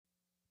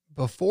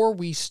before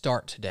we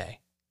start today,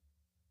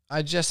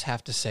 I just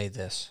have to say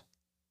this.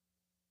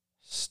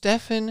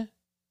 Stephen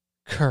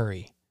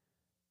Curry.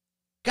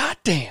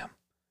 Goddamn.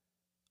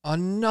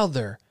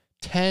 Another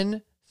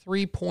 10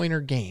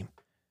 three-pointer game.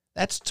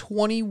 That's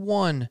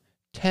 21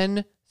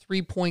 10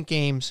 three-point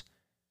games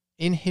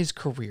in his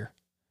career.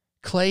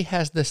 Klay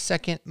has the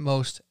second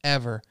most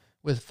ever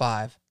with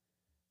 5.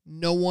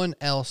 No one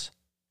else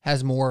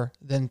has more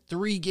than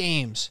 3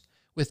 games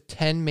with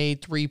 10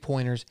 made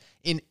three-pointers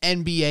in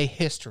NBA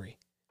history.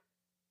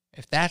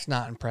 If that's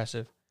not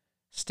impressive,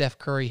 Steph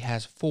Curry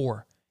has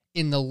 4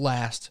 in the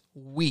last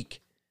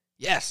week.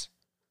 Yes,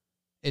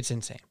 it's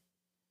insane.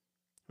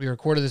 We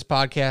recorded this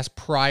podcast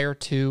prior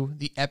to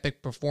the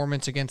epic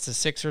performance against the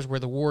Sixers where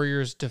the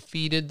Warriors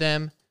defeated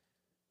them.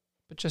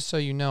 But just so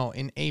you know,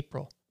 in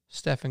April,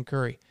 Stephen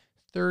Curry,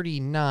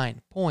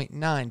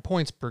 39.9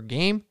 points per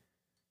game,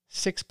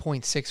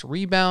 6.6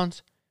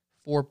 rebounds,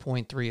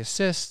 4.3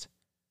 assists,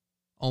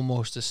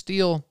 almost a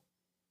steal,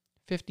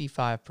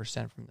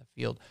 55% from the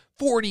field,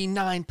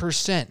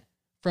 49%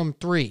 from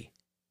 3,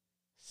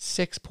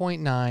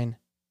 6.9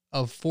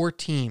 of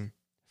 14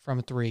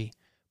 from 3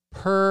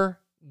 per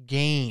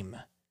game.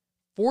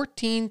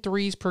 14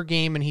 threes per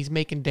game, and he's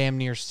making damn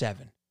near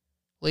 7.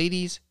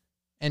 Ladies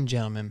and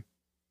gentlemen,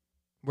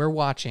 we're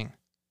watching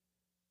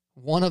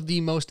one of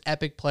the most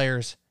epic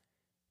players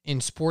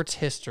in sports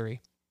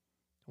history,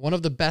 one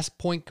of the best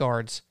point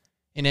guards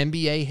in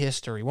NBA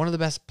history, one of the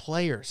best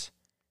players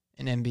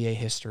in NBA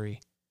history,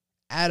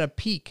 at a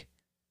peak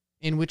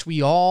in which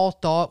we all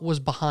thought was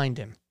behind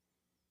him.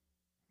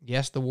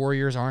 Yes, the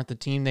Warriors aren't the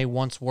team they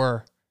once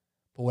were,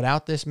 but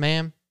without this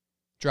man,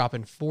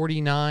 dropping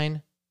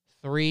 49,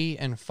 3,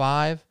 and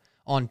 5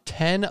 on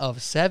 10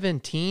 of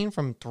 17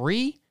 from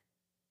 3,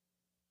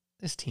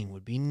 this team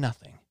would be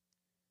nothing.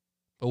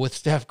 But with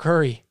Steph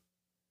Curry,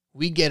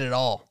 we get it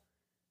all.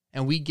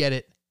 And we get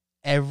it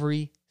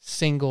every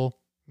single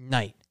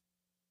night.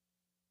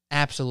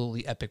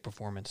 Absolutely epic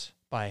performance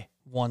by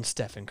one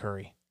Stephen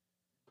Curry.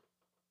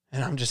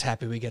 And I'm just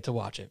happy we get to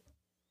watch it.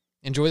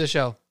 Enjoy the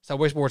show.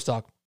 Subway Sports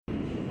Talk.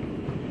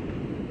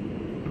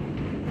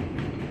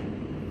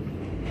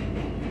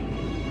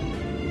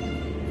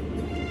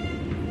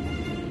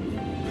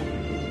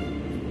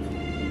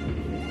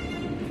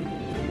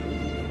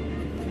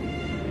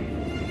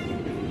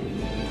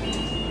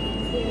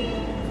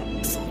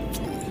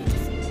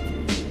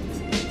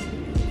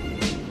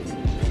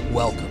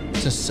 Welcome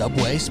to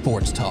Subway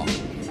Sports Talk.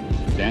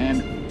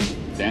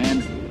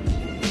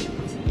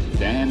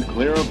 Stand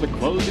clear of the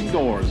closing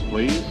doors,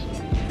 please.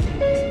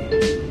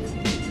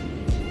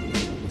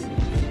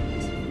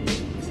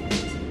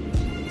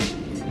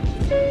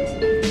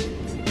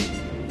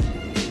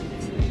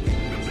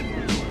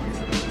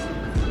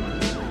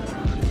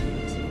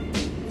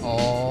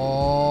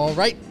 All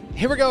right,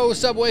 here we go,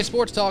 Subway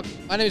Sports Talk.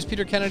 My name is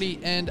Peter Kennedy,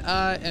 and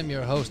I am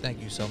your host.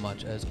 Thank you so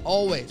much, as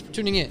always, for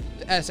tuning in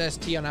to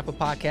SST on Apple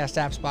Podcast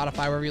app,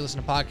 Spotify, wherever you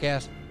listen to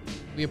podcasts.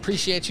 We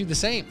appreciate you the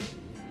same.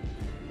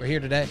 We're here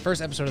today,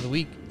 first episode of the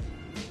week.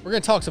 We're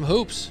going to talk some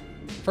hoops.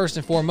 First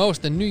and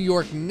foremost, the New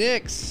York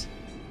Knicks.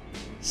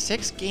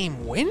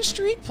 6-game win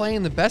streak,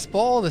 playing the best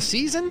ball of the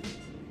season?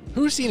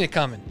 Who's seen it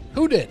coming?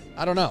 Who did?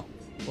 I don't know.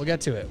 We'll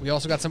get to it. We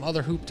also got some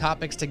other hoop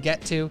topics to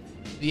get to.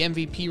 The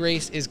MVP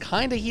race is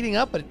kind of heating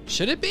up, but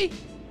should it be?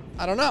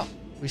 I don't know.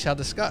 We shall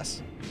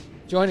discuss.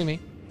 Joining me,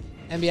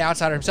 NBA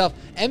Outsider himself,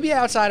 NBA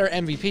Outsider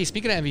MVP.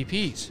 Speaking of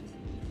MVPs,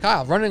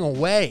 running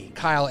away,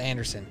 Kyle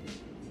Anderson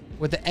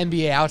with the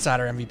NBA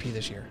Outsider MVP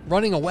this year.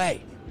 Running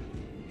away.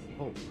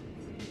 Oh,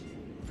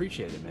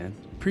 appreciate it, man.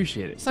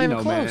 Appreciate it. It's not even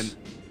close.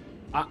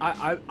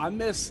 Man, I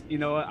miss,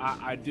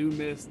 I do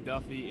miss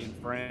Duffy and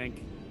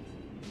Frank,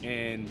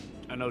 and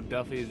I know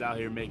Duffy is out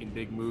here making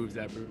big moves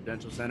at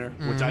Prudential Center,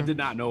 which I did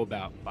not know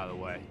about, by the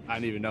way. I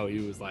didn't even know he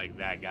was like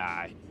that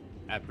guy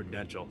at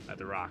Prudential at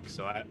the Rock.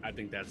 So I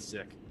think that's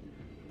sick.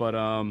 But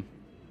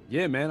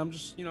yeah, man, I'm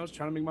just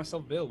trying to make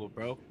myself available,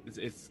 bro.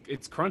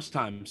 It's crunch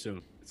time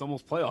soon. It's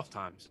almost playoff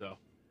time. So,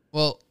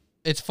 well,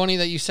 it's funny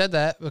that you said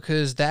that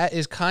because that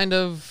is kind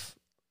of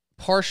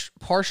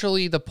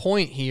partially the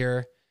point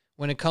here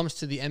when it comes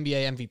to the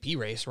NBA MVP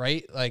race,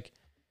 right? Like,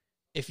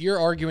 if you're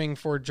arguing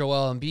for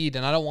Joel Embiid,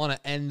 and I don't want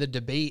to end the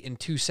debate in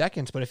 2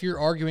 seconds, but if you're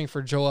arguing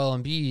for Joel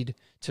Embiid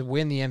to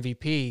win the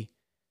MVP,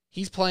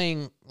 he's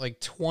playing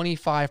like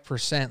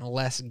 25%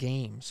 less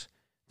games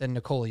than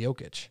Nikola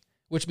Jokic,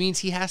 which means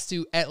he has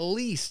to at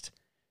least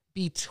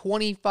be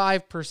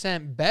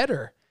 25%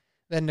 better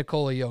than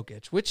Nikola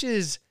Jokic, which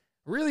is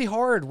really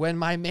hard when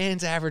my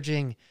man's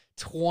averaging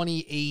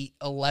 28,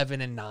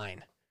 11, and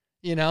 9,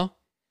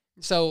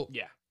 So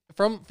yeah,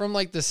 from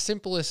like the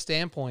simplest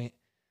standpoint,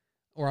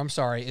 or I'm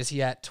sorry, is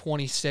he at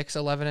 26,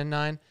 11, and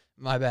 9?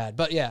 My bad.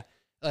 But yeah,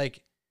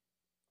 like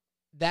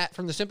that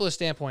from the simplest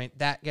standpoint,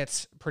 that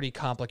gets pretty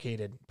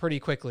complicated pretty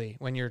quickly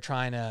when you're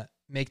trying to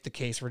make the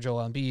case for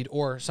Joel Embiid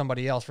or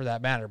somebody else for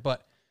that matter.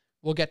 But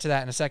we'll get to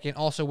that in a second.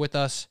 Also with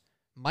us,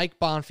 Mike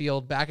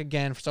Bonfield back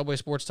again for Subway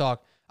Sports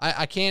Talk.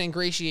 I can't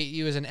ingratiate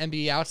you as an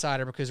NBA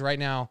outsider because right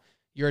now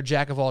you're a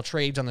jack of all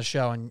trades on the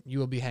show, and you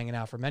will be hanging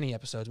out for many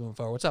episodes moving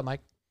forward. What's up,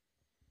 Mike?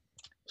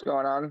 What's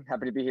going on?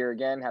 Happy to be here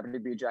again. Happy to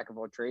be a jack of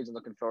all trades and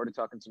looking forward to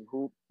talking some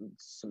hoop,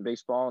 some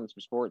baseball, and some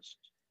sports.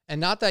 And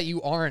not that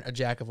you aren't a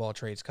jack of all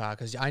trades, Kyle,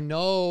 because I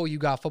know you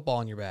got football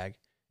in your bag.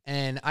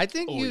 And I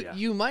think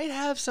you might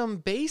have some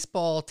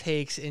baseball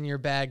takes in your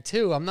bag,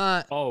 too. I'm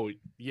not. Oh,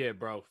 yeah,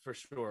 bro, for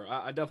sure.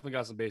 I definitely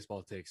got some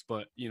baseball takes,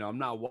 but, I'm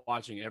not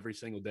watching every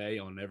single day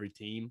on every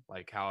team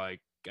like how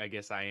I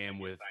guess I am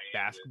with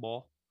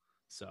basketball.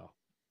 So.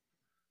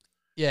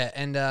 Yeah,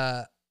 and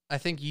I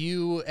think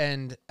you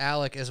and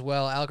Alec as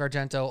well, Alec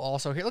Argento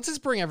also here. Let's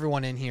just bring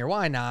everyone in here.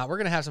 Why not? We're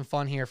going to have some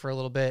fun here for a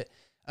little bit.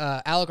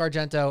 Alec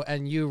Argento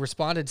and you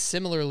responded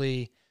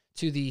similarly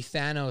to the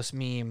Thanos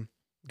meme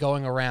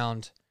going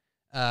around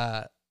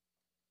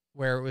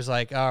where it was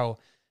like, oh,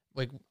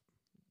 like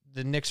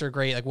the Knicks are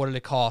great. Like, what did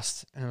it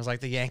cost? And it was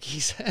like the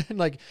Yankees. And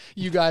like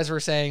you guys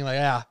were saying like,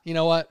 yeah, you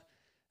know what?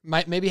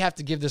 Might maybe have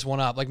to give this one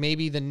up. Like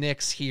maybe the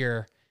Knicks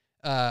here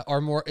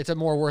it's a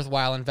more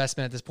worthwhile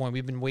investment at this point.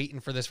 We've been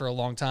waiting for this for a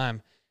long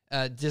time.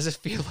 Does it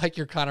feel like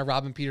you're kind of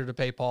robbing Peter to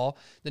pay Paul?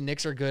 The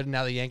Knicks are good and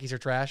now the Yankees are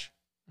trash?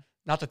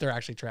 Not that they're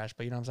actually trash,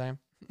 but you know what I'm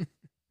saying?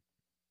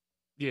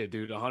 Yeah,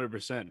 dude,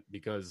 100%,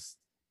 because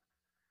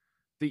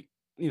the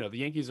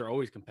Yankees are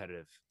always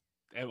competitive.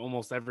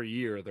 Almost every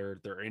year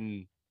they're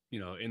in,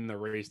 in the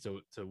race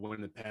to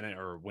win the pennant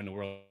or win the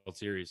World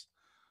Series.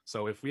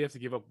 So if we have to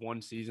give up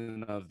one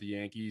season of the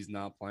Yankees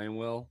not playing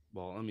well,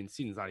 I mean, the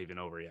season's not even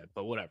over yet,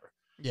 but whatever.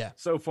 Yeah.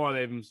 So far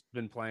they've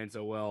been playing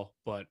so well,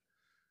 but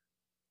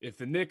if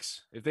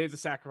they have to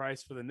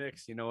sacrifice for the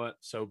Knicks, you know what?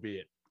 So be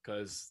it.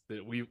 Because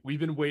we've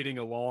been waiting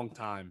a long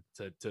time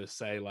to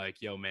say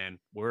like, yo, man,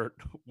 we're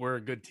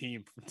a good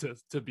team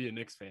to be a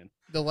Knicks fan.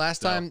 The last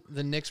time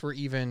the Knicks were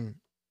even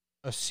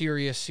a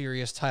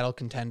serious title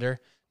contender,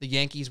 the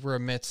Yankees were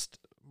amidst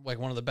like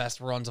one of the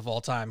best runs of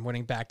all time,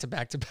 winning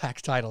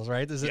back-to-back titles,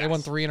 right? They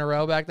won 3 in a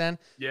row back then?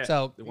 Yeah.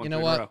 So, you know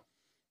what?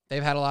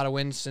 They've had a lot of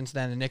wins since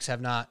then. The Knicks have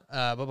not.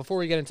 But before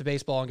we get into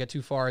baseball and get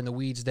too far in the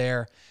weeds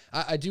there,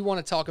 I do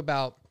want to talk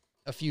about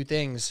a few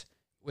things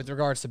with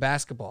regards to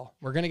basketball.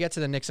 We're going to get to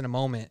the Knicks in a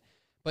moment.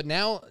 But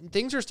now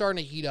things are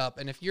starting to heat up.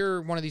 And if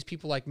you're one of these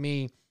people like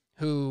me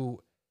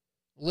who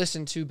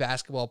listen to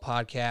basketball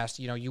podcasts,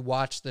 you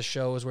watch the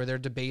shows where they're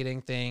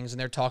debating things and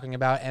they're talking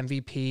about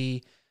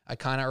MVP. I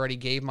kind of already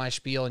gave my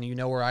spiel, and you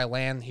know where I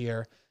land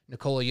here.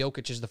 Nikola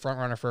Jokic is the front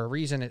runner for a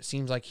reason. It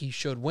seems like he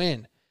should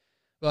win.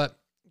 But,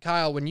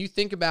 Kyle, when you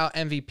think about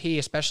MVP,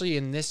 especially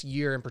in this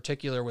year in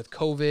particular with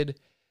COVID,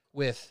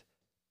 with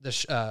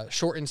the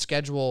shortened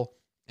schedule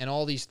and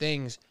all these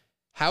things,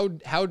 how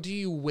do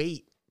you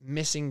weight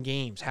missing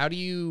games? How do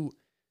you,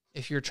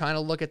 if you're trying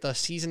to look at the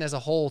season as a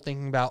whole,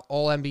 thinking about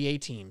all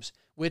NBA teams,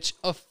 which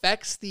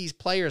affects these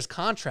players'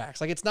 contracts?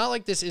 Like, it's not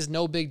like this is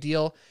no big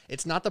deal.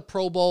 It's not the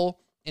Pro Bowl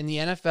in the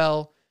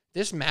NFL.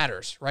 This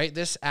matters, right?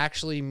 This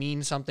actually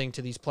means something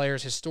to these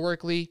players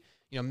historically,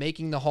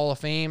 making the Hall of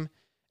Fame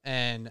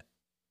and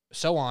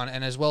so on,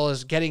 and as well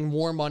as getting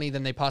more money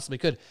than they possibly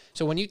could.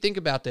 So when you think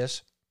about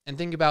this and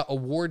think about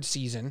award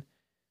season,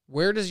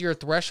 where does your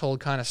threshold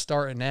kind of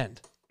start and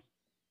end?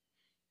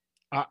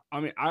 I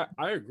mean,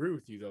 I agree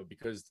with you, though,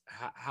 because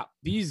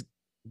these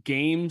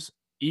games,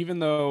 even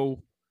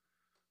though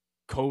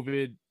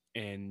COVID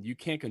and you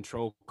can't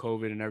control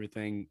COVID and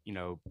everything,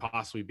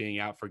 possibly being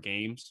out for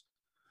games.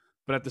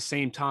 But at the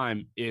same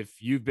time, if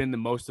you've been the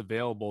most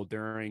available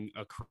during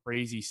a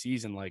crazy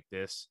season like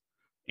this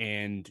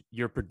and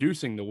you're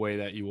producing the way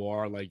that you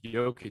are, like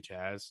Jokic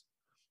has,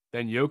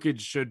 then Jokic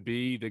should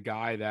be the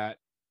guy that,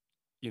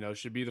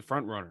 should be the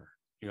front runner.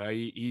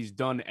 He's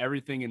done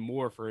everything and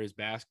more for his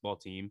basketball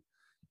team,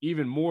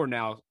 even more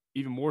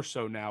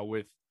so now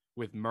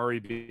with Murray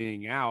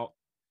being out.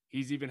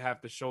 He's even have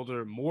to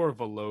shoulder more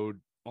of a load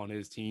on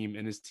his team,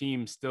 and his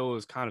team still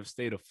is kind of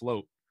stayed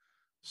afloat.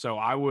 So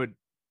I would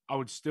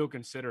still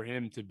consider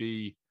him to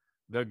be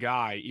the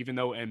guy, even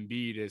though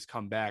Embiid has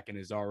come back and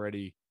is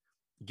already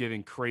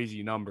giving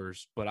crazy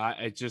numbers. But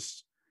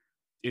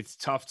it's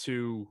tough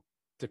to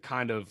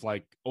kind of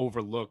like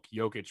overlook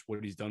Jokic,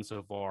 what he's done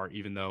so far,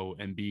 even though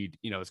Embiid,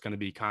 it's going to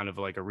be kind of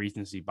like a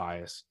recency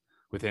bias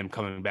with him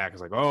coming back.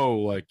 It's like, oh,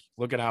 like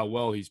look at how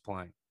well he's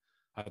playing.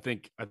 I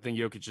think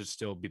Jokic should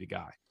still be the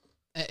guy.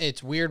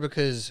 It's weird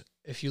because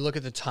if you look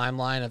at the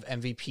timeline of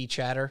MVP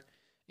chatter,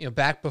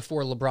 back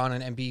before LeBron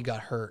and Embiid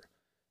got hurt,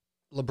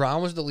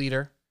 LeBron was the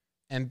leader.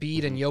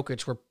 Embiid and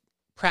Jokic were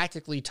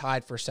practically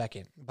tied for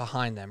second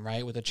behind them,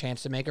 right? With a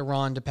chance to make a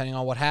run depending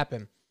on what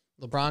happened.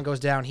 LeBron goes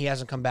down. He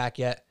hasn't come back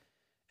yet.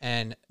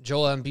 And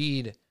Joel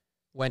Embiid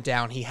went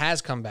down. He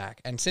has come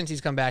back. And since he's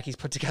come back, he's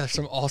put together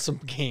some awesome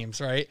games,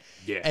 right?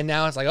 Yeah. And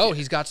now it's like, oh,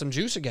 he's got some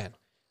juice again.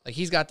 Like,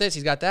 he's got this,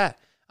 he's got that.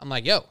 I'm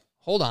like, yo,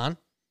 hold on.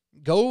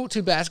 Go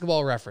to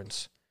Basketball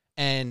Reference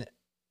and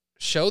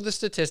show the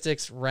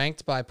statistics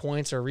ranked by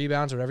points or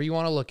rebounds, whatever you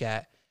want to look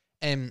at,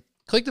 and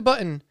click the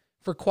button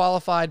for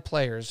qualified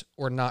players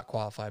or not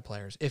qualified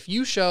players. If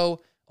you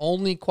show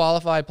only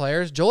qualified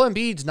players, Joel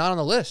Embiid's not on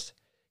the list.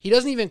 He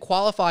doesn't even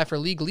qualify for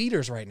league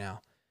leaders right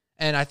now.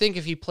 And I think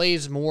if he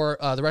plays more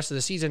the rest of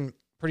the season,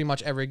 pretty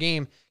much every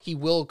game, he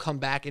will come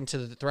back into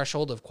the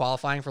threshold of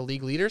qualifying for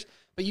league leaders.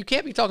 But you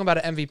can't be talking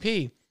about an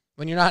MVP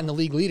when you're not in the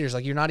league leaders.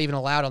 Like, you're not even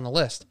allowed on the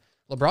list.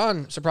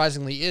 LeBron,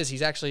 surprisingly, is.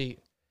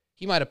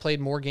 He might have played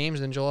more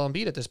games than Joel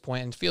Embiid at this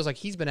point, and it feels like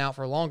he's been out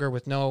for longer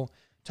with no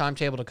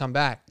timetable to come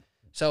back.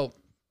 So,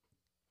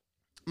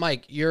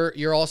 Mike,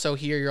 you're also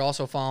here. You're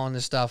also following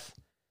this stuff.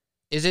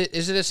 Is it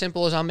as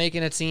simple as I'm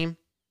making it seem?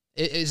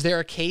 Is there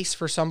a case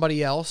for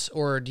somebody else,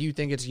 or do you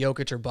think it's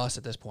Jokic or bust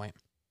at this point?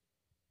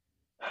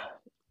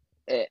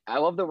 I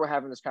love that we're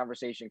having this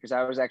conversation because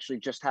I was actually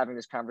just having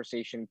this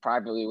conversation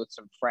privately with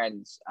some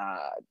friends,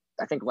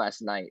 I think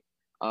last night.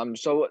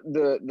 So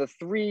the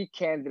three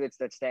candidates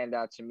that stand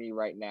out to me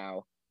right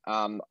now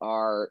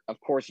are, of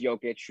course,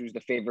 Jokic, who's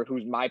the favorite,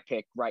 who's my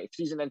pick, right? If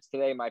season ends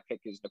today, my pick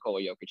is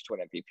Nikola Jokic to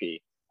win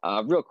MVP.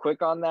 Real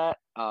quick on that,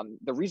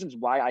 the reasons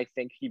why I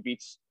think he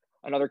beats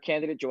another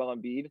candidate, Joel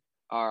Embiid,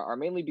 are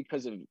mainly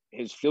because of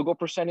his field goal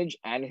percentage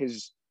and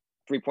his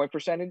 3-point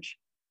percentage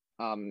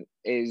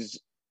is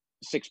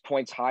 6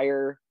 points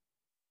higher.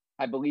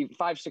 I believe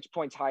 5-6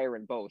 points higher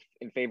in both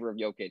in favor of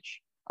Jokic,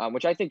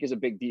 which I think is a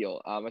big deal,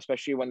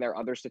 especially when their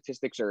other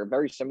statistics are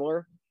very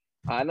similar.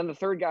 And then the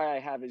third guy I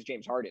have is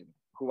James Harden,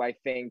 who I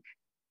think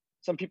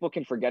some people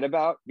can forget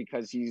about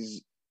because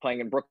he's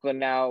playing in Brooklyn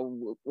now,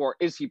 or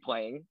is he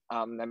playing?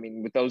 I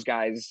mean, with those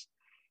guys,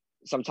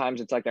 sometimes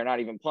it's like they're not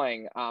even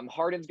playing.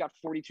 Harden's got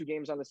 42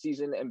 games on the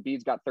season, and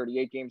Embiid's got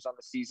 38 games on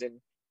the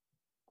season.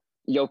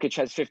 Jokic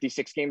has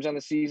 56 games on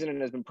the season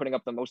and has been putting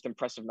up the most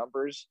impressive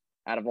numbers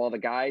out of all the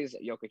guys.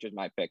 Jokic is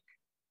my pick.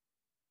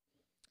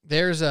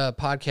 There's a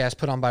podcast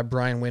put on by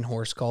Brian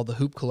Windhorst called The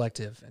Hoop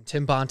Collective, and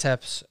Tim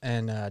Bontemps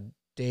and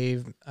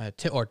Dave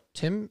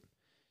McMenamin.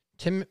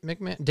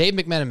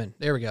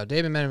 There we go.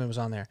 Dave McMenamin was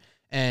on there,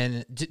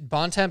 and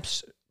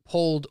Bontemps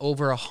polled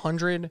over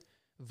 100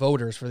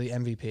 voters for the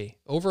MVP,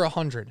 over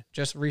 100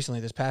 just recently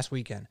this past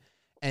weekend,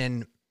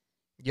 and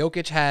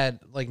Jokic had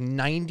like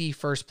 90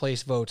 first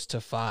place votes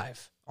to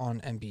 5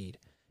 on Embiid.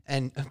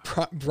 And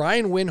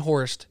Brian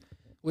Windhorst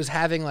was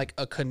having like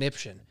a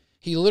conniption.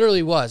 He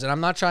literally was, and I'm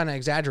not trying to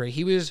exaggerate.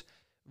 He was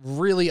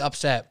really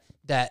upset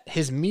that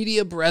his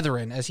media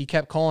brethren, as he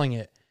kept calling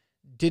it,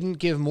 didn't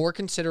give more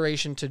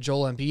consideration to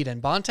Joel Embiid.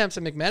 And Bontemps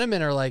and McMenamin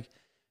are like,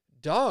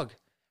 dog,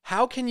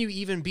 how can you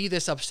even be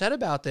this upset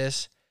about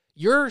this?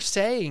 You're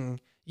saying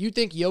you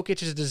think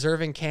Jokic is a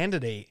deserving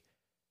candidate.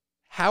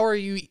 How are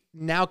you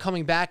now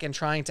coming back and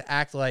trying to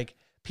act like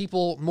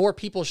more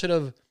people should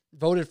have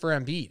voted for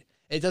Embiid?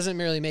 It doesn't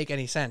really make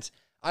any sense.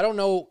 I don't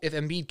know if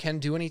Embiid can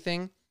do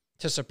anything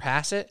to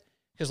surpass it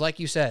because, like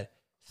you said,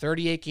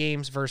 38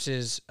 games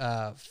versus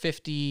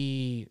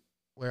 56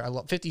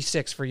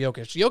 for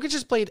Jokic. Jokic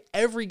has played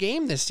every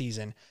game this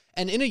season,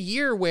 and in a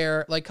year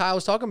where, like Kyle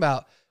was talking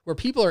about, where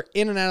people are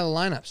in and out of the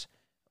lineups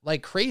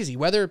like crazy,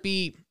 whether it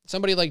be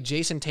somebody like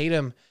Jason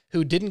Tatum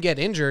who didn't get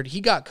injured,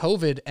 he got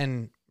COVID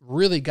and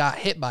really got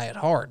hit by it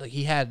hard. Like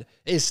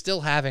is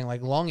still having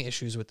like lung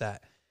issues with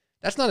that.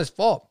 That's not his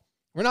fault.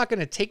 We're not going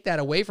to take that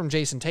away from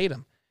Jason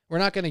Tatum. We're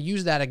not going to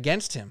use that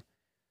against him.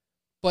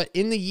 But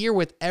in the year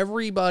with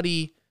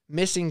everybody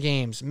missing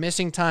games,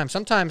 missing time,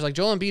 sometimes like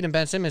Joel Embiid and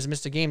Ben Simmons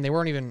missed a game. They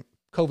weren't even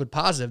COVID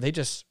positive. They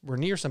just were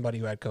near somebody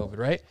who had COVID,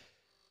 right?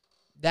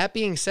 That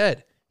being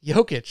said,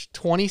 Jokic,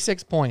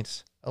 26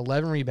 points,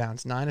 11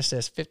 rebounds, 9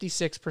 assists,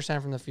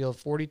 56% from the field,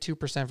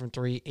 42% from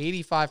three,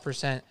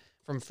 85%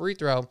 from free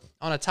throw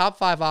on a top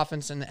 5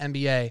 offense in the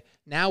NBA,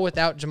 now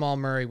without Jamal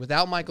Murray,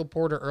 without Michael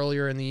Porter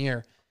earlier in the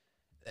year.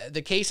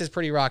 The case is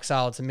pretty rock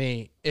solid to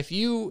me. If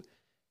you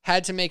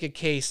had to make a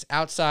case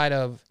outside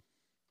of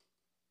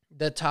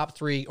the top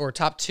 3 or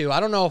top 2, I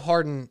don't know if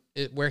Harden,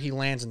 where he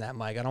lands in that,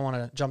 Mike. I don't want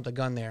to jump the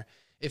gun there.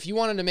 If you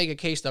wanted to make a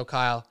case, though,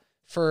 Kyle,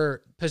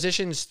 for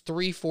positions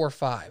 3, 4,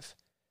 5,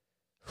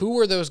 who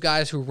are those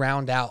guys who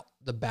round out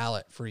the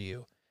ballot for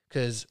you?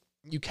 Because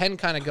you can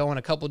kind of go in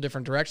a couple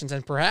different directions,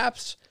 and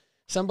perhaps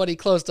somebody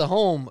close to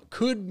home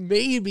could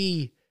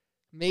maybe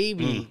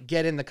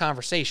get in the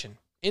conversation.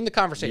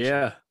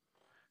 Yeah,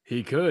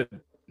 he could.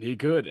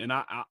 And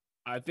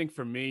I think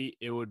for me,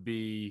 it would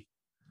be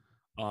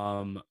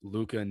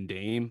Luka and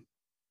Dame,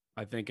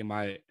 I think in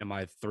my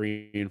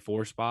 3 and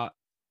 4 spot.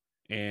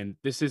 And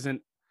this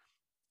isn't,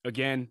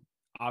 again,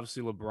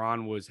 obviously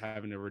LeBron was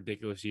having a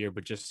ridiculous year,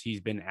 but just he's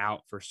been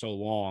out for so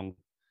long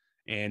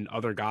and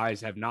other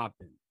guys have not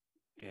been.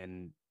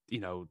 And, you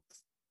know,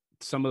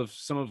 some of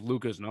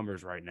Luka's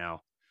numbers right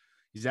now,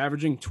 he's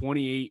averaging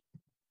 28,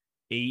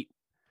 8,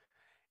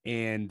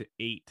 and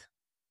 8.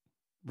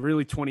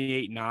 Really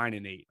 28, 9,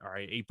 and 8. All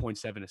right,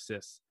 8.7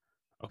 assists.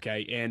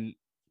 Okay, and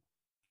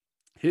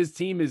his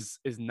team is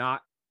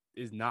not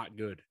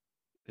good.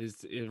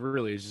 It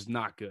really is just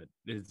not good.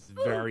 It's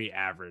very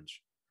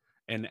average.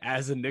 And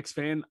as a Knicks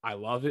fan, I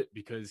love it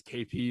because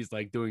KP is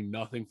like doing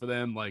nothing for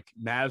them. Like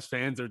Mavs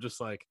fans are just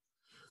like,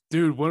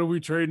 dude, when are we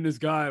trading this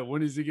guy?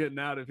 When is he getting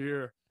out of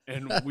here?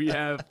 And we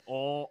have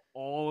all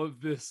of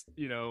this,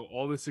 you know,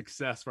 all this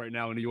success right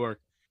now in New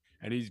York,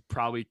 and he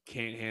probably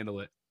can't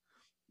handle it.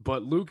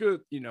 But Luka,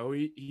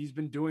 he's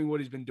been doing what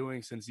he's been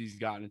doing since he's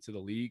gotten into the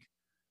league.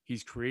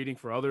 He's creating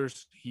for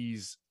others.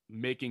 He's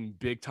making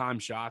big time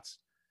shots.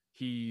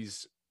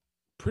 He's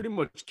pretty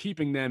much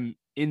keeping them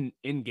in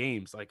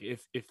games. Like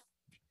if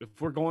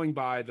we're going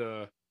by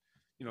the,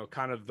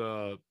 kind of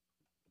the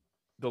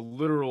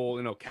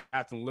literal,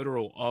 captain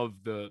literal of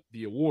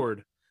the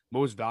award,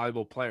 most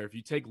valuable player. If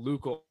you take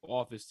Luka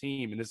off his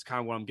team, and this is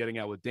kind of what I'm getting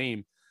at with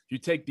Dame, if you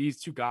take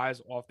these two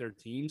guys off their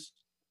teams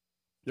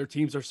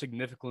are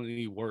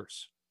significantly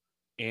worse.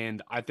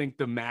 And I think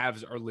the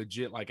Mavs are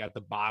legit, like at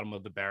the bottom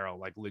of the barrel,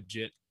 like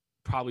legit,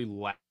 probably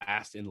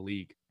last in the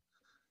league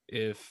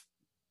if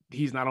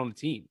he's not on the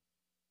team.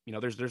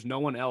 There's no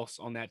one else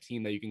on that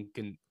team that you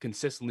can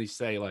consistently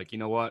say, like, you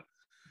know what,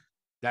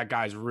 that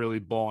guy's really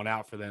balling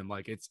out for them.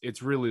 Like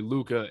it's really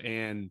Luka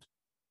and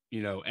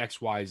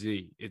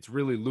XYZ. It's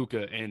really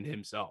Luka and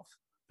himself.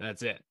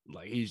 That's it.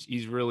 Like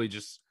he's really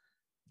just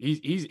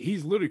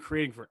he's literally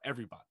creating for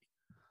everybody.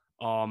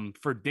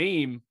 For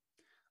Dame,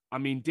 I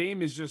mean,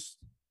 Dame is just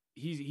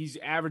he's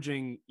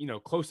averaging,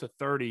 close to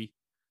 30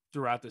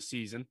 throughout the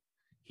season.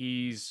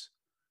 He's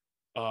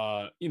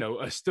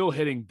still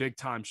hitting big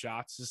time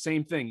shots. The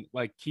same thing,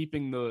 like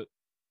keeping the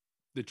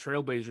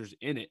Trailblazers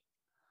in it.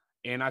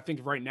 And I think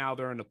right now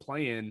they're in the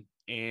play-in,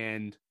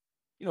 and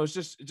it's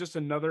just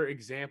another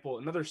example,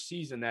 another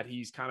season that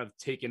he's kind of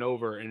taken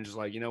over and just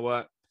like, you know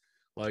what?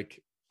 Like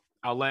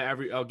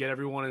I'll get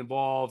everyone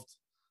involved.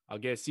 I'll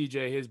get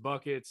CJ his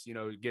buckets,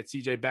 get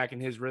CJ back in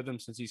his rhythm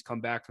since he's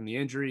come back from the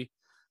injury.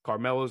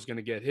 Carmelo's going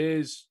to get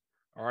his.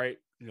 All right.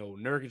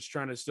 Nurkic's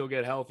trying to still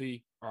get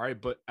healthy. All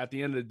right. But at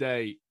the end of the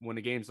day, when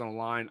the game's on the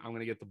line, I'm going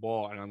to get the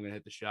ball and I'm going to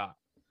hit the shot.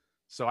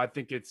 So I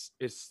think it's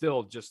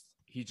still just,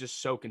 he's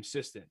just so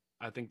consistent.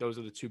 I think those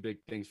are the two big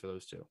things for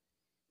those two.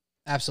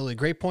 Absolutely.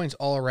 Great points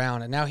all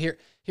around. And now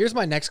here's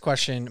my next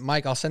question.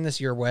 Mike, I'll send this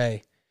your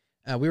way.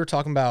 We were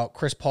talking about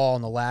Chris Paul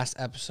in the last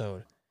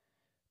episode.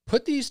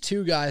 Put these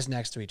two guys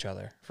next to each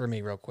other for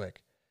me real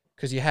quick,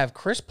 because you have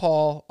Chris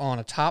Paul on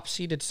a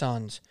top-seeded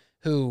Suns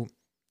who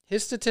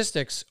his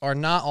statistics are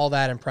not all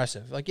that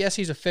impressive. Like, yes,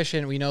 he's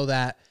efficient. We know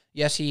that.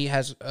 Yes, he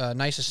has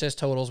nice assist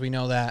totals. We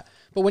know that.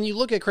 But when you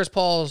look at Chris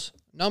Paul's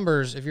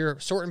numbers, if you're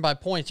sorting by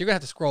points, you're going to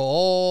have to scroll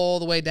all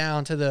the way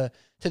down to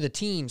the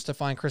teens to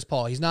find Chris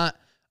Paul. He's not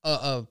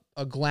a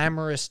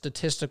glamorous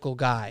statistical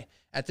guy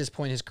at this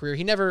point in his career.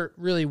 He never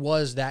really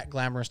was that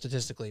glamorous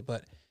statistically,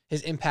 but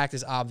his impact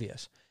is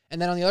obvious.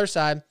 And then on the other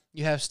side,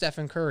 you have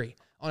Stephen Curry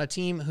on a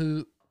team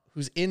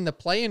who's in the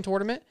play-in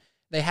tournament.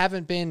 They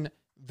haven't been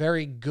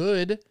very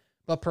good,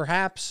 but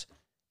perhaps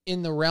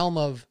in the realm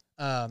of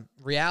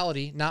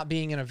reality, not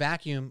being in a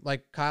vacuum,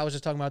 like Kyle was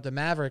just talking about the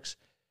Mavericks,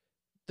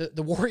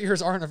 the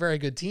Warriors aren't a very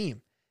good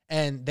team.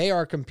 And they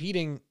are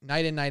competing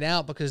night in, night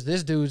out because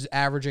this dude's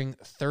averaging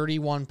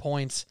 31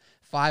 points,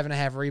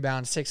 5.5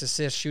 rebounds, 6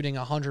 assists, shooting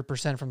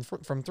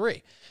 100% from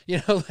three.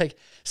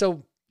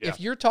 So if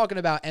you're talking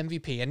about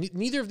MVP, and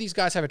neither of these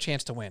guys have a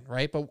chance to win,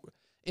 right? But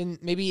in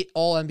maybe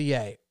all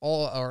NBA,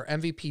 or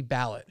MVP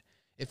ballot,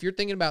 if you're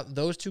thinking about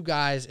those two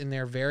guys in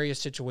their various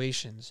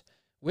situations,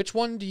 which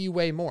one do you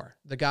weigh more?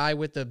 The guy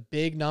with the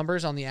big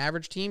numbers on the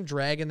average team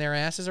dragging their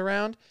asses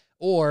around,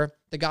 or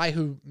the guy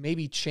who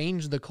maybe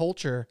changed the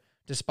culture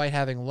despite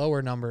having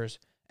lower numbers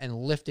and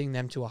lifting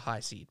them to a high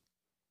seed?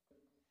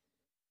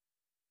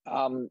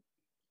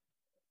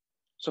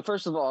 So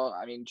first of all,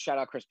 I mean, shout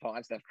out Chris Paul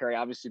and Steph Curry.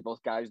 Obviously,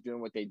 both guys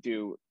doing what they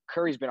do.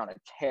 Curry's been on a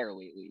tear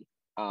lately.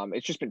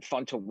 It's just been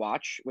fun to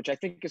watch, which I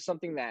think is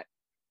something that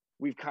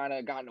we've kind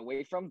of gotten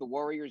away from. The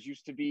Warriors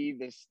used to be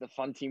the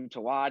fun team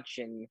to watch,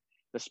 and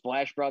the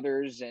Splash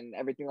Brothers and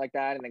everything like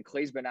that. And then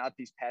Clay's been out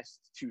these past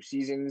 2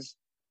 seasons.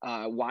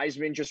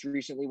 Wiseman just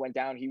recently went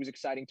down. He was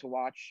exciting to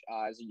watch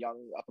as a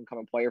young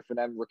up-and-coming player for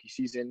them, rookie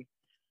season.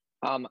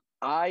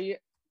 I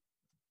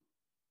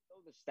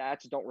the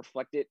stats don't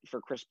reflect it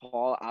for Chris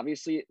Paul.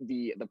 Obviously,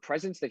 the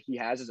presence that he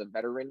has as a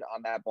veteran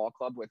on that ball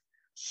club with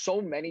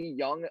so many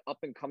young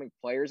up-and-coming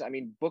players. I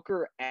mean,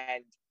 Booker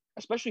and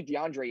especially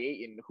DeAndre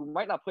Ayton, who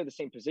might not play the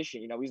same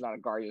position. He's not a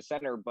guard, he's a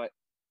center, but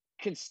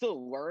can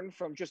still learn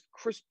from just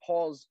Chris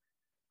Paul's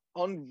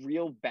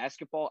unreal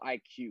basketball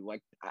IQ.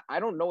 Like, I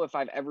don't know if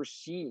I've ever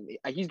seen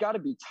 – he's got to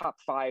be top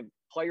 5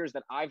 players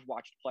that I've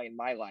watched play in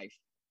my life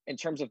in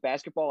terms of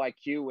basketball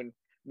IQ and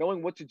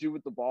knowing what to do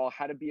with the ball,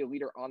 how to be a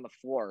leader on the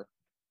floor.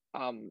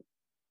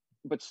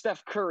 But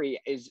Steph Curry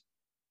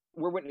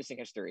we're witnessing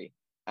history.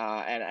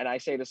 And I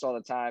say this all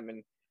the time.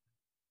 And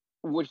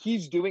what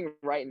he's doing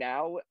right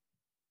now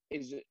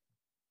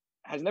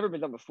has never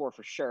been done before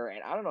for sure.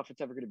 And I don't know if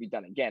it's ever going to be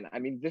done again. I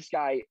mean, this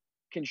guy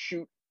can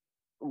shoot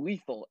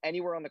lethal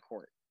anywhere on the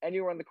court,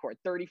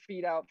 30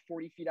 feet out,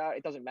 40 feet out.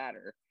 It doesn't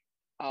matter.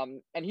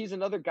 And he's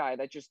another guy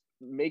that just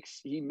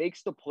makes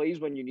the plays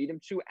when you need him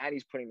to, and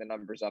he's putting the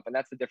numbers up. And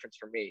that's the difference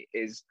for me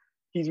is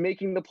he's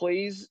making the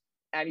plays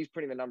and he's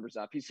putting the numbers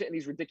up. He's hitting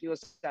these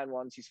ridiculous and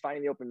ones. He's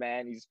finding the open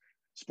man. He's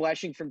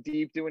splashing from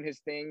deep, doing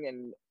his thing.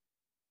 And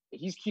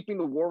he's keeping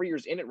the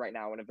Warriors in it right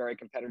now in a very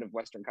competitive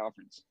Western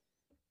Conference.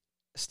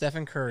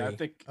 Stephen Curry. I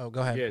think,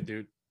 go ahead. Yeah,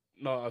 dude.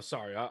 No,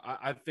 sorry.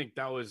 I think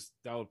that would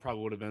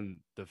probably would have been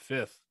the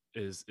fifth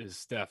is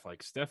Steph.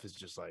 Like Steph is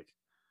just like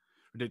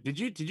did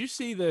you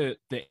see the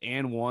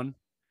and one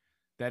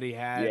that he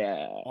had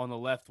Yeah. on the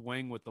left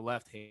wing with the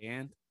left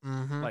hand?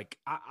 Mm-hmm. Like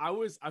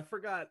I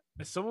forgot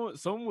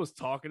someone was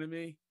talking to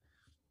me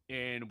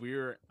and we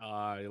were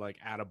like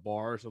at a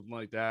bar or something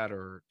like that,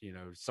 or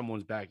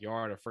someone's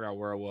backyard. I forgot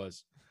where I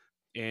was,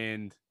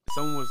 and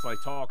someone was like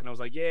talking. I was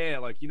like, yeah,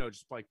 like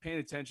just like paying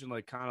attention,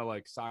 like kind of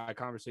like side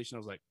conversation. I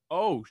was like,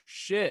 oh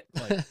shit,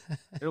 like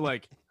they're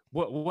like,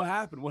 what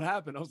happened? What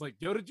happened? I was like,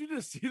 yo, did you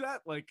just see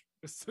that? Like,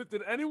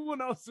 did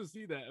anyone else just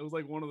see that? It was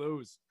like one of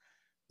those,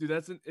 dude.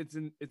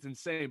 It's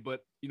insane.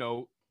 But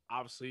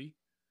obviously,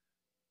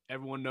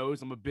 everyone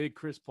knows I'm a big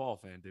Chris Paul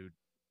fan, dude.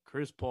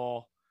 Chris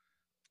Paul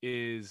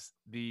is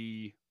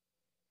the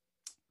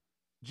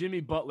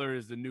Jimmy Butler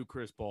is the new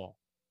Chris Paul.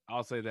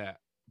 I'll say that.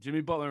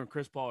 Jimmy Butler and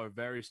Chris Paul are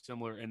very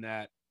similar in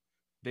that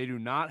they do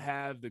not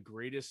have the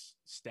greatest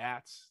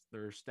stats.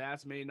 Their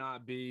stats may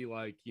not be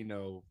like,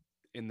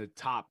 in the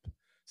top,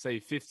 say,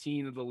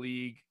 15 of the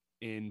league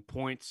in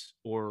points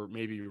or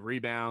maybe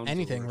rebounds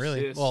Anything or really.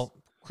 assists. Well,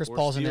 Chris or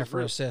Paul's in there steals. for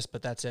assists,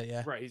 but that's it.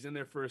 Yeah. Right. He's in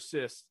there for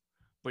assists.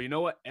 But you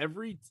know what?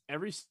 Every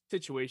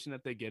situation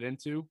that they get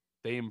into,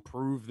 they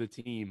improve the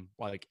team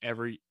like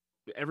every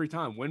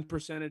time. Win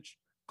percentage,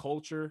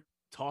 culture,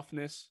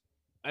 toughness.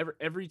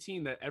 Every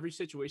team every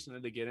situation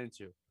that they get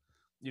into,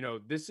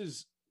 this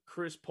is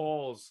Chris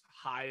Paul's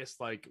highest.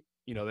 Like,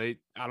 I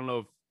don't know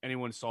if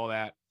anyone saw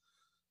that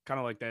kind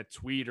of like that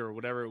tweet or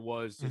whatever it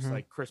was. Just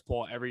like Chris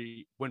Paul,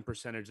 every win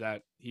percentage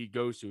that he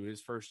goes to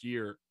his first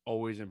year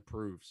always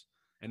improves,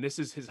 and this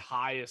is his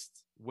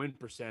highest win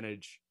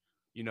percentage,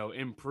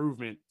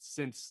 improvement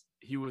since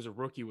he was a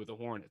rookie with the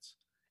Hornets,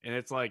 and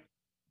it's like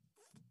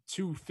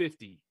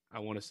 250, I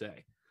want to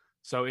say.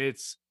 So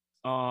it's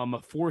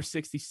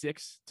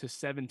 466 to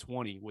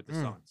 720 with the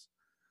Suns.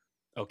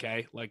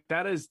 Okay, like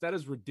that is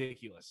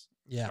ridiculous.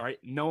 Yeah. All right,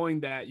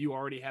 knowing that you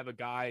already have a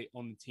guy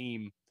on the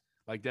team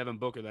like Devin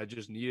Booker that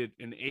just needed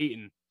an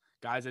Ayton,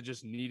 guys that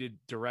just needed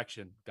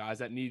direction, guys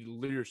that needed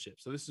leadership.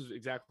 So this is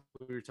exactly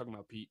what we were talking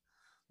about, Pete.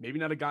 Maybe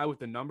not a guy with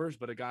the numbers,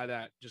 but a guy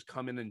that just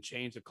come in and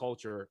change the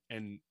culture.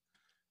 And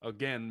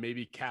again,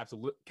 maybe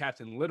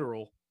captain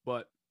literal,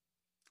 but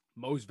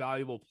most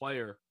valuable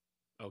player.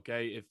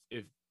 Okay,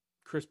 if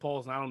Chris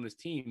Paul's not on this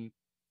team,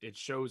 it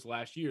shows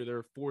last year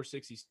they're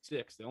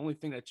 466. The only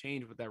thing that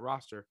changed with that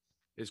roster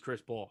is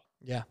Chris Paul.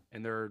 Yeah.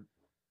 And they're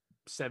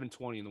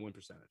 720 in the win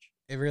percentage.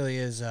 It really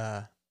is.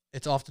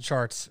 It's off the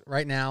charts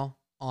right now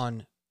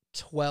on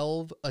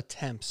 12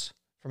 attempts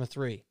from a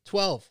three.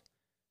 12.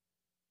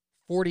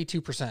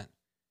 42%.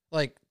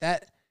 Like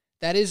that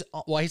is,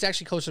 well, he's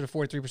actually closer to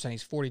 43%.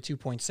 He's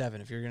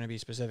 42.7 if you're going to be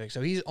specific.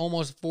 So he's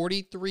almost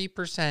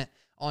 43%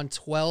 on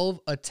 12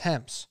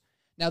 attempts.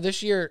 Now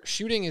this year,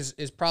 shooting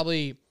is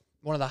probably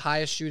one of the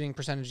highest shooting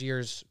percentage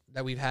years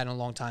that we've had in a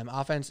long time.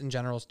 Offense in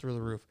general is through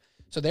the roof.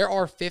 So there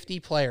are 50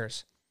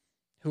 players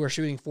who are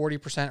shooting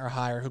 40% or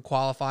higher who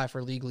qualify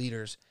for league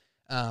leaders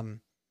in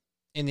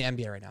the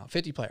NBA right now.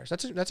 50 players.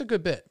 That's a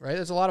good bit, right?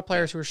 There's a lot of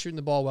players who are shooting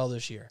the ball well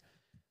this year.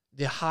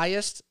 The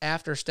highest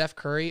after Steph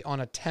Curry on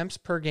attempts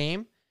per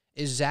game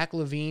is Zach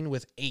LaVine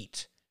with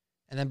 8.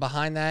 And then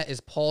behind that is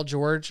Paul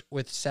George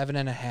with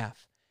 7.5.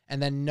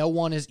 And then no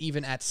one is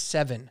even at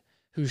 7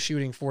 who's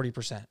shooting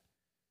 40%.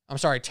 I'm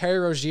sorry, Terry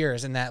Rozier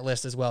is in that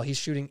list as well. He's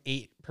shooting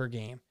 8 per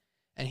game,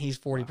 and he's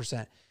 40%.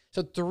 Wow.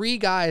 So 3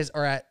 guys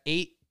are at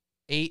 8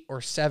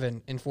 or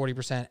 7 in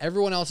 40%.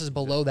 Everyone else is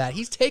below that.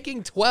 He's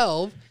taking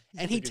 12,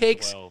 and he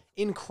takes 12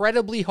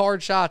 incredibly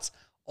hard shots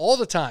all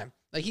the time.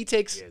 Like he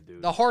takes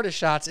the hardest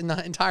shots in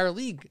the entire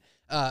league,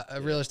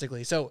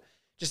 realistically. So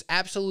just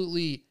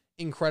absolutely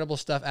incredible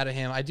stuff out of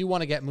him. I do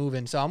want to get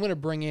moving, so I'm going to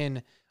bring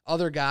in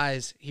other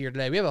guys here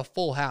today. We have a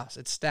full house.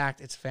 It's stacked.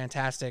 It's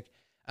fantastic.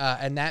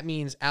 And that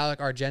means Alec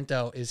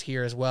Argento is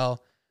here as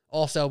well.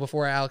 Also,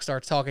 before Alec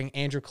starts talking,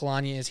 Andrew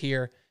Kalania is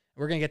here.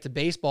 We're going to get to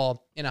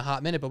baseball in a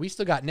hot minute, but we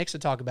still got Knicks to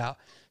talk about.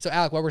 So,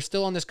 Alec, while we're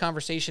still on this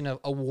conversation of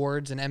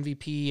awards and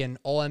MVP and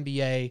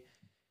All-NBA,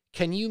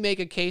 can you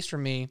make a case for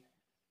me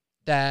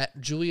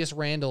that Julius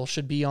Randle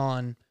should be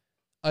on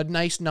a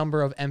nice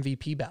number of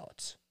MVP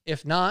ballots?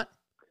 If not,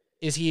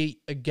 is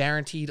he a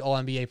guaranteed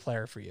All-NBA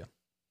player for you?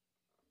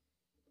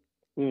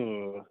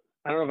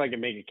 I don't know if I can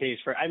make a case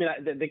for. I mean,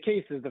 the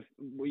case is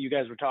what you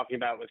guys were talking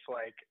about with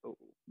like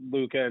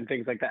Luka and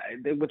things like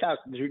that. Without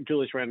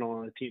Julius Randle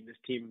on the team, this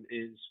team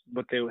is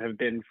what they have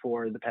been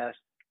for the past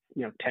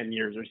 10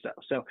 years or so.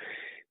 So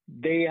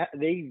they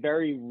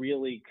very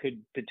really could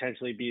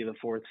potentially be the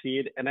 4th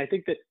seed, and I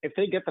think that if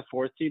they get the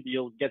 4th seed,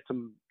 you'll get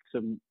some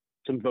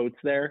votes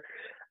there.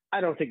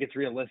 I don't think it's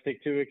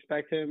realistic to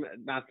expect him.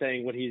 Not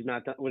saying what he's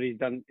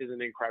done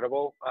isn't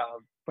incredible,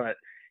 but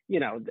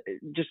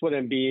just what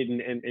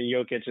Embiid and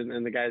Jokic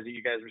and the guys that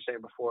you guys were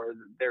saying before,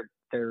 they're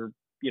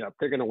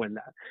going to win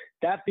that.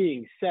 That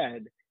being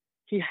said,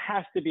 he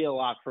has to be a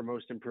lock for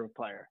most improved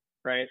player,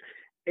 right?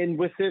 And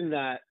within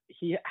that,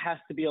 he has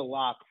to be a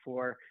lock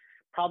for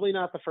Probably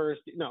not the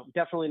first. No,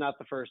 definitely not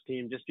the first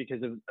team, just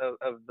because of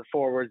the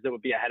forwards that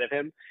would be ahead of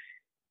him.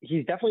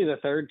 He's definitely the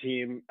third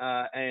team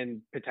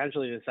and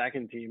potentially the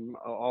second team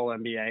All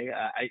NBA.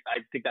 I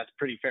think that's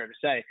pretty fair to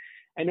say.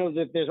 I know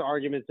that there's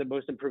arguments that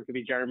most improved could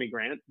be Jeremy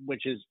Grant,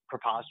 which is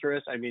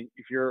preposterous. I mean,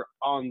 if you're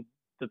on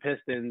the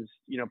Pistons,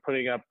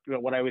 putting up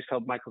what I always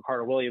call Michael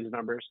Carter Williams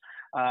numbers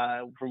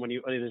from when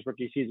his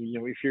rookie season,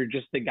 if you're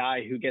just the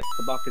guy who gets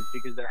the buckets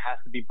because there has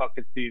to be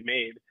buckets to be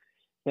made,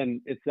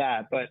 then it's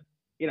that. But,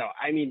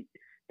 I mean,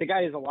 the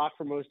guy is a lot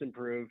for most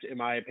improved, in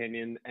my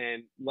opinion.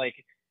 And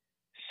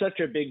such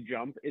a big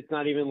jump. It's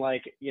not even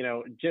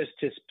just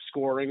his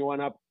scoring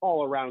went up,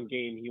 all around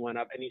game he went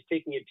up, and he's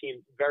taking a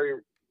team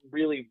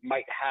really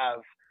might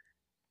have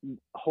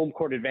home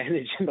court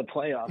advantage in the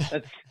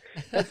playoffs.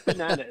 That's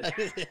bananas.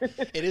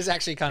 It is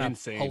actually kind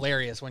of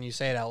hilarious when you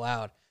say it out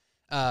loud.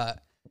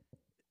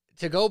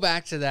 To go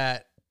back to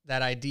that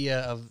idea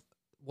of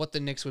what the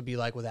Knicks would be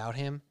like without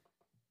him,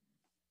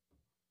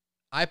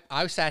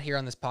 I've sat here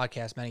on this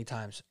podcast many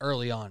times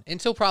early on,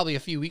 until probably a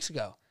few weeks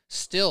ago,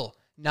 still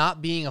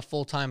not being a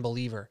full-time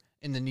believer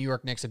in the New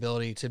York Knicks'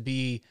 ability to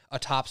be a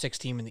top 6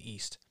 team in the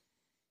East.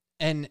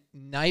 And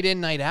night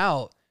in, night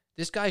out,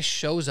 this guy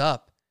shows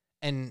up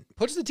and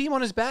puts the team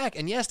on his back.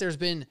 And yes, there's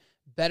been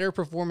better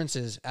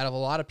performances out of a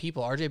lot of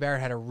people. RJ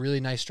Barrett had a really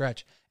nice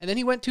stretch. And then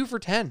he went 2 for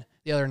 10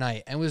 the other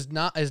night and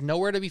is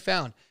nowhere to be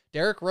found.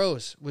 Derrick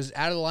Rose was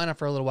out of the lineup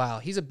for a little while.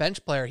 He's a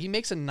bench player. He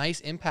makes a nice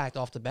impact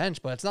off the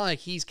bench, but it's not like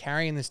he's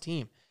carrying this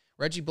team.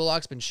 Reggie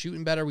Bullock's been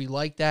shooting better. We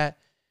like that.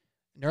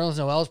 Nerlens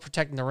Noel's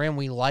protecting the rim.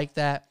 We like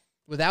that.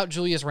 Without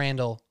Julius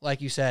Randle,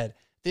 like you said,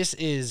 this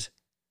is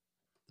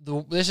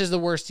the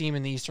worst team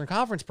in the Eastern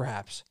Conference,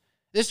 perhaps.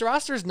 This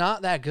roster is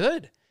not that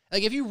good.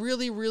 If you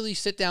really, really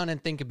sit down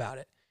and think about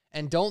it,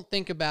 and don't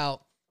think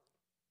about,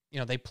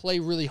 they play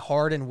really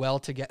hard and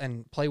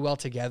play well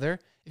together.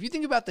 If you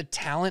think about the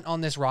talent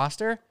on this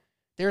roster,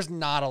 there's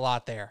not a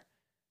lot there.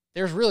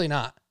 There's really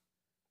not.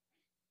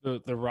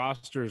 The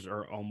rosters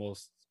are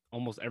almost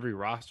every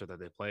roster that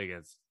they play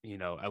against,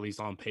 at least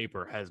on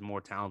paper, has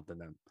more talent than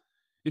them.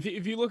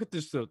 If you look at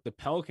this, the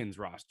Pelicans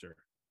roster,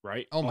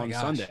 right? Oh my on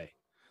gosh. Sunday,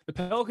 the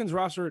Pelicans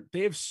roster,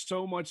 they have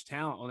so much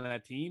talent on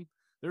that team.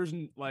 There's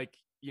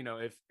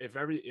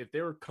if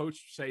they were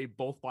coached, say,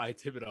 both by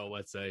Thibodeau,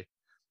 let's say,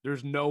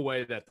 there's no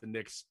way that the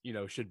Knicks,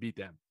 should beat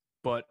them.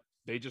 But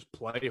they just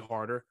play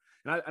harder.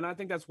 And I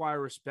think that's why I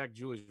respect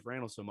Julius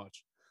Randle so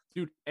much.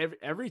 Dude,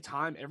 every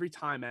time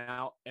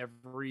out,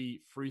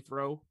 every free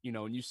throw,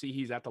 and you see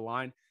he's at the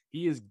line,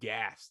 he is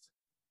gassed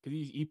because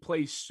he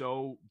plays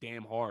so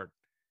damn hard.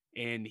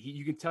 And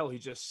you can tell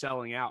he's just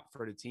selling out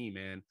for the team,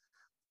 man.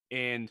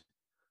 And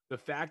the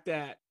fact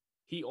that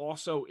he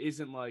also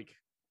isn't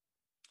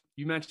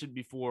you mentioned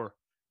before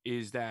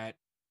is that,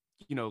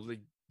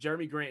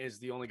 Jeremy Grant is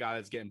the only guy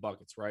that's getting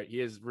buckets, right? He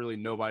has really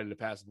nobody to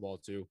pass the ball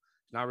to.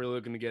 He's not really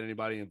looking to get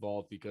anybody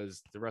involved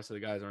because the rest of the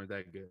guys aren't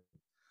that good.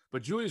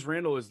 But Julius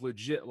Randle is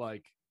legit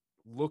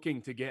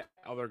looking to get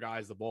other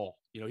guys the ball.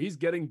 He's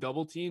getting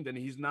double teamed and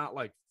he's not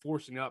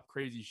forcing up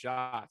crazy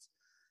shots.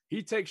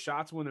 He takes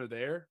shots when they're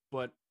there,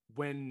 but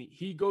when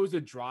he goes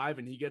to drive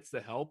and he gets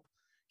the help,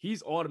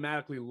 he's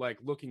automatically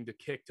looking to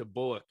kick to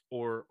Bullock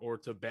or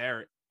to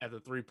Barrett at the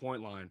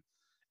 3-point line.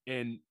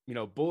 And,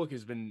 Bullock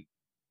has been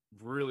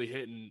really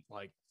hitting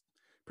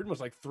pretty much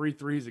 3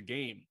 threes a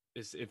game.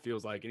 It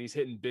feels like, and he's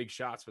hitting big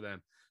shots for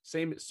them.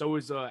 So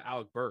is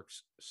Alec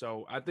Burks.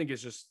 So I think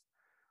it's just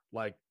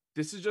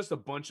this is just a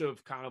bunch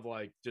of kind of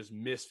just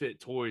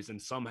misfit toys,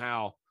 and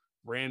somehow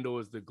Randle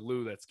is the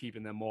glue that's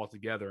keeping them all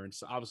together. And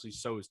so obviously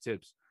so is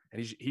Tibbs, and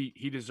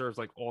he deserves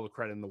all the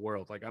credit in the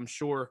world. I'm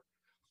sure,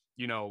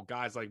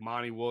 guys like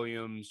Monty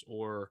Williams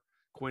or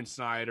Quinn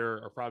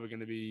Snyder are probably going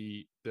to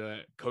be the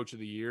coach of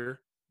the year,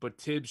 but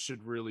Tibbs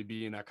should really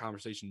be in that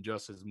conversation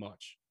just as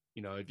much.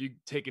 If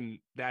you've taken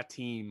that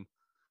team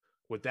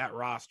with that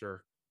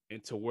roster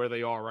into where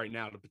they are right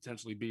now to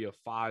potentially be a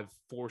 5-4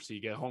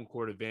 seed, get home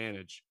court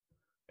advantage,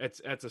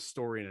 that's a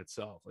story in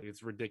itself.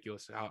 It's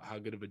ridiculous how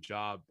good of a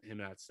job him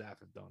and that staff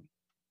have done.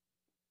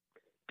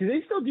 Do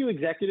they still do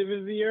executive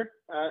of the year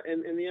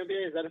in the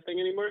NBA? Is that a thing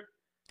anymore?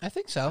 I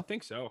think so.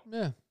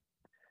 Yeah.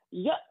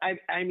 Yeah,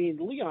 I mean,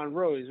 Leon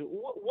Rose,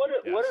 what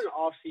an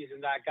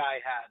offseason that guy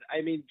had.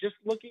 I mean, just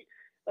looking,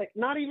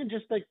 not even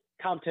just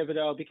Tom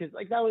Thibodeau, because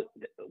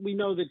we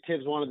know that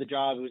Tibbs wanted the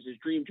job. It was his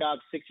dream job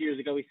 6 years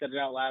ago. He said it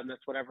out loud, and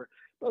that's whatever.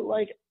 But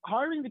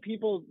hiring the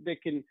people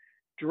that can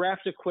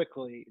draft it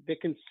quickly,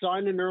 that can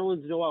sign a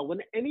Nerlens Noel,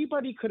 when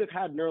anybody could have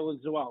had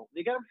Nerlens Noel,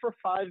 they got him for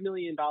 $5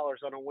 million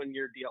on a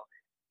 1-year deal.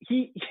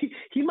 He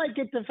might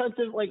get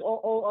defensive,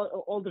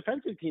 all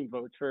defensive team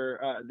votes for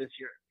this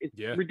year. It's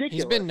ridiculous.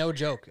 He's been no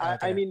joke.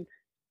 I mean,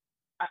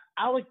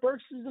 Alec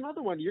Burks is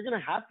another one. You're going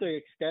to have to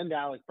extend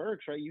Alec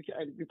Burks, right? You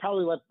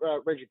probably let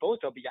Reggie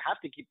Bullock go, but you have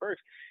to keep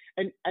Burks.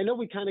 And I know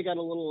we kind of got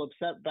a little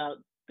upset about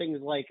things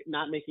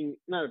not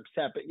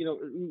upset, but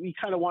we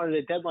kind of wanted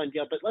a deadline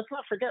deal. But let's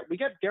not forget, we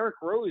got Derrick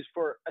Rose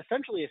for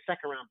essentially a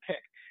second-round pick.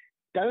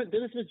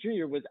 Dennis Smith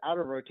Jr. was out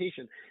of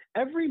rotation.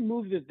 Every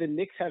move that the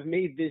Knicks have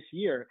made this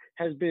year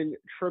has been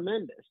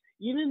tremendous.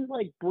 Even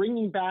like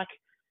bringing back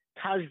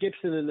Taj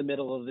Gibson in the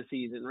middle of the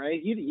season,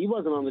 right? He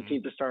wasn't on the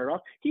team to start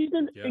off. He's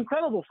been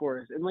incredible for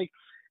us. And like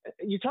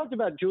you talked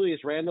about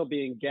Julius Randle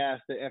being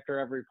gassed after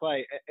every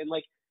play, and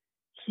like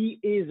he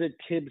is a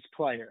Tibbs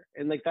player.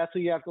 And like that's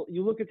what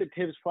you look at the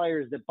Tibbs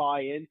players that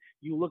buy in.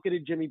 You look at a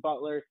Jimmy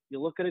Butler, you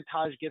look at a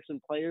Taj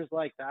Gibson, players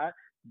like that.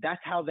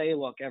 That's how they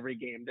look every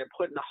game. They're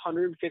putting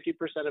 150%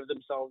 of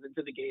themselves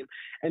into the game.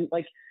 And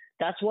like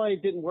that's why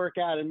it didn't work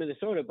out in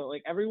Minnesota, but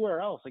like everywhere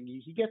else, like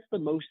he gets the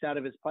most out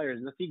of his players,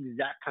 and that's the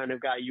exact kind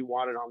of guy you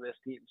wanted on this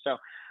team. So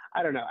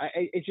I don't know.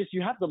 It's just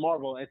you have to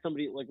marvel at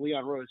somebody like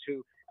Leon Rose,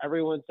 who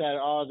everyone said,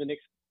 oh, the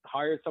Knicks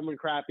hired someone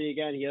crappy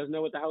again. He doesn't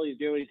know what the hell he's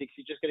doing. He thinks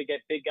he's just going to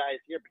get big guys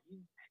here, but he's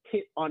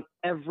hit on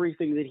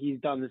everything that he's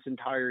done this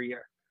entire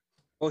year.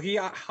 Well, he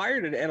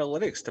hired an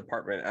analytics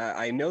department.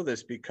 I know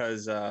this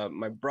because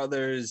my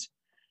brother's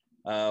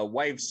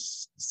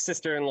wife's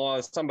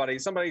sister-in-law, somebody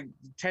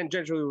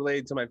tangentially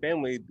related to my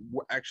family,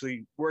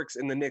 actually works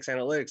in the Knicks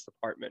analytics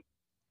department.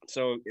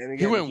 So, and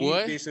again, he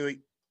basically,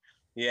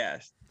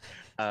 yes.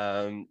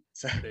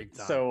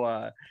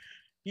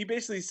 He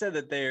basically said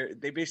that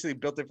they basically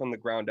built it from the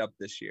ground up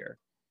this year,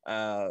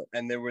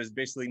 and there was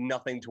basically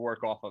nothing to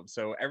work off of.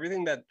 So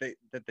everything that the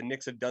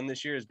Knicks have done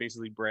this year is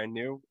basically brand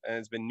new, and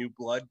it's been new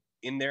blood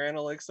in their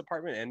analytics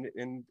department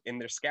and in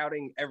their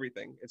scouting,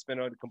 everything. It's been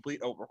a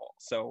complete overhaul.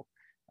 So.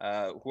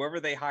 Whoever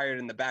they hired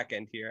in the back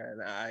end here,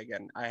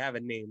 and I have a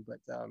name, but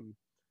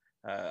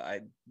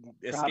it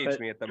escapes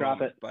me at the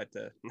moment. But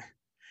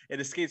it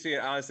escapes me.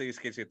 Honestly, it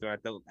escapes me. I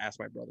have to ask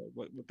my brother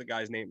what the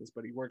guy's name is.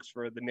 But he works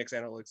for the Knicks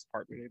analytics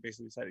department. He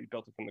basically said he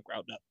built it from the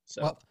ground up.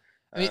 So, well,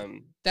 I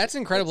mean, that's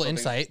incredible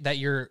insight that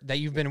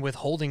you've been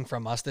withholding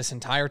from us this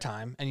entire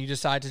time, and you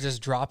decide to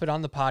just drop it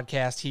on the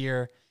podcast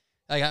here.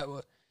 Like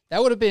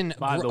that would have been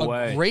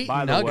a great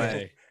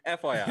nugget.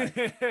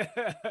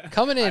 FYI.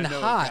 Coming in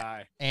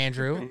hot,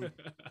 Andrew.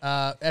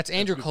 That's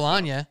Andrew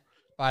Kalanya,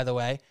 by the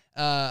way.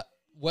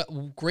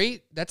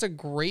 Great. That's a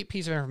great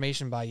piece of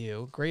information by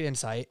you. Great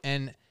insight.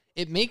 And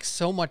it makes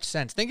so much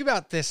sense. Think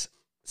about this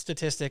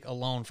statistic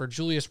alone for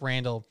Julius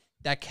Randle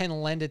that can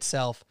lend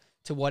itself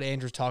to what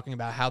Andrew's talking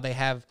about, how they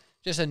have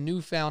just a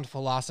newfound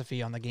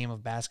philosophy on the game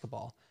of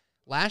basketball.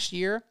 Last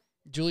year,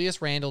 Julius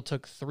Randle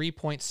took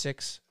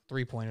 3.6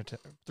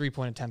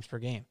 three-point attempts per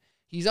game.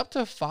 He's up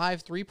to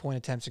 5 3-point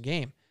attempts a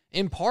game,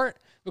 in part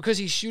because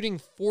he's shooting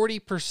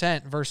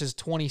 40% versus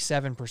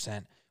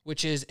 27%,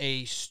 which is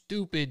a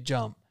stupid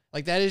jump.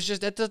 Like that is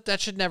just that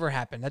should never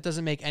happen. That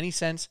doesn't make any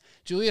sense.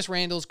 Julius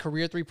Randle's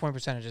career 3-point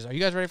percentages. Are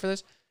you guys ready for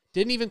this?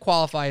 Didn't even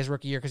qualify his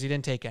rookie year because he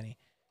didn't take any.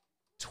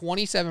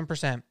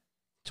 27%,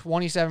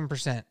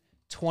 27%,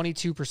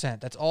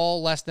 22%. That's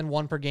all less than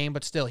 1 per game,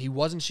 but still, he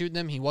wasn't shooting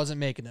them. He wasn't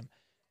making them.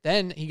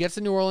 Then he gets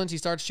to New Orleans. He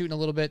starts shooting a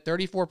little bit.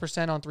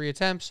 34% on 3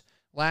 attempts.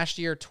 Last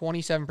year,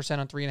 27%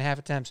 on 3.5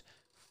 attempts.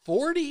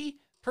 40%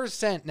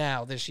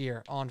 now this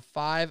year on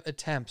 5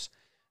 attempts.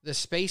 The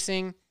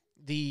spacing,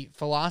 the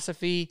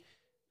philosophy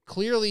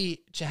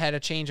clearly had a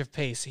change of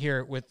pace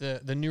here with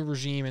the new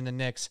regime in the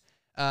Knicks.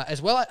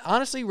 As well,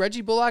 honestly,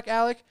 Reggie Bullock,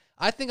 Alec,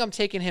 I think I'm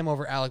taking him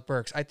over Alec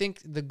Burks. I think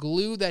the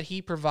glue that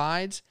he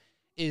provides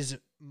is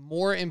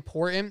more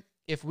important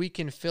if we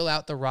can fill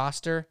out the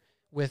roster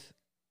with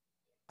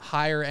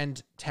higher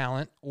end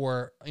talent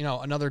or,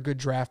 another good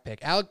draft pick.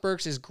 Alec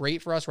Burks is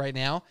great for us right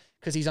now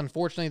because he's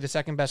unfortunately the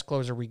second best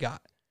closer we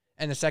got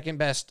and the second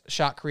best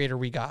shot creator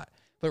we got.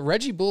 But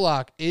Reggie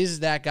Bullock is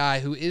that guy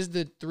who is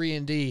the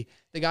 3-and-D,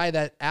 the guy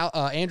that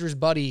Andrew's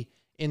buddy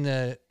in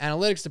the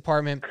analytics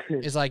department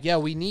is like, yeah,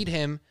 we need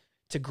him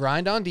to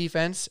grind on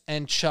defense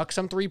and chuck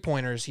some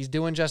 3-pointers. He's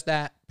doing just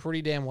that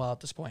pretty damn well at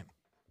this point.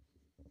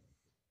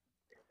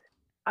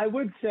 I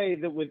would say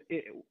that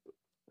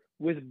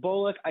with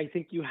Bullock, I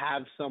think you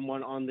have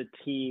someone on the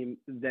team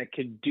that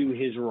could do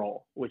his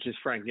role, which is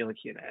Frank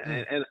Ntilikina.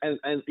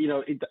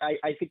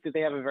 I think that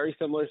they have a very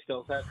similar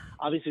skill set.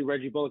 Obviously,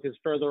 Reggie Bullock is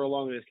further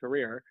along in his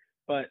career,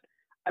 but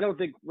I don't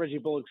think Reggie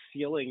Bullock's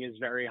ceiling is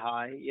very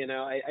high.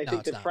 I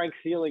think that Frank's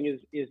ceiling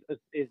is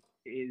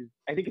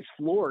I think his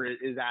floor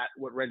is at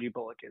what Reggie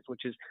Bullock is,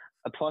 which is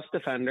a plus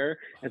defender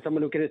and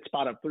someone who can hit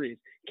spot up threes.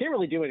 Can't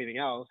really do anything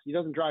else. He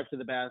doesn't drive to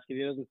the basket.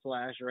 He doesn't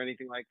slash or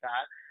anything like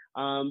that.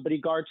 But he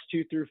guards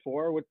 2 through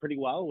 4 with pretty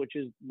well, which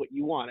is what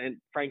you want. And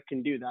Frank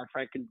can do that.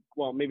 Frank can,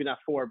 well, maybe not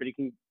 4, but he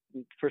can,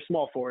 for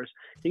small 4s,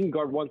 he can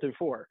guard 1 through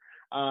 4.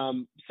 I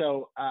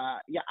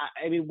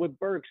mean, with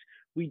Burks,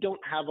 we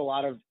don't have a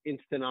lot of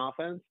instant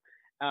offense.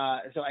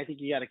 So I think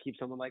you got to keep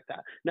someone like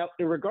that. Now,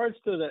 in regards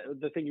to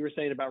the thing you were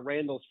saying about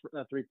Randle's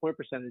 3-point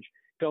percentage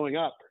going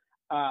up,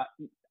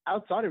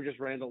 outside of just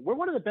Randle, we're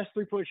one of the best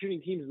 3-point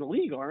shooting teams in the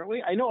league, aren't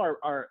we? I know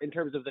our in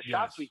terms of the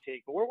shots we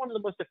take, but we're one of the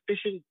most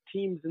efficient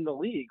teams in the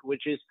league,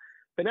 which is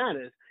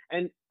bananas.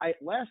 And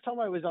last time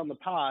I was on the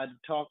pod,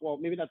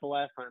 maybe not the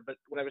last time, but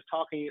when I was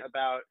talking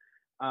about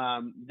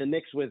the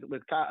Knicks with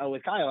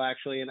Kyle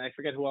actually, and I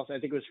forget who else, I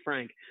think it was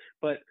Frank,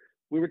 but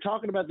we were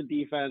talking about the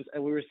defense,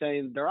 and we were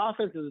saying their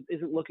offense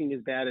isn't looking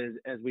as bad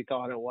as we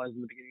thought it was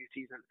in the beginning of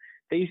the season.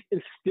 They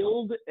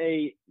instilled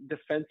a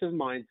defensive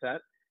mindset.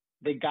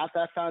 They got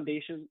that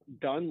foundation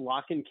done,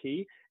 lock and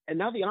key, and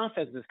now the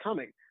offense is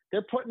coming.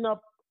 They're putting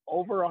up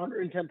over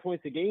 110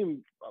 points a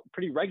game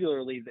pretty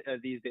regularly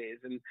these days.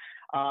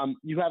 And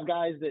you have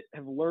guys that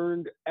have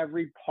learned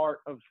every part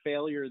of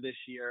failure this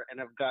year and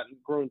have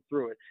grown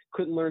through it.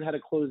 Couldn't learn how to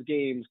close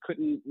games,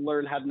 couldn't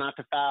learn how not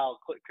to foul,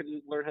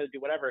 couldn't learn how to do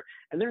whatever.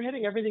 And they're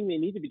hitting everything they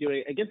need to be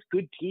doing against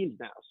good teams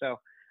now. So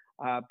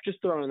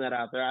just throwing that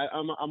out there.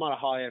 I'm on a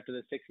high after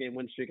the 6-game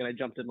win streak, and I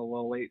jumped in a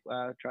little late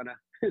trying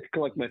to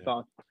collect my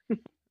thoughts.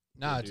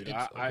 No, it's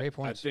great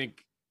points.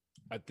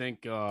 I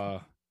think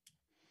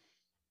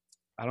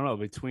I don't know,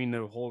 between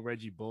the whole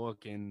Reggie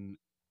Bullock and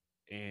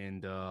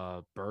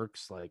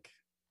Burks, like,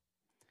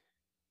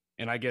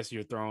 and I guess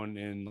you're throwing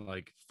in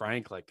like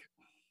Frank, like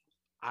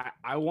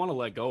I want to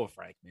let go of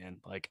Frank, man.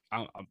 Like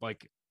I'm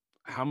like,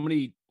 how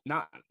many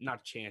not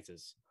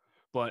chances,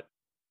 but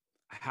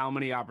how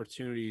many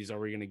opportunities are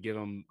we going to give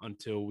him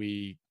until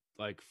we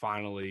like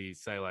finally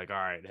say like, all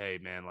right, hey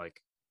man,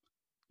 like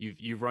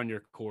you've run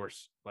your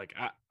course. Like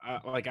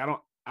I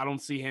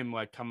don't see him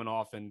like coming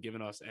off and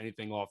giving us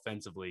anything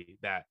offensively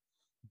that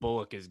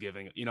Bullock is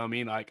giving. You know what I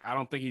mean? Like I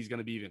don't think he's going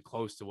to be even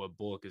close to what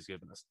Bullock is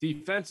giving us.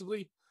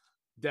 Defensively,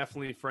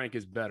 definitely Frank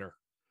is better.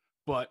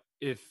 But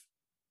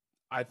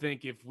I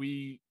think if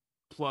we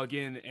plug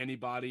in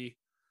anybody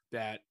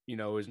that, you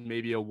know, is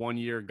maybe a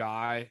 1-year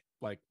guy,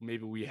 like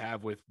maybe we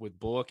have with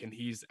Bullock, and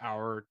he's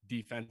our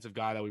defensive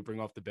guy that we bring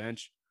off the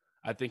bench,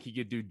 I think he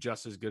could do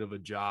just as good of a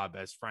job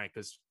as Frank.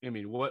 Because, I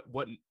mean, what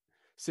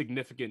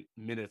significant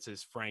minutes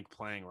is Frank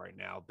playing right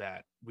now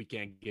that we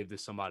can't give to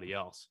somebody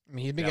else? I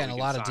mean, he's been getting a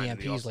lot of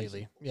DMPs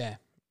lately. Yeah.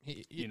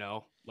 You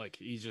know, like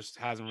he just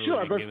hasn't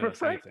really been giving us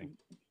Frank, anything.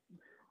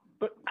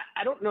 But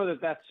I don't know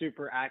that that's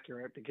super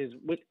accurate, because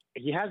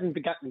he hasn't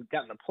gotten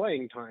the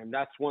playing time.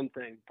 That's one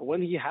thing. But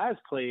when he has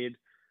played,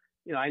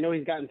 you know, I know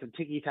he's gotten some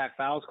ticky-tack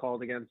fouls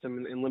called against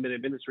him in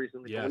limited minutes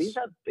recently. Yes. But when he's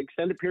had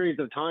extended periods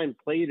of time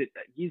played,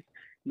 he's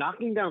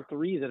knocking down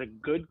threes at a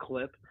good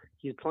clip.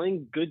 He's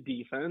playing good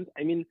defense.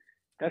 I mean,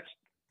 that's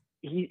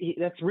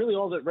really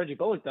all that Reggie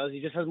Bullock does.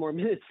 He just has more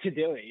minutes to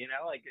do it. You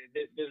know, like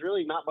there's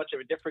really not much of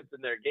a difference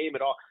in their game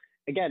at all.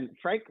 Again,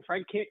 Frank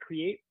can't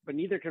create, but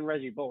neither can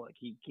Reggie Bullock.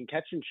 He can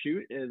catch and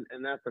shoot,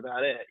 and that's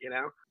about it, you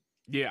know?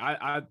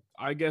 Yeah,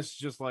 I guess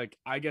just like,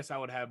 I guess I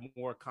would have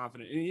more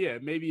confidence. And yeah,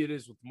 maybe it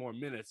is with more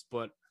minutes,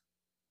 but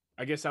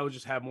I guess I would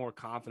just have more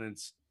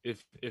confidence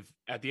if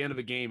at the end of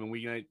a game and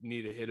we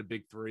need to hit a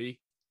big three,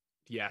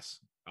 yes,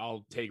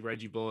 I'll take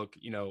Reggie Bullock,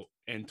 you know,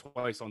 and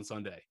twice on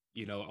Sunday,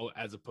 you know,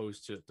 as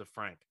opposed to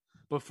Frank.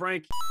 But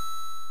Frank,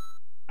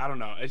 I don't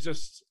know. It's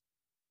just,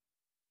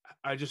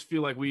 I just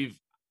feel like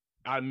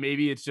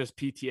maybe it's just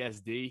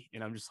PTSD,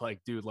 and I'm just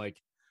like, dude, like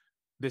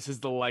this is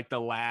the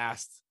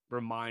last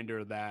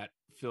reminder that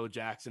Phil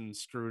Jackson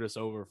screwed us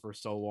over for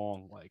so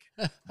long. Like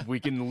we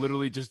can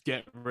literally just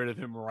get rid of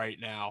him right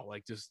now.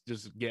 Like just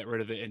get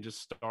rid of it and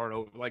just start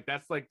over. Like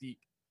that's like the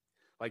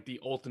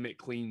ultimate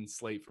clean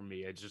slate for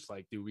me. It's just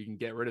like, dude, we can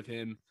get rid of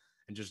him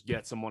and just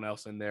get someone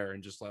else in there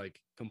and just like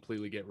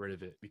completely get rid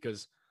of it.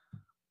 Because,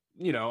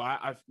 you know,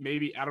 I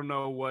don't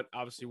know what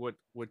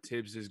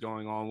Tibbs is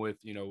going on with,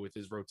 you know, with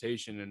his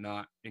rotation and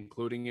not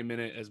including him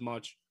in it as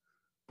much,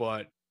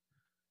 but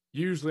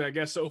usually I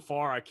guess so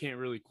far I can't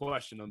really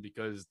question them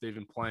because they've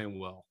been playing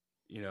well,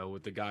 you know,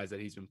 with the guys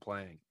that he's been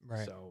playing.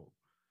 Right. So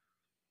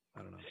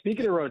I don't know.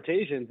 Speaking of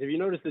rotations, have you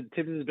noticed that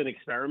Tibbs has been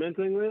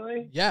experimenting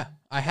lately? Yeah,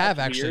 I have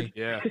actually.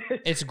 Yeah.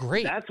 It's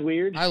great. That's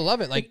weird. I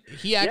love it. Like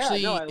he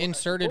actually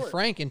inserted I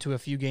Frank into a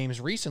few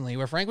games recently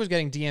where Frank was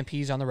getting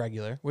DMPs on the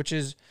regular, which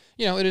is,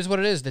 you know, it is what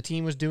it is. The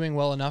team was doing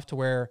well enough to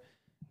where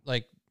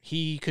like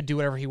he could do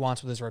whatever he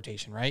wants with his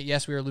rotation, right?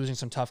 Yes, we were losing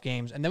some tough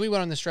games. And then we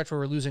went on this stretch where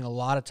we're losing a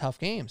lot of tough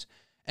games.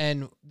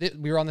 And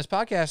we were on this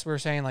podcast, we were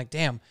saying like,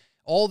 damn,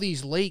 all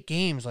these late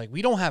games, like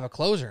we don't have a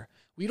closer.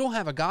 We don't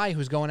have a guy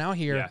who's going out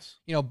here,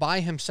 you know,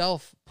 by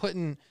himself,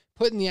 putting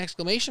the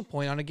exclamation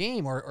point on a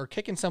game or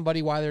kicking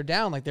somebody while they're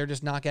down. Like they're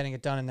just not getting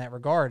it done in that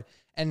regard.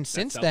 And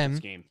since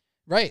then,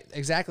 right,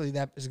 exactly.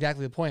 That is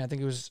exactly the point. I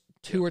think it was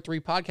 2 or 3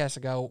 podcasts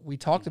ago, we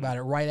talked about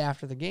it right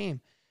after the game.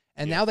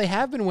 And now they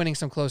have been winning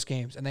some close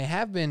games and they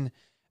have been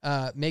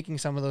making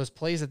some of those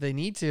plays that they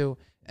need to.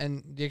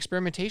 And the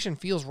experimentation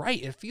feels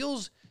right. It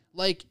feels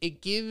like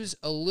it gives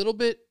a little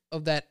bit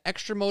of that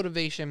extra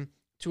motivation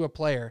to a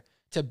player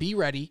to be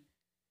ready,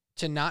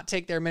 to not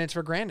take their minutes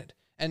for granted.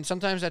 And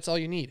sometimes that's all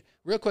you need.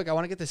 Real quick, I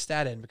want to get this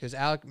stat in because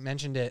Alec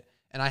mentioned it,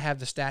 and I have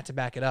the stat to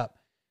back it up.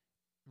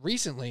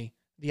 Recently,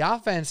 the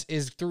offense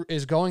is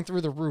going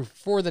through the roof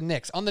for the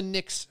Knicks. On the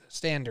Knicks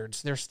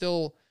standards, they're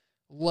still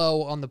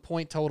low on the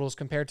point totals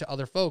compared to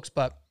other folks,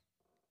 but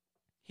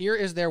here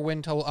is their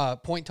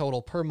point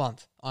total per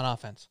month on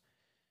offense.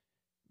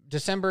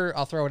 December,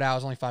 I'll throw it out, it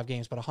was only 5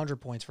 games, but 100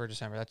 points for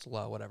December. That's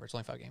low, whatever. It's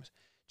only 5 games.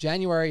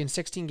 January, in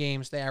 16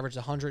 games, they averaged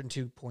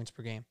 102 points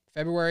per game.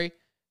 February,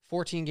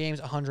 14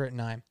 games,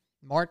 109.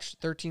 March,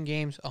 13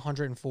 games,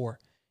 104.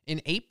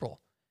 In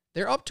April,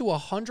 They're up to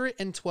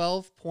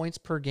 112 points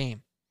per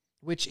game,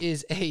 which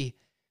is a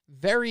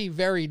very,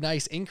 very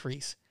nice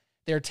increase.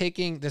 They're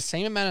taking the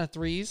same amount of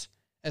threes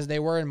as they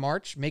were in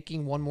March,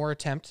 making one more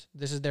attempt.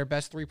 This is their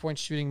best three-point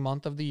shooting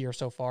month of the year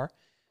so far.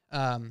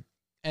 And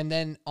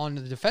then on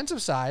the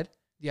defensive side,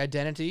 the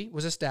identity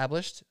was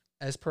established,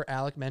 as per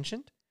Alec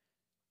mentioned.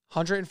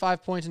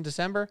 105 points in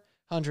December,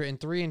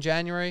 103 in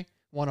January,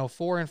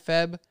 104 in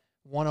Feb,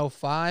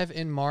 105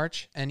 in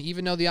March. And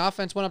even though the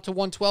offense went up to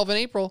 112 in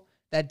April,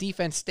 that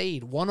defense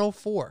stayed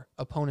 104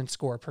 opponent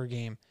score per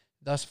game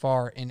thus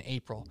far in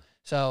April.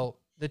 So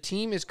the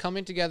team is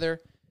coming together.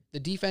 The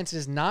defense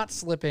is not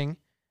slipping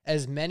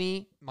as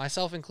many,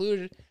 myself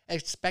included,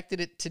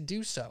 expected it to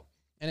do so.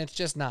 And it's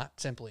just not,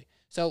 simply.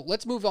 So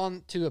let's move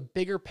on to a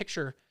bigger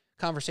picture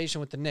conversation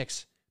with the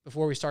Knicks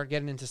before we start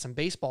getting into some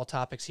baseball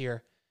topics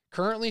here.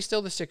 Currently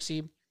still the 6th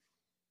seed.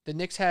 The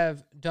Knicks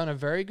have done a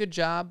very good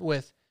job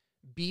with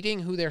beating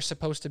who they're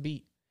supposed to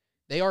beat.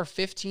 They are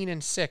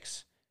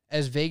 15-6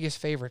 as Vegas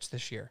favorites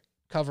this year,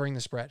 covering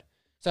the spread.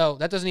 So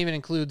that doesn't even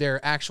include their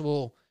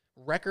actual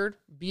record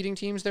beating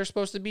teams they're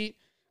supposed to beat.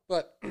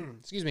 But,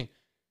 excuse me,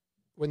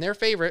 when they're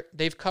favorite,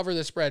 they've covered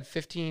the spread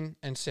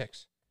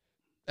 15-6.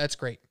 That's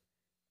great.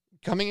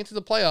 Coming into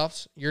the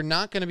playoffs, you're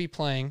not going to be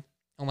playing,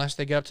 unless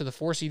they get up to the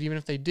 4 seed. Even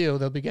if they do,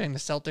 they'll be getting the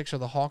Celtics or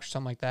the Hawks or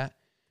something like that.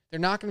 They're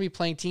not going to be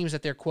playing teams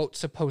that they're, quote,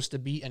 supposed to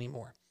beat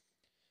anymore.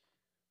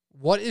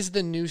 What is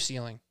the new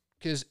ceiling?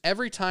 Because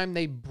every time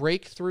they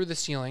break through the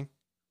ceiling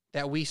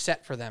that we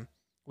set for them,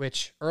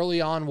 which early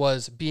on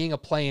was being a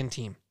play-in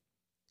team,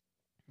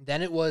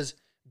 then it was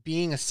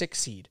being a 6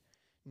 seed.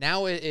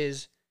 Now it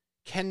is,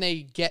 can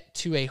they get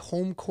to a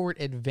home court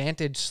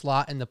advantage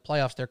slot in the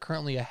playoffs? They're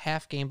currently a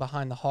half game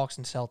behind the Hawks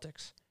and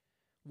Celtics.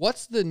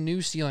 What's the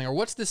new ceiling, or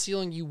what's the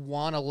ceiling you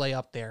want to lay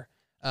up there?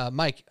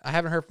 Mike, I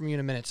haven't heard from you in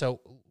a minute,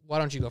 so why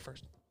don't you go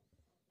first?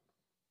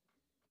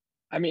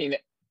 I mean,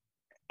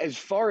 as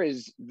far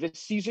as this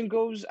season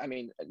goes, I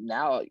mean,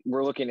 now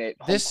we're looking at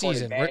this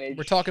season.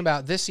 We're talking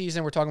about this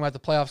season. We're talking about the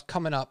playoffs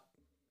coming up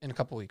in a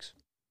couple weeks.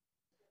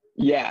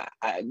 Yeah,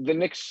 the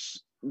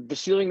Knicks, the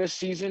ceiling this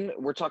season,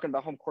 we're talking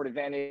about home court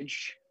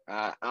advantage.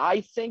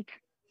 I think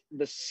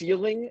the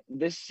ceiling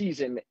this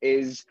season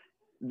is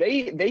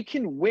they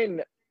can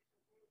win.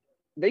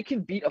 They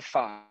can beat a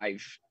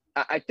 5.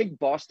 I think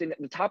Boston,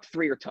 the top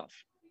 3 are tough.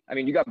 I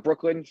mean, you got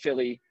Brooklyn,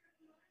 Philly,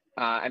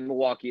 and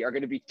Milwaukee are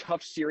going to be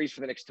tough series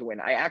for the Knicks to win.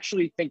 I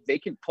actually think they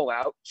can pull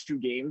out 2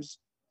 games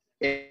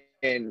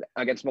in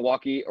against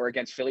Milwaukee or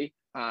against Philly.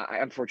 I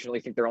unfortunately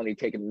think they're only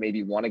taking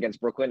maybe 1 against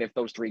Brooklyn if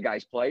those 3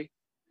 guys play.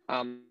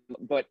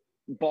 But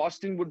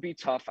Boston would be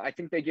tough. I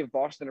think they give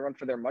Boston a run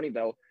for their money,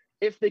 though,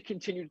 if they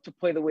continue to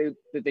play the way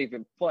that they've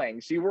been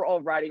playing. See, we're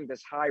all riding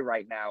this high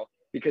right now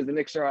because the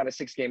Knicks are on a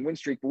 6-game win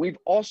streak. But we've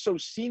also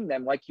seen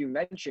them, like you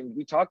mentioned,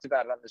 we talked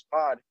about it on this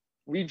pod,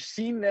 we've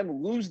seen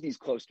them lose these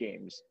close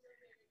games.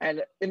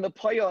 And in the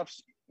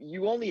playoffs,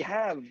 you only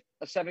have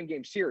a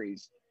 7-game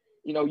series.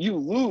 You know, you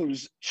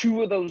lose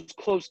 2 of those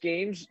close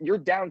games, you're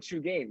down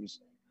 2 games.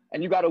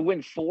 And you got to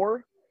win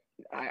 4.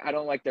 I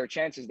don't like their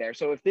chances there.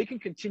 So if they can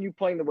continue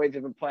playing the way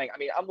they've been playing, I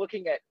mean, I'm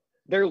looking at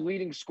their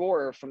leading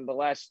scorer from the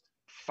last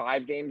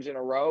 5 games in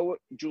a row,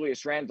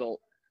 Julius Randle.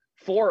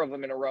 4 of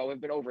them in a row have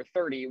been over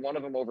 30, 1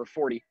 of them over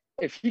 40.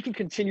 If he can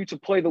continue to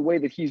play the way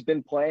that he's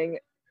been playing,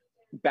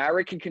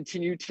 Barrett can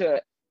continue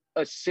to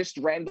assist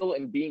Randle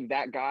in being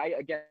that guy.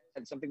 Again,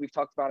 something we've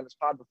talked about in this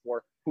pod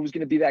before. Who's going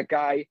to be that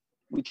guy?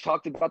 We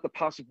talked about the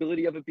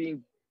possibility of it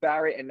being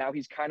Barrett, and now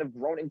he's kind of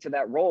grown into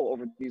that role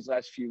over these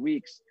last few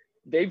weeks.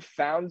 They've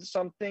found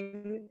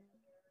something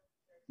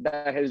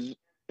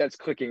that's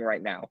clicking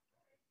right now.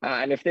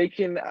 And if they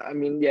can, I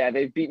mean, yeah,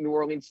 they've beat New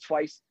Orleans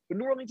twice, but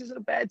New Orleans isn't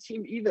a bad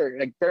team either.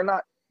 Like, they're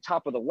not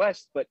top of the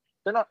West, but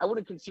they're not, I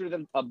wouldn't consider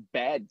them a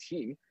bad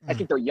team. I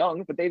think they're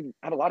young, but they've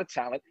had a lot of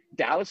talent.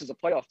 Dallas is a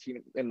playoff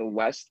team in the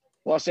West.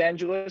 Los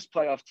Angeles,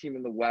 playoff team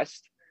in the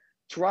West.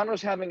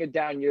 Toronto's having a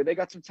down year. They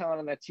got some talent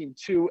on that team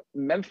too.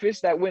 Memphis,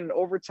 that win in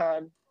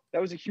overtime,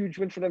 that was a huge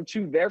win for them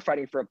too. They're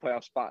fighting for a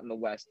playoff spot in the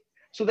West.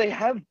 So they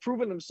have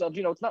proven themselves.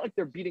 You know, it's not like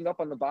they're beating up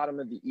on the bottom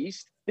of the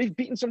East. They've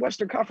beaten some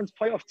Western Conference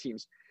playoff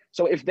teams.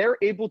 So if they're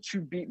able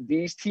to beat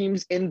these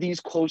teams in these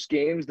close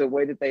games the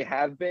way that they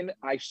have been,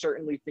 I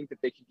certainly think that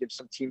they can give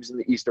some teams in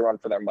the East a run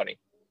for their money.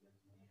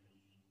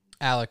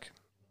 Alec,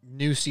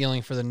 new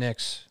ceiling for the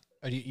Knicks.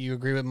 Do you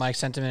agree with Mike's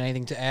sentiment?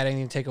 Anything to add,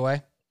 anything to take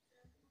away?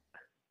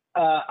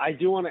 I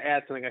do want to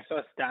add something. I saw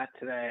a stat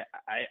today.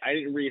 I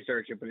didn't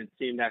research it, but it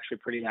seemed actually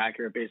pretty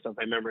accurate based on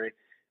my memory.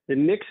 The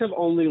Knicks have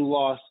only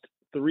lost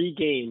 3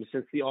 games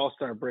since the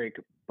All-Star break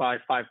by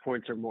 5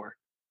 points or more.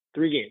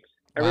 3 games.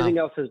 Everything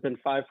else has been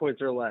 5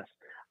 points or less.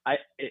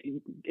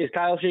 Is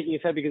Kyle shaking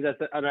his head because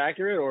that's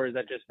inaccurate, or is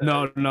that just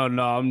No.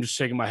 I'm just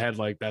shaking my head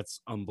like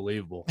that's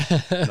unbelievable.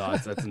 No,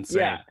 that's insane.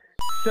 Yeah.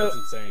 So that's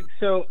insane.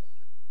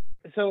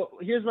 So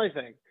here's my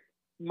thing.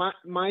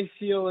 My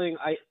ceiling,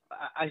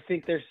 I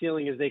think their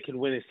ceiling is they can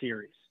win a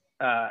series.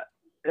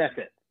 That's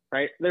it,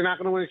 right? They're not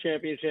going to win a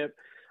championship.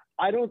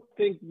 I don't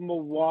think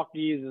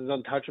Milwaukee's is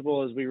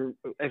untouchable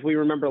if we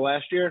remember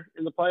last year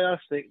in the playoffs.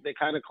 They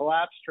kind of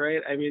collapsed,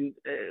 right? I mean,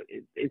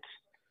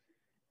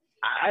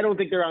 I don't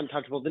think they're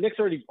untouchable. The Knicks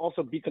already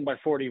also beat them by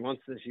 40 once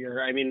this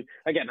year. I mean,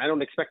 again, I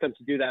don't expect them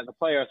to do that in the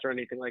playoffs or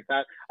anything like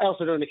that. I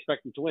also don't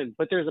expect them to win,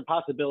 but there's a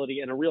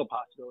possibility and a real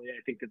possibility,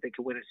 I think, that they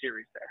could win a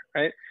series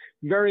there, right?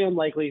 Very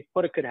unlikely,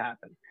 but it could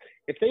happen.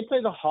 If they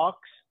play the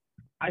Hawks,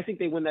 I think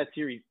they win that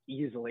series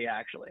easily,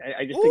 actually.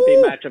 I just think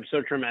they match up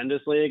so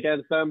tremendously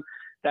against them.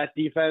 That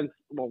defense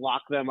will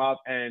lock them up,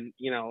 and,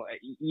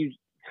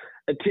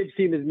 a Tibbs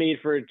team is made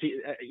for a team.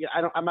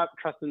 I'm not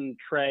trusting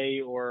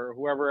Trey or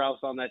whoever else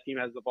on that team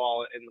has the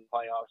ball in the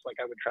playoffs like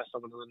I would trust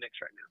someone on the Knicks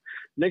right now.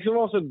 The Knicks have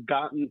also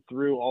gotten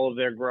through all of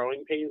their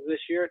growing pains this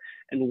year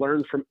and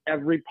learned from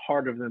every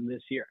part of them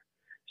this year.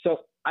 So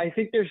I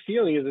think their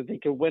ceiling is that they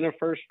could win a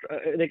first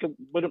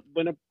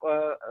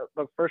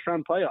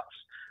round playoffs,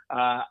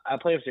 a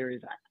playoff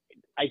series.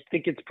 I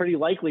think it's pretty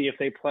likely if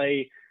they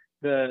play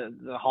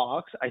the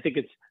Hawks. I think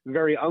it's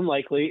very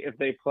unlikely if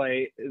they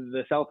play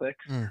the Celtics.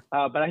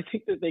 But I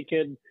think that they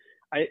could.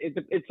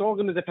 It's all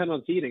going to depend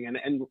on seeding.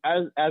 And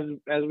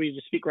as we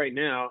just speak right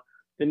now,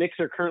 the Knicks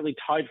are currently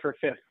tied for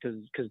fifth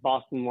because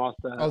Boston lost.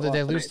 Did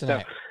they lose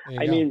tonight? So,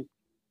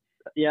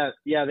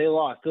 they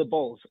lost to the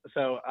Bulls.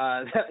 So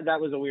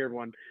that was a weird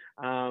one.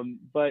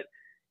 But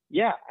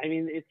yeah, I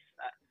mean,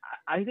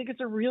 I think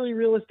it's a really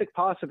realistic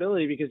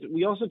possibility because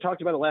we also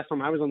talked about it last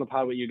time I was on the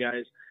pod with you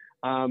guys.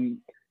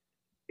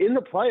 In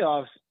the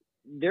playoffs,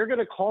 they're going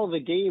to call the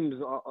games,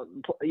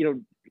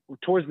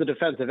 towards the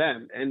defensive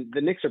end, and the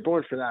Knicks are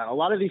born for that. A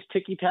lot of these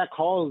ticky-tack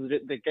calls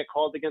that get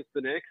called against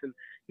the Knicks, and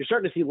you're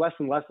starting to see less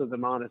and less of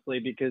them, honestly,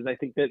 because I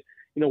think that,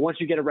 once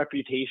you get a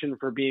reputation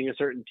for being a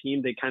certain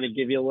team, they kind of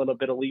give you a little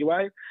bit of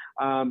leeway.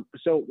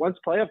 So once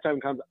playoff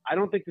time comes, I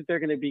don't think that they're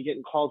going to be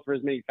getting called for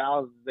as many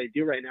fouls as they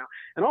do right now.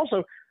 And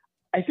also,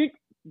 I think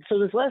so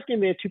this last game,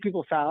 they had two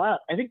people foul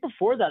out. I think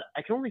before that,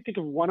 I can only think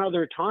of one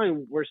other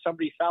time where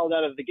somebody fouled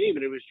out of the game,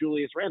 and it was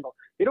Julius Randle.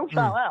 They don't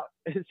foul out.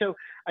 So,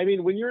 I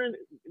mean,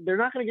 they're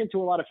not going to get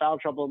into a lot of foul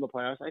trouble in the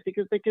playoffs. I think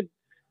if they could.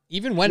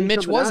 Even when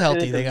Mitch was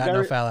healthy, they got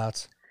no foul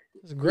outs.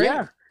 It was great.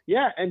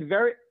 Yeah. And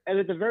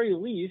at the very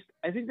least,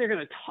 I think they're going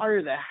to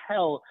tire the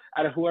hell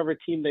out of whoever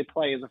team they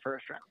play in the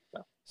first round.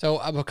 So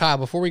Kyle,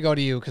 before we go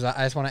to you, because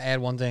I just want to add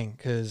one thing,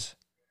 because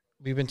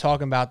we've been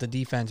talking about the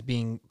defense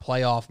being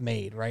playoff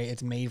made, right?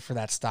 It's made for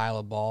that style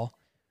of ball.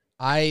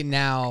 I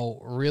now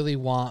really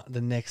want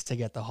the Knicks to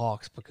get the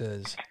Hawks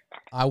because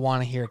I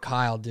want to hear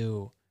Kyle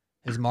do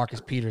his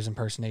Marcus Peters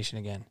impersonation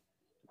again.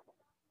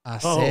 I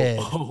said,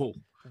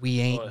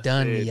 we ain't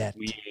done yet.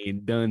 We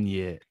ain't done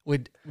yet.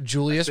 With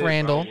Julius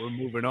Randle. Bro. We're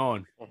moving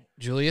on.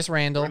 Julius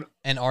Randle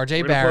and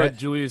RJ Barrett. Put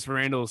Julius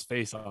Randle's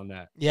face on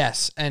that.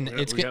 Yes, and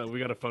we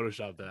got to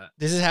Photoshop that.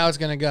 This is how it's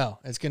going to go.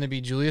 It's going to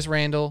be Julius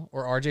Randle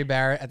or RJ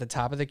Barrett at the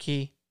top of the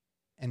key,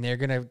 and they're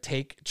going to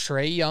take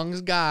Trey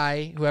Young's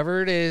guy,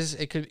 whoever it is.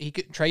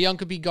 Trey Young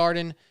could be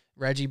guarding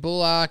Reggie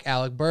Bullock,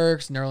 Alec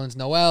Burks, Nerlens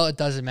Noel. It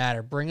doesn't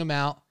matter. Bring them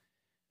out,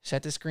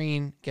 set the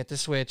screen, get the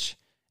switch,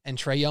 and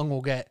Trey Young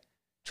will get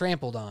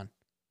trampled on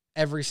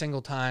every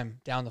single time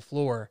down the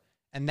floor.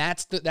 And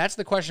that's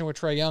the question with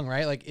Trey Young,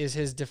 right? Like, is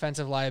his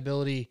defensive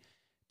liability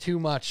too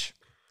much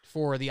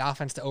for the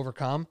offense to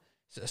overcome?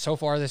 So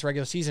far this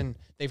regular season,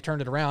 they've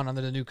turned it around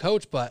under the new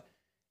coach, but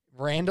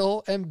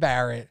Randle and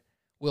Barrett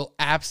will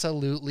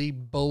absolutely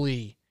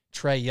bully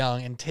Trey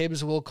Young, and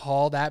Tibbs will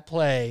call that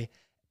play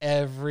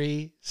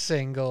every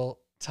single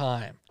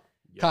time.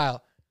 Yep.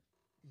 Kyle,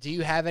 do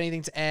you have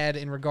anything to add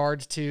in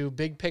regards to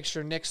big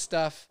picture Knicks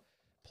stuff,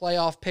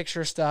 playoff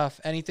picture stuff,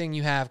 anything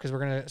you have? Because we're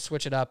going to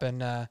switch it up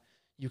and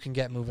you can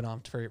get moving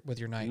on with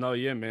your night. No,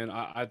 yeah, man.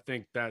 I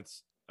think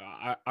that's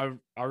I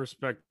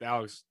respect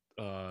Alex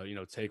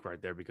take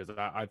right there, because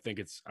I think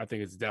it's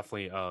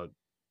definitely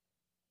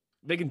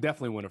they can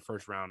definitely win a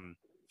first round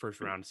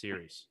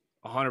series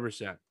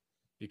 100%,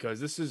 because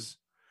this is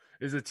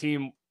a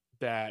team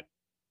that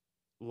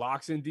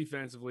locks in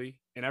defensively,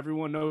 and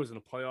everyone knows in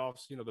the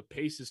playoffs, the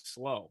pace is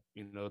slow.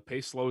 The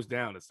pace slows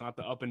down. It's not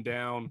the up and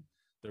down.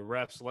 The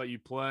refs let you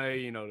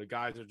play. The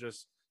guys are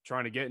just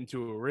trying to get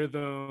into a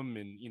rhythm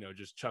and,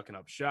 just chucking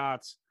up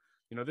shots.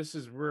 This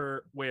is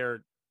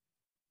where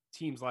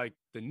teams like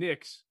the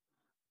Knicks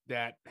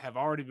that have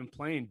already been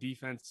playing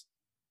defense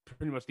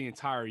pretty much the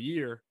entire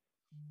year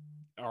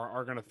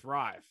are going to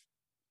thrive.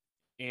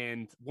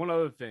 And one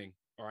other thing,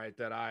 all right,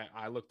 that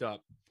I looked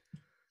up,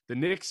 the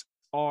Knicks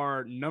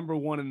are number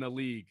one in the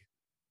league,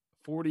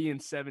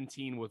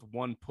 40-17 with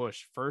one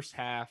push first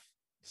half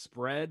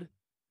spread,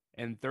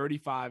 and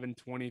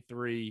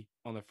 35-23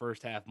 on the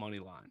first half money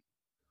line.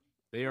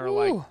 They are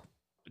like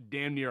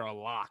damn near a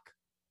lock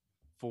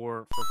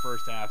for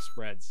first half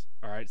spreads.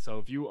 All right. So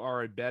if you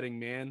are a betting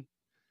man,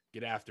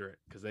 get after it,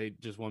 because they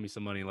just won me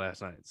some money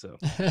last night. So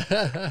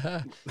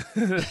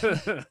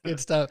good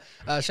stuff.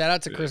 Shout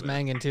out to Chris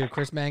Mangan too.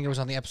 Chris Mangan was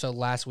on the episode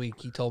last week.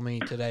 He told me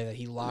today that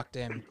he locked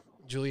in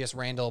Julius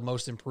Randle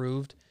most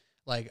improved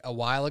like a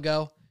while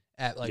ago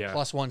at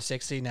plus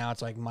 160. Now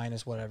it's like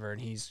minus whatever,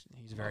 and he's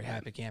a very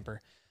happy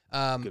camper.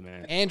 Good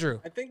man. Andrew.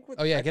 I think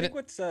Oh, yeah, I get think it.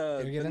 what's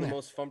Get been in the there.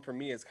 most fun for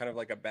me is kind of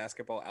like a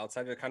basketball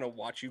outsider to kind of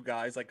watch you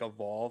guys like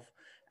evolve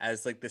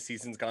as like the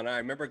season's gone on. I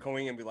remember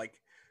going and be like,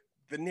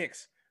 the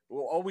Knicks,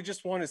 well, all we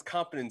just want is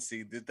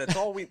competency. That's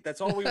all we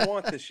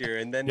want this year.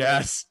 And then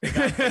Yes.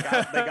 like, they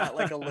got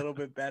like a little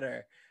bit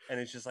better. And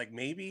it's just like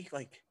maybe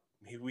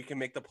we can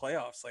make the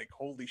playoffs. Like,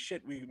 holy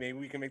shit, maybe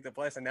we can make the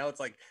playoffs. And now it's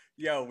like,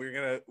 yo,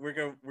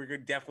 we're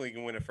definitely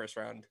gonna win a first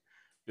round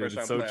Dude, it's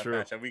playoff so true.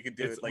 matchup. We could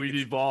do it. Like We've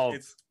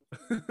evolved.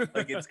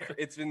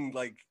 It's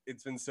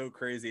been so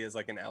crazy as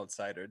like an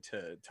outsider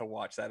to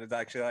watch that. It's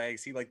actually like, I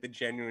see like the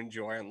genuine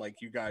joy on like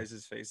you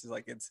guys' faces.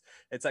 Like it's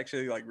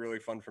actually like really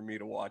fun for me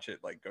to watch it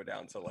like go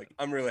down. So like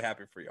I'm really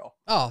happy for y'all.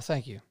 Oh,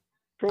 thank you.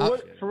 For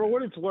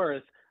what it's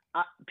worth,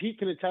 Pete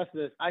can attest to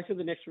this. I said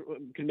the Knicks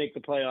can make the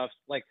playoffs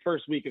like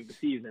first week of the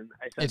season.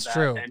 I said It's that,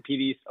 true. and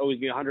PD's owes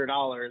me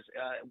 $100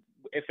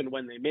 if and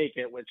when they make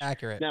it, which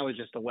Accurate. now is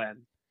just a win.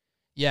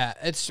 Yeah,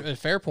 it's a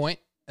fair point.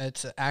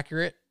 It's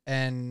accurate.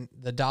 And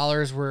the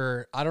dollars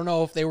were, I don't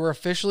know if they were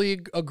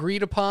officially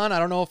agreed upon. I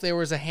don't know if there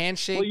was a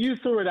handshake. Well, you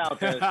threw it out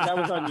there. That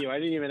was on you. I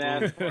didn't even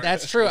ask for it.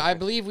 That's true. I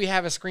believe we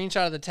have a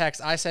screenshot of the text.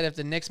 I said, if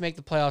the Knicks make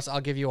the playoffs,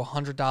 I'll give you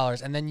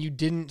 $100. And then you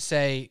didn't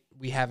say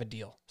we have a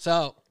deal.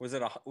 So Was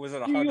it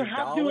 $100? Do you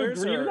have to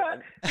agree with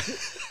that?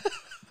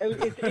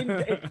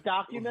 It's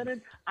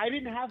documented.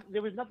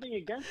 There was nothing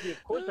against me.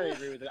 Of course I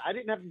agree with it. I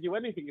didn't have to do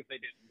anything if they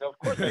didn't. So of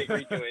course I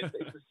agreed to it.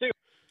 It's a suit.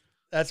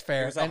 that's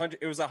fair.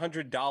 It was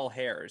 $100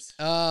 hairs.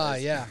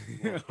 Yeah.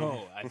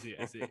 Oh, I see.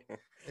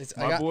 It's,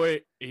 My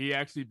boy, he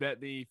actually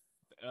bet me,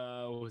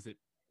 what was it?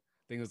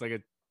 I think it was like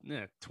a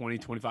 $20,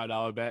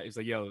 $25 bet. He's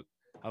like, yo,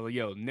 I was like,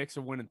 yo, Knicks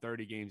are winning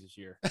 30 games this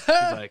year. He's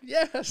like,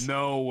 yes.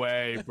 no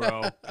way,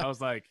 bro. I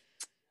was like,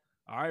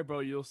 all right, bro,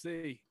 you'll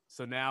see.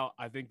 So now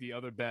I think the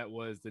other bet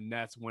was the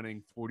Nets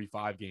winning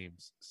 45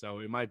 games. So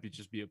it might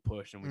just be a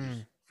push and we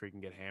just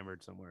freaking get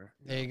hammered somewhere.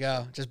 There you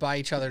go. Just buy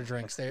each other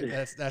drinks.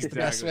 That's the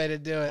best way to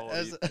do it. All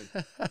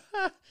evening.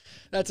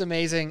 That's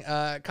amazing.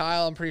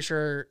 Kyle, I'm pretty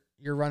sure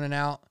you're running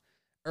out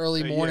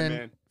early morning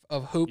man.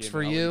 of hoops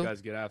for man, I'll let you. you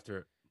guys get after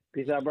it.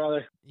 Peace out,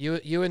 brother. You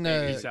and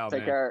the Peace out, Take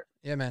man. care.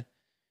 yeah, man.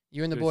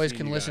 You and the Good boys seeing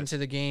can you listen guys. to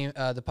the game,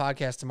 the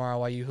podcast tomorrow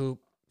while you hoop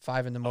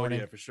 5 in the Oh, morning.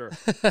 yeah, for sure.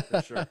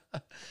 For sure.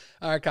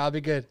 All right, Kyle,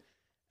 be good.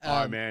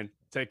 All right, man.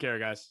 Take care,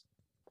 guys.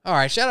 All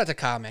right, shout out to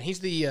Kyle, man. He's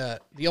the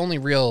only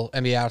real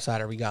NBA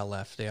outsider we got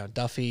left. You know,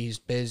 Duffy's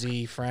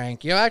busy.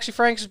 Frank, actually,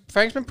 Frank's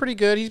been pretty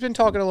good. He's been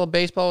talking a little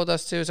baseball with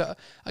us too. So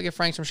I'll give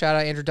Frank some shout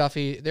out. Andrew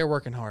Duffy, they're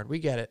working hard. We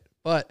get it,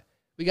 but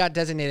we got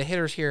designated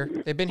hitters here.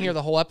 They've been here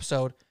the whole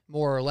episode,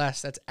 more or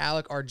less. That's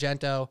Alec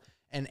Argento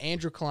and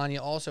Andrew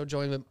Kalania, also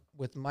joined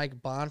with Mike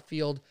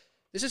Bonfield.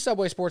 This is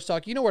Subway Sports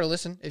Talk. You know where to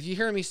listen. If you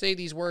hear me say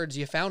these words,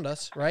 you found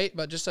us, right?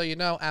 But just so you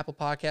know, Apple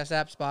Podcast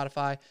app,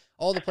 Spotify,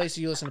 all the places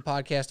you listen to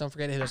podcasts. Don't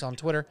forget to hit us on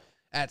Twitter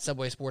at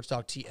Subway Sports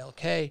Talk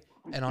TLK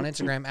and on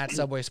Instagram at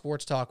Subway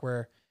Sports Talk,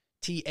 where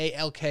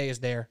TALK is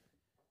there.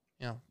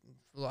 You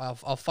know,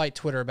 I'll fight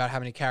Twitter about how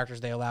many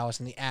characters they allow us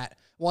in the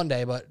 @ one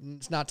day, but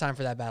it's not time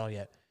for that battle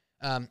yet.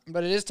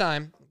 But it is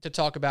time to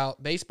talk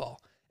about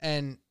baseball.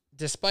 And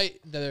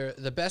despite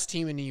the best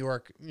team in New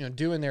York,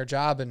 doing their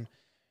job and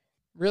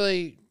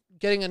really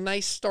getting a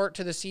nice start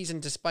to the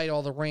season despite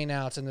all the rain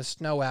outs and the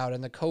snow out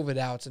and the COVID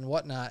outs and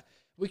whatnot,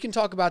 we can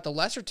talk about the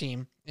lesser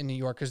team in New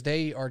York because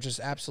they are just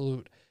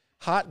absolute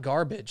hot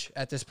garbage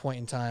at this point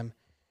in time.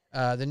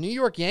 The New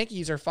York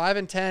Yankees are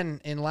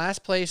 5-10 in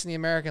last place in the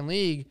American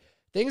League.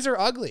 Things are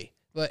ugly,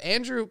 but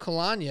Andrew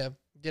Kalania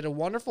did a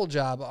wonderful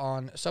job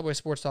on Subway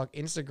Sports Talk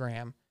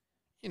Instagram,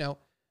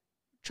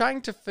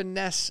 trying to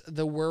finesse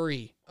the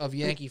worry of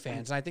Yankee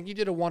fans. And I think you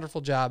did a wonderful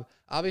job.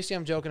 Obviously,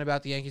 I'm joking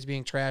about the Yankees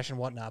being trash and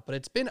whatnot, but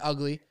it's been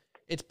ugly.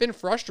 It's been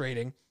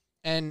frustrating.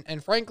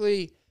 And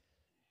frankly,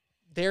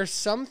 there's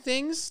some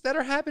things that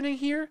are happening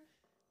here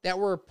that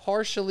were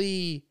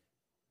partially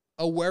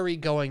a worry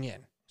going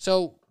in.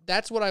 So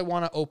that's what I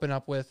want to open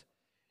up with.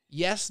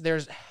 Yes,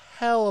 there's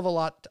hell of a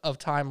lot of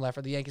time left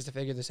for the Yankees to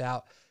figure this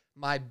out.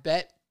 My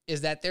bet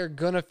is that they're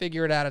going to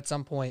figure it out at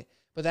some point,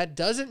 but that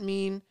doesn't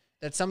mean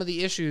that some of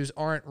the issues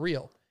aren't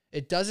real.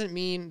 It doesn't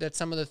mean that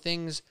some of the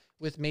things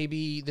with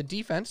maybe the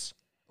defense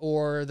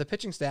or the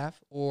pitching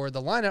staff or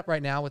the lineup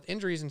right now with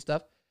injuries and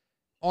stuff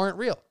aren't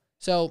real.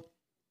 So,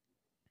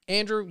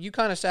 Andrew, you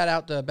kind of sat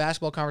out the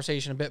basketball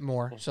conversation a bit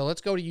more. So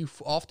let's go to you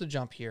off the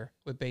jump here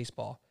with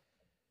baseball.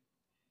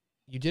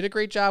 You did a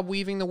great job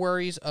weaving the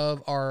worries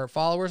of our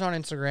followers on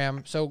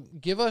Instagram. So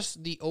give us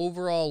the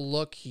overall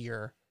look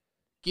here.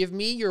 Give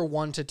me your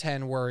 1 to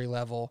 10 worry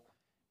level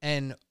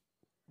and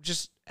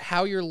just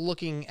how you're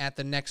looking at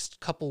the next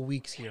couple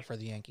weeks here for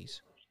the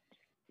Yankees.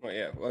 Well,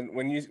 yeah.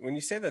 When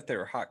you say that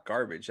they're hot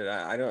garbage, and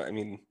I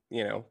mean,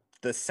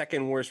 the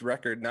second worst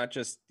record, not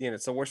just,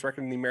 it's the worst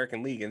record in the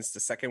American League, and it's the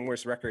second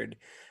worst record,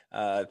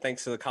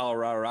 thanks to the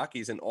Colorado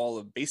Rockies in all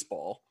of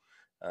baseball.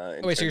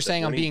 Wait, so you're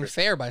saying I'm being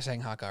fair by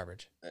saying hot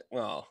garbage?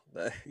 Well,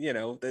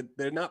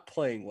 they're not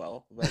playing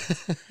well. But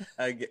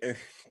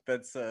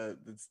that's the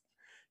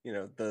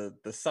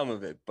sum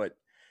of it. But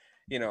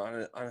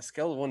on a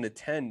scale of 1 to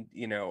 10,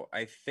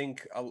 I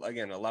think,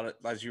 again, a lot of,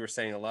 as you were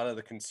saying, a lot of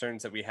the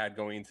concerns that we had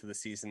going into the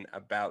season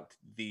about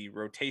the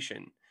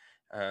rotation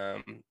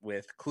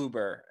with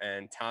Kluber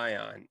and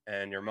Tyon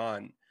and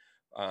Yerman,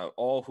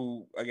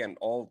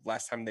 all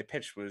last time they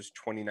pitched was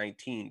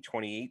 2019,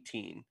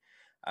 2018.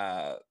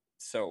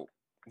 So,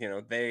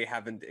 they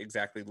haven't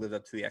exactly lived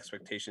up to the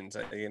expectations.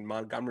 Again,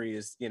 Montgomery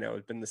has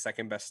been the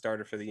second best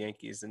starter for the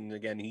Yankees. And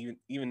again,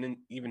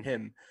 even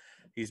him,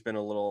 he's been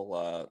a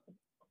little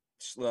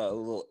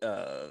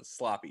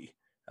sloppy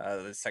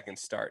the second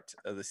start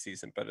of the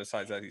season, but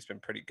besides that, he's been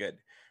pretty good.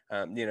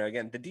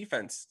 Again, the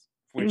defense,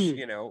 which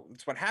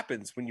it's what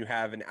happens when you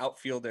have an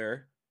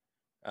outfielder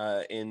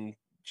in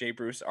Jay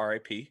Bruce,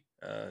 RIP,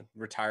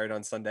 retired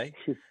on Sunday.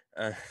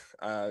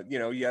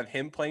 You have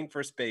him playing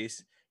first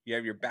base. You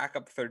have your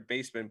backup third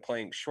baseman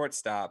playing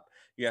shortstop.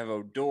 You have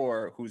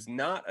Odor, who's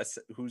not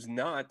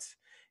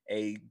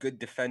a good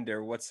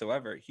defender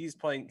whatsoever. He's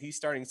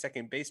starting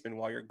second baseman,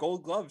 while your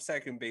Gold Glove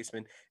second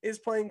baseman is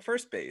playing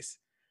first base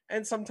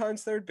and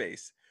sometimes third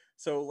base.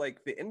 So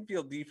like the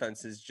infield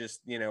defense is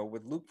just,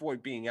 with Luke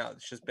Voigt being out,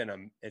 it's just been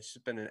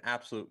an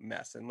absolute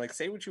mess. And like,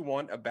 say what you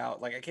want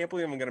about, like, I can't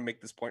believe I'm going to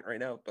make this point right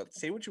now, but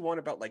say what you want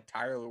about like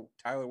Tyler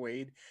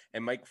Wade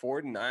and Mike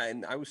Ford. And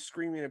I was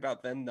screaming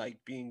about them like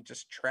being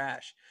just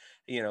trash,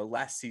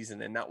 last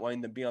season and not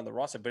wanting to be on the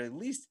roster, but at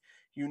least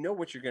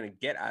what you're going to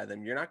get out of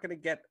them. You're not going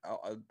to get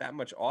that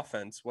much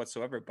offense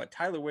whatsoever, but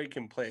Tyler Wade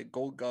can play a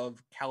Gold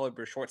Glove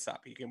caliber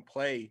shortstop. He can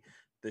play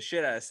the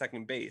shit out of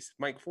second base.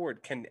 Mike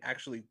Ford can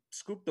actually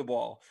scoop the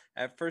ball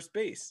at first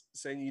base.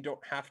 So you don't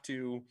have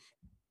to,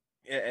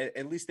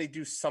 at least they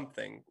do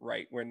something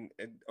right. When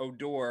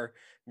Odor,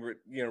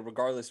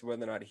 regardless of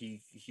whether or not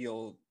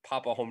he'll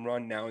pop a home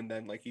run now and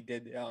then, like he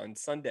did on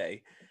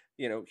Sunday,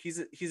 he's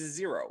a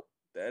zero,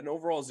 an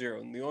overall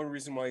zero. And the only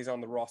reason why he's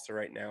on the roster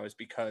right now is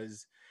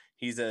because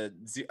he's a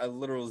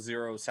literal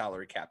zero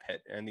salary cap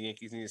hit, and the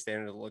Yankees need to stay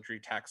under the luxury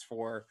tax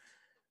for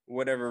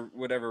whatever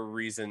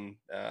reason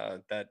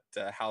that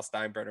Hal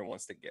Steinbrenner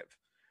wants to give.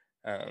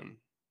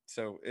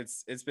 So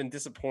it's been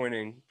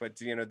disappointing, but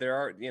there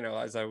are,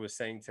 as I was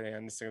saying today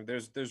on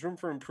Instagram, there's room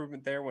for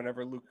improvement there.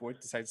 Whenever Luke Voigt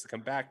decides to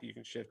come back, you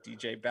can shift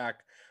DJ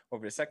back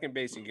over to second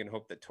base. You can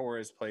hope that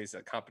Torres plays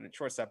a competent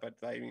shortstop. But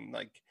I mean,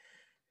 like,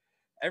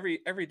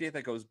 every day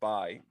that goes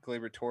by,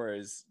 Gleyber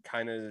Torres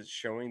kind of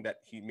showing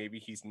that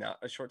he's not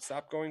a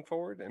shortstop going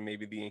forward, and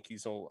maybe the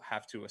Yankees will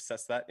have to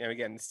assess that. And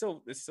again, it's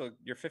still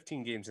you're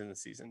 15 games in the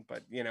season,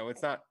 but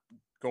it's not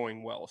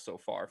going well so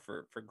far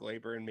for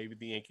Gleyber, and maybe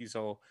the Yankees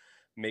will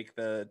make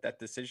that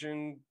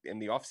decision in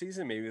the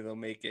offseason. Maybe they'll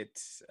make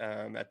it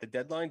at the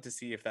deadline to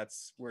see if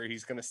that's where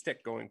he's going to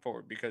stick going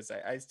forward, because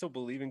I still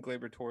believe in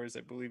Gleyber Torres.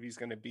 I believe he's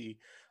going to be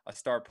a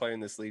star player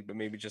in this league, but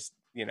maybe just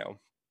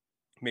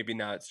maybe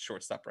not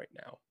shortstop right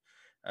now.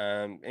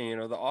 And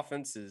the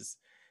offense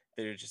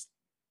they're just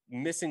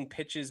missing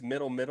pitches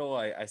middle.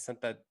 I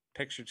sent that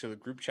picture to the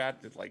group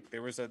chat that like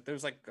there was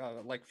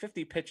like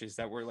 50 pitches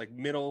that were like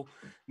middle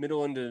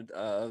into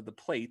the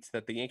plate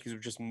that the Yankees were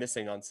just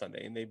missing on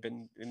Sunday, and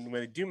when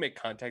they do make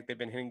contact, they've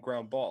been hitting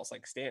ground balls.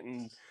 Like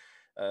Stanton,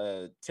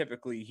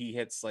 typically he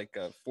hits like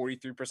a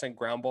 43%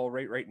 ground ball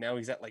rate. Right now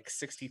he's at like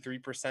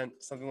 63%,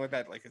 something like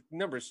that. Like his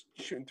numbers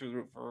shooting through the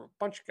roof for a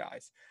bunch of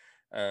guys.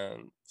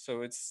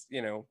 So it's,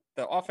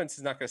 the offense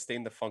is not going to stay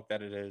in the funk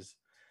that it is.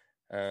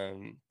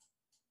 And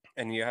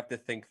you have to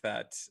think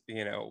that,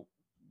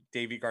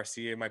 Davy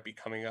Garcia might be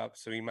coming up,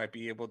 so he might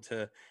be able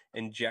to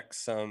inject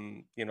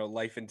some,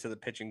 life into the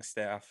pitching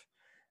staff.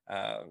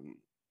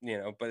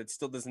 But it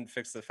still doesn't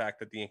fix the fact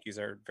that the Yankees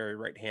are very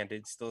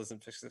right-handed. Still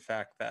doesn't fix the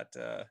fact that,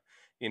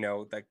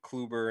 that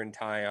Kluber and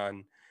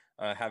Tyon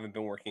haven't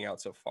been working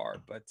out so far.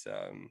 But,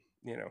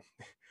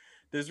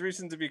 there's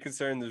reason to be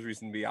concerned. There's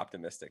reason to be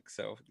optimistic.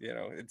 So,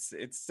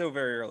 it's still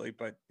very early,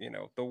 but,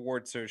 the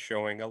warts are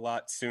showing a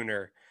lot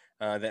sooner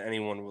than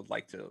anyone would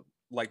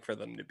like for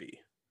them to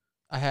be.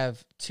 I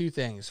have two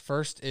things.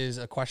 First is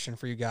a question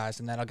for you guys,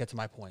 and then I'll get to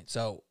my point.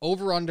 So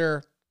over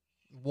under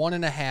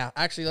 1.5.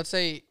 Actually, let's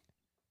say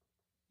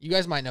you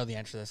guys might know the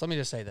answer to this. Let me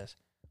just say this.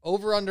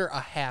 Over under a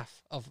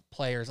half of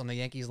players on the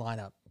Yankees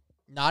lineup,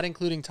 not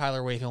including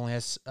Tyler Wade, who only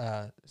has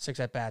 6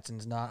 at-bats and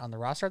is not on the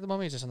roster at the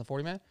moment. He's just on the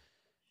 40-man.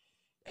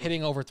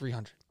 Hitting over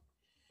 300.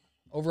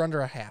 Over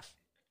under a half.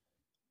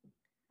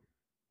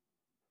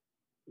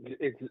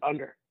 It's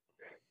under.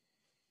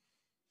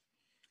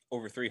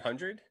 Over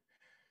 300?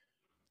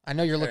 I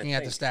know you're looking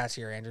at the stats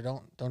here, Andrew.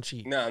 Don't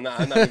cheat. No, I'm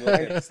not even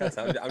looking at the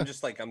stats. I'm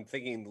just I'm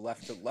thinking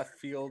left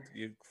field.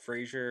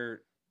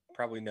 Frazier,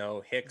 probably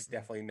no. Hicks,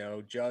 definitely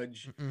no.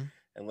 Judge,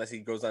 unless he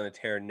goes on a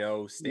tear,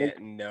 no.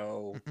 Stanton,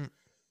 no.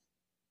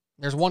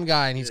 There's one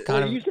guy, and he's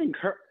kind of.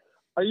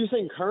 Are you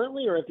saying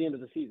currently or at the end of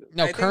the season?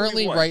 No,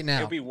 currently right now.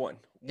 It'll be one.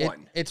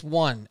 It's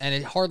one, and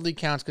it hardly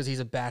counts because he's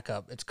a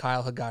backup. It's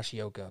Kyle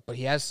Higashioka, but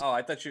he has. Oh,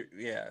 I thought you.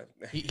 Yeah,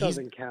 he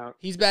doesn't count.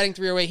 He's batting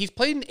 308. He's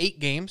played in 8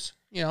 games.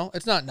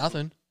 It's not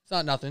nothing. It's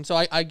not nothing. So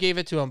I gave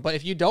it to him. But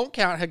if you don't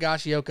count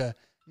Higashioka,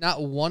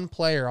 not one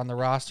player on the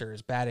roster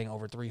is batting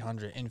over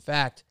 300. In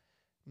fact,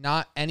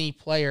 not any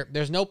player.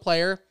 There's no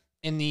player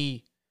in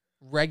the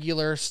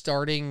regular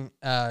starting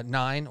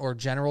 9 or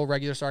general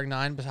regular starting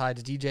 9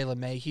 besides DJ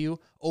LeMahieu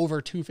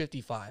over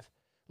 255.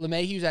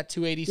 LeMahieu's at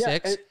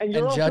 286 and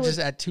Judge is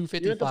at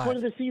 255. You're at the point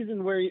of the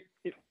season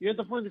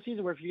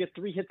where if you get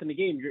 3 hits in the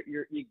game,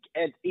 you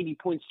add 80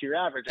 points to your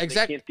average. And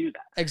They can't do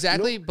that.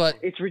 Exactly, but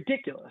it's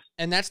ridiculous.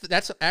 And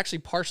that's actually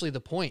partially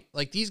the point.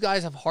 Like, these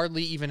guys have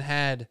hardly even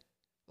had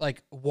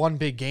like one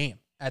big game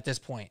at this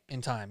point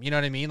in time. You know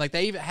what I mean? Like,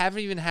 they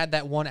haven't even had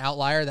that one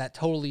outlier that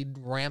totally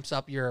ramps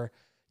up your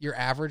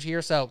average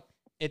here. So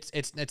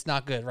it's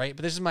not good, right?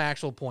 But this is my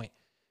actual point.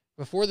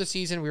 Before the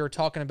season, we were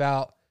talking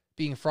about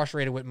being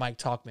frustrated with Mike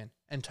Tuchman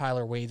and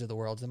Tyler Wade's of the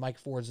world, the Mike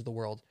Fords of the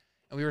world.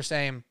 And we were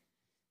saying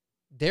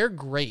they're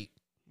great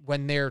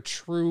when they're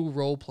true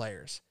role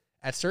players.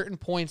 At certain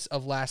points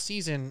of last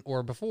season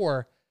or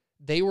before,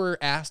 they were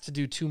asked to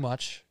do too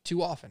much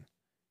too often.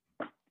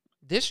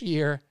 This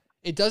year,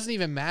 it doesn't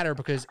even matter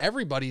because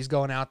everybody's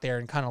going out there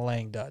and kind of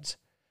laying duds.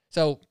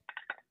 So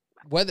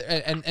whether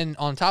and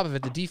on top of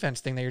it, the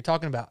defense thing that you're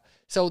talking about.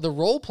 So the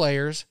role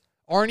players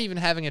aren't even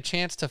having a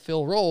chance to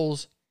fill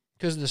roles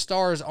because the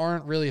stars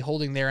aren't really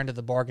holding their end of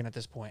the bargain at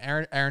this point.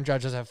 Aaron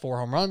Judge does have 4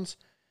 home runs.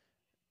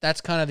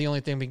 That's kind of the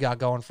only thing we got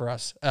going for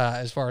us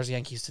as far as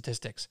Yankee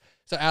statistics.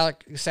 So,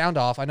 Alec, sound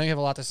off. I know you have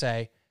a lot to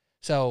say,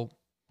 so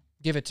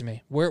give it to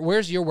me.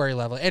 Where's your worry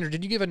level? Andrew,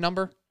 did you give a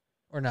number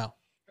or no?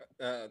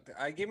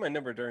 I gave my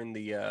number during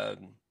the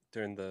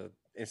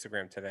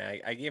Instagram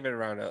today. I gave it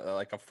around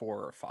like a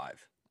 4 or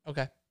 5.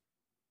 Okay.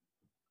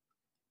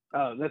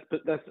 Oh,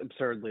 that's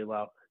absurdly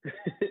low.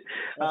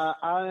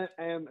 I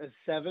am a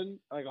 7,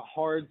 like a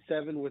hard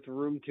 7 with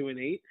room to an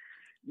 8.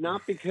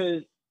 Not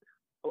because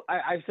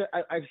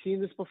I've seen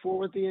this before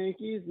with the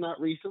Yankees,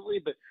 not recently,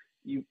 but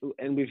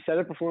we've said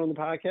it before on the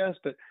podcast,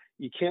 but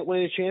you can't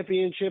win a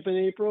championship in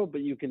April,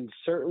 but you can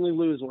certainly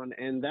lose one,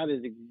 and that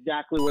is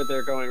exactly where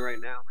they're going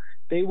right now.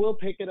 They will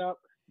pick it up.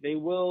 They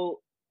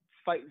will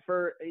fight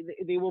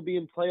they will be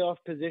in playoff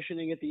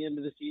positioning at the end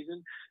of the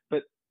season,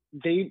 but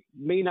they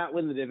may not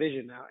win the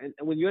division now. And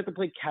when you have to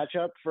play catch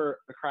up for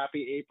a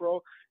crappy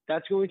April,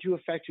 that's going to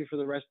affect you for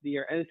the rest of the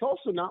year. And it's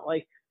also not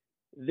like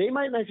they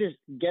might not just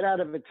get out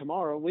of it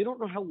tomorrow. We don't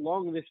know how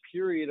long this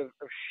period of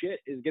shit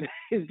is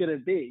gonna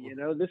be. You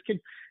know, this could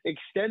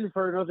extend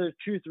for another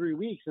 2-3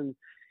 weeks, and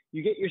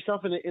you get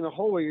yourself in a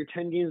hole where you're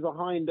 10 games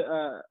behind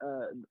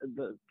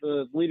the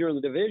leader in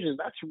the division.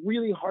 That's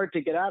really hard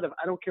to get out of.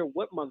 I don't care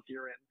what month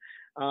you're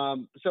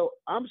in. So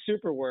I'm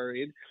super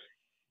worried.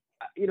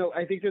 You know,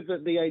 I think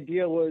that the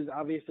idea was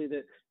obviously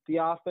that the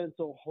offense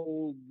will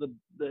hold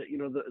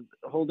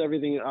hold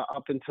everything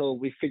up until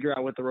we figure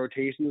out what the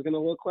rotation is going to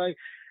look like.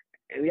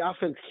 And the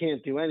offense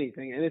can't do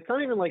anything. And it's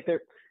not even like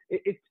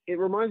it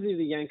reminds me of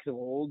the Yanks of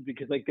old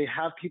because like they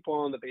have people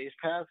on the base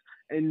path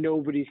and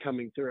nobody's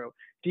coming through.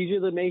 DJ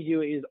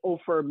LeMahieu is 0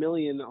 for $1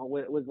 million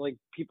with like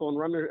people in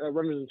runners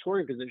in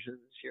scoring positions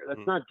this year.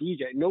 That's not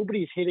DJ.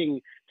 Nobody's hitting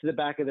to the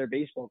back of their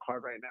baseball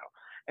card right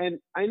now. And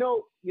I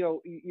know, you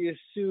know, you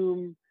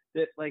assume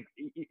that like,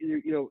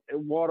 you know,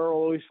 water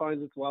always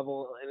finds its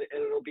level and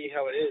it'll be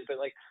how it is. But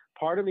like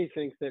part of me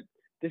thinks that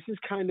this has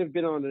kind of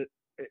been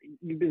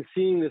you've been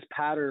seeing this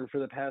pattern for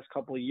the past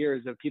couple of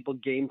years of people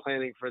game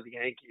planning for the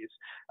Yankees.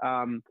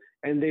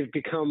 And they've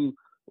become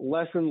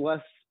less and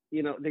less,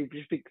 you know,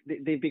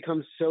 they've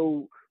become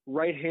so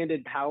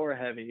right-handed power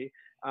heavy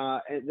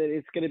that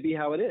it's going to be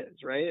how it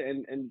is. Right.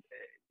 And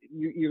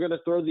you're going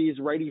to throw these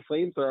righty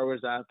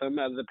flamethrowers at them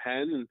out of the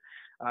pen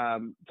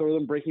and throw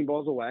them breaking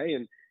balls away.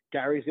 And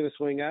Gary's going to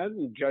swing at it,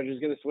 and Judge is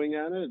going to swing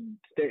at it, and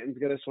Stanton's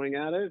going to swing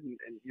at it, and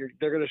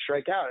they're going to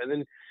strike out. And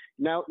then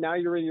now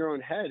you're in your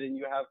own head, and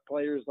you have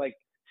players like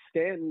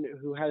Stanton,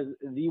 who has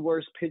the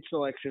worst pitch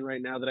selection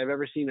right now that I've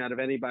ever seen out of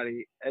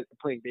anybody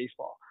playing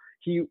baseball.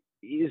 He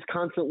is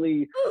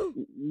constantly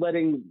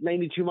letting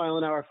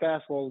 92-mile-an-hour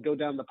fastballs go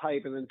down the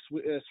pipe and then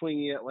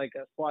swinging it like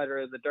a slider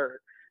in the dirt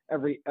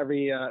every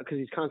because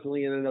he's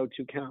constantly in an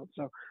 0-2 count.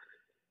 So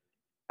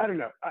I don't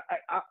know.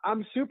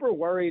 I'm super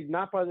worried,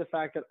 not by the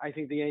fact that I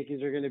think the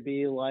Yankees are going to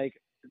be like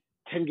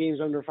 10 games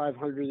under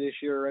 500 this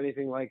year or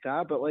anything like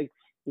that, but like,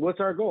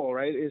 what's our goal,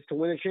 right? Is to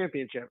win a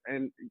championship.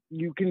 And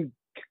you can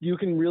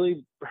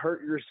really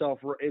hurt yourself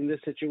in this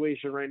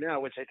situation right now,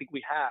 which I think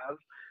we have,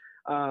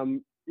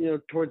 you know,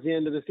 towards the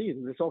end of the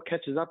season. This all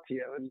catches up to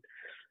you. And,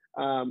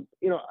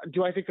 you know,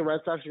 do I think the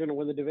Red Sox are going to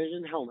win the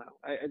division? Hell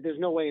no. There's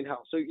no way in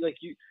hell. So like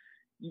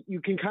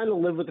you can kind of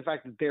live with the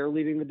fact that they're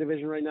leading the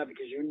division right now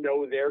because you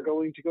know they're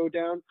going to go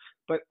down.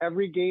 But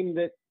every game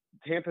that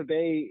Tampa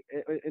Bay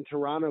and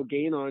Toronto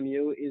gain on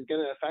you is going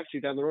to affect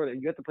you down the road,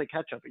 and you have to play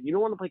catch up. And you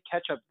don't want to play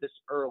catch up this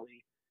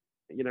early.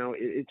 You know,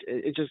 it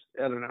just,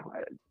 I don't know.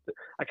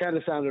 I kind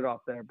of sounded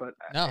off there, but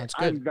no, it's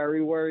good. I'm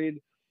very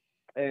worried.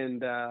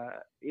 And,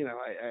 you know,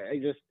 I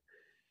just,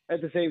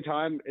 at the same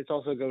time, it's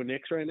also go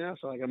Knicks right now.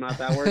 So like, I'm not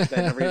that worried.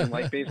 I never even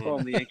liked baseball,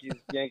 and the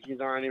Yankees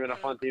aren't even a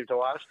fun team to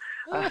watch.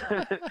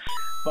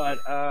 But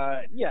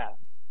yeah,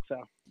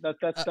 so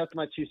that's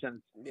my 2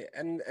 cents. Yeah.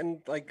 And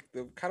like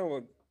kind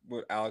of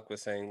what Alec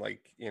was saying,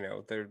 like, you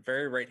know, they're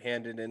very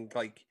right-handed, and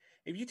like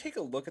if you take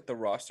a look at the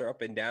roster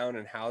up and down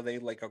and how they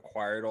like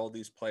acquired all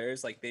these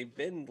players, like they've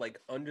been like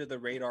under the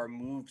radar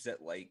moves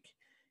that like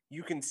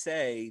you can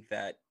say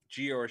that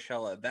Gio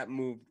Urshela, that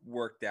move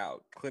worked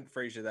out. Clint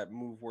Frazier, that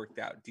move worked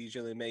out. DJ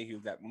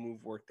LeMahieu, that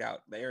move worked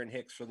out. Aaron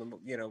Hicks for them,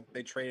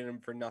 they traded him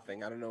for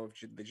nothing. I don't know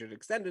if they should have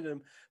extended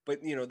him, but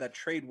that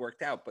trade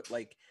worked out. But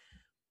like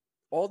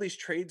all these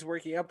trades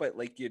working out, but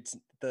like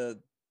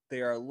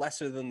they are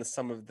lesser than the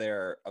sum of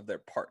their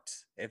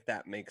parts, if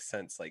that makes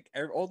sense. Like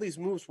all these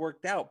moves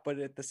worked out, but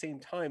at the same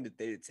time,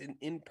 it's an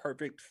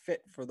imperfect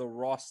fit for the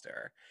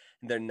roster.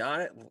 They're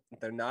not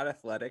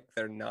athletic.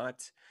 They're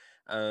not.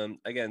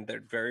 Again, they're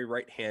very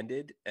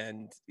right-handed,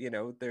 and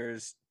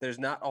there's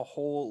not a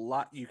whole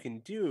lot you can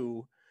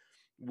do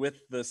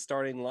with the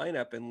starting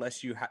lineup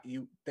unless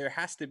there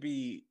has to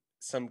be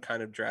some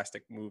kind of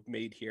drastic move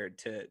made here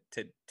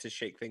to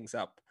shake things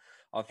up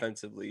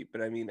offensively.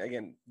 But I mean,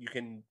 again, you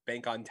can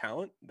bank on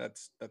talent.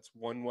 That's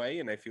one way,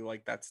 and I feel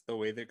like that's the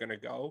way they're going to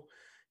go.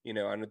 I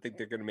don't think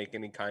they're going to make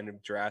any kind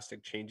of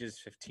drastic changes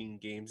 15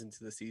 games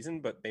into the season,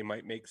 but they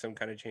might make some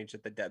kind of change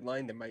at the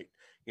deadline. They might,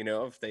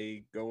 if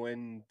they go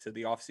into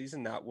the offseason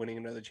not winning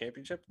another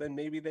championship, then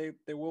maybe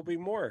there will be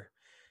more,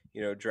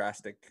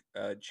 drastic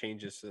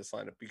changes to this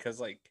lineup, because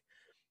like,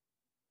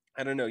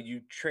 I don't know, you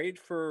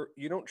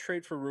don't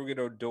trade for Rugged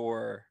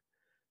Odor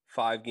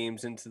 5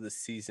 games into the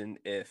season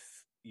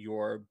if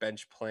your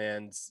bench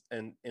plans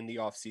and in the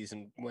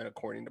offseason went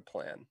according to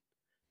plan.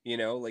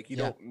 Like you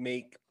don't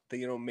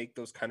make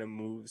those kind of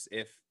moves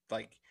if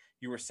like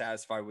you were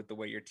satisfied with the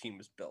way your team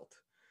was built.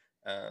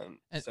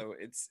 So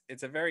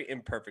it's a very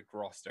imperfect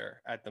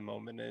roster at the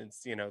moment, and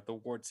it's the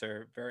warts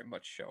are very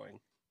much showing.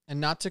 And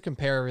not to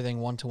compare everything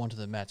 1-to-1 to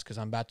the Mets, because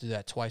I'm about to do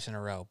that twice in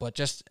a row, but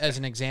just as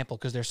an example,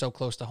 because they're so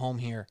close to home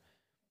here,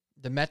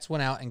 the Mets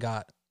went out and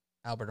got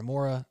Albert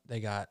Amora,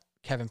 they got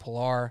Kevin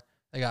Pillar,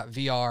 they got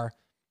VR,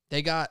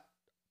 they got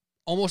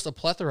almost a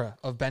plethora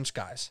of bench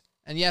guys.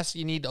 And yes,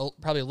 you need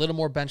probably a little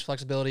more bench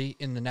flexibility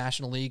in the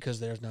National League because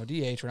there's no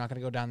DH. We're not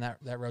going to go down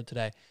that road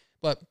today.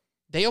 But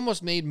they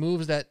almost made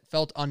moves that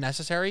felt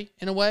unnecessary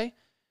in a way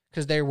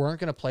because they weren't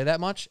going to play that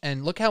much.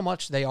 And look how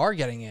much they are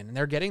getting in. And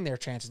they're getting their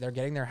chances. They're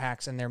getting their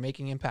hacks, and they're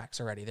making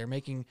impacts already. They're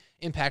making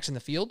impacts in the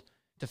field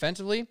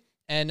defensively.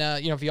 And,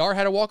 VR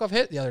had a walk-off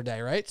hit the other day,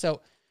 right?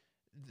 So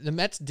the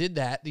Mets did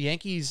that. The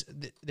Yankees,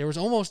 there was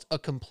almost a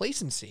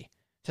complacency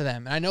to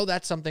them. And I know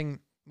that's something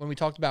when we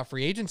talked about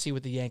free agency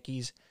with the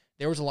Yankees,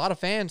 there was a lot of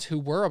fans who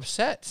were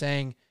upset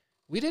saying,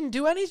 we didn't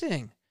do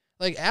anything.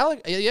 Like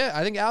Alec,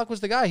 I think Alec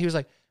was the guy. He was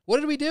like, what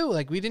did we do?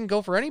 Like, we didn't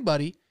go for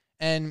anybody.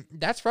 And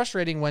that's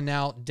frustrating when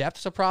now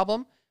depth's a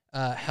problem,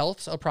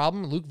 health's a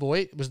problem. Luke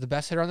Voigt was the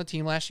best hitter on the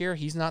team last year.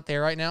 He's not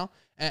there right now,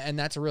 and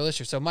that's a real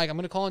issue. So, Mike, I'm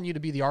going to call on you to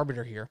be the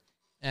arbiter here.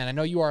 And I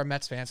know you are a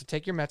Mets fan, so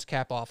take your Mets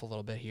cap off a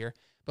little bit here.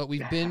 But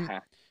we've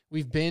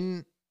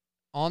been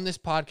on this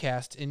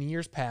podcast in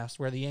years past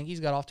where the Yankees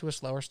got off to a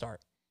slower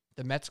start.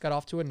 The Mets got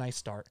off to a nice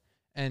start.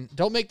 And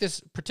don't make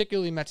this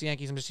particularly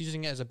Mets-Yankees. I'm just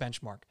using it as a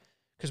benchmark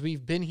because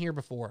we've been here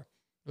before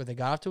where they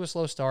got off to a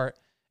slow start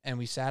and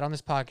we sat on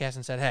this podcast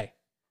and said, hey,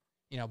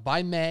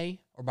 by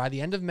May or by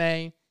the end of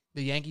May,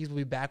 the Yankees will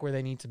be back where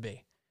they need to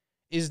be.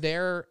 Is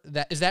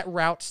that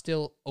route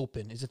still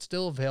open? Is it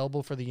still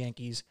available for the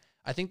Yankees?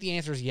 I think the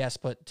answer is yes,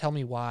 but tell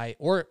me why.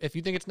 Or if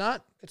you think it's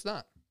not, it's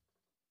not.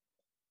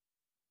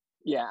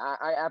 Yeah,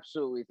 I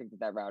absolutely think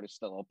that route is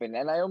still open.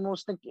 And I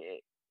almost think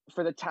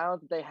for the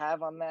talent that they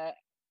have on that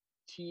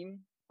team,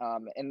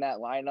 in that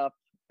lineup,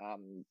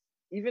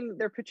 even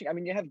their pitching, I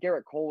mean, you have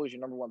Garrett Cole as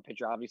your number one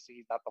pitcher. Obviously,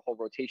 he's not the whole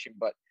rotation,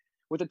 but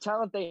with the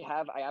talent they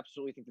have, I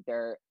absolutely think that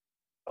they're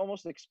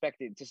almost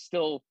expected to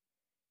still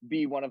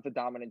be one of the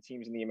dominant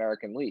teams in the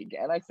American League.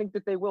 And I think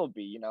that they will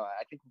be.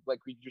 I think, like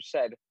we just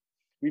said,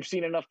 we've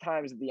seen enough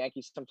times that the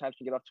Yankees sometimes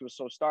can get off to a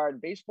slow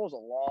start. Baseball's a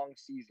long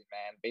season,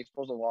 man.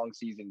 Baseball's a long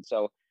season.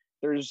 So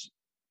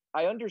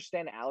I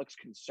understand Alex's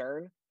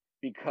concern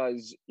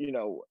because,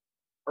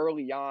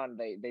 early on,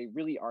 they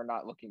really are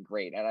not looking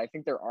great. And I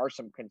think there are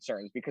some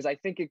concerns because I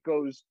think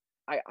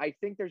I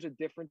think there's a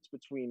difference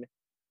between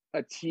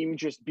a team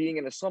just being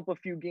in a slump a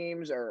few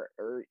games or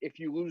if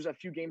you lose a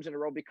few games in a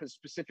row because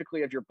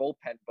specifically of your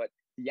bullpen. But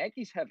the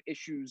Yankees have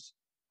issues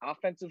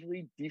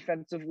offensively,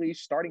 defensively,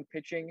 starting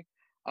pitching.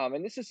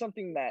 And this is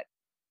something that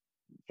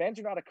fans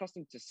are not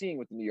accustomed to seeing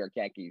with the New York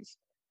Yankees.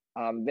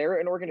 They're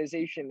an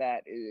organization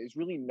that is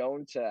really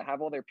known to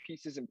have all their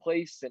pieces in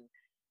place. And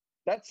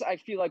that's, I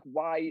feel like,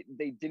 why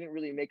they didn't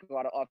really make a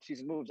lot of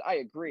offseason moves. I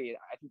agree.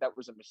 I think that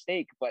was a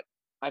mistake, but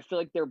I feel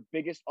like their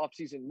biggest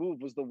offseason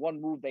move was the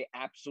one move they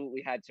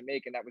absolutely had to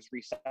make, and that was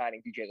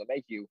re-signing DJ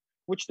LeMahieu,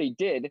 which they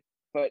did,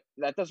 but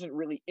that doesn't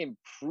really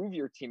improve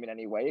your team in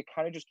any way. It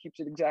kind of just keeps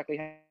it exactly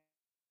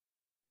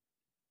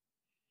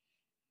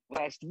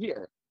last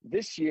year.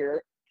 This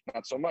year,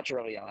 not so much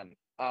early on.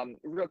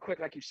 Real quick,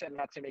 like you said,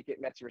 not to make it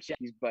Mets versus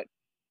Yankees, but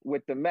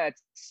with the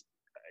Mets,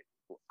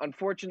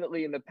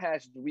 unfortunately, in the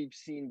past, we've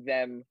seen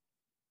them,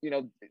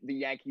 the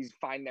Yankees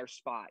find their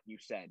spot, you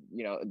said.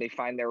 They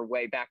find their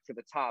way back to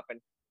the top. And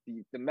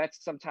the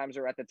Mets sometimes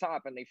are at the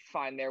top and they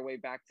find their way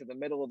back to the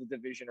middle of the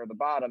division or the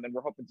bottom, and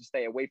we're hoping to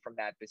stay away from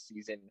that this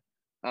season.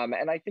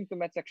 And I think the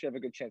Mets actually have a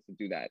good chance to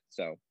do that.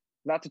 So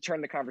not to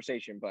turn the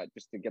conversation, but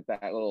just to get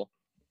that little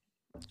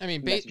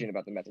messaging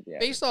about the Mets at the end.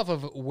 Based off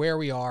of where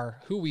we are,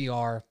 who we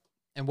are,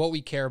 and what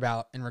we care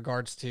about in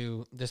regards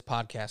to this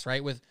podcast,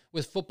 right? With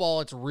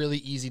football, it's really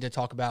easy to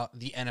talk about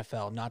the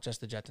NFL, not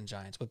just the Jets and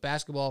Giants. With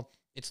basketball,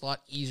 it's a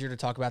lot easier to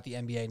talk about the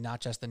NBA,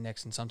 not just the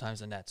Knicks and sometimes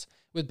the Nets.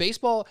 With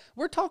baseball,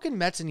 we're talking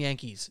Mets and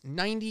Yankees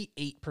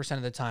 98%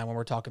 of the time when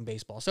we're talking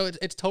baseball. So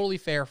it's totally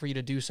fair for you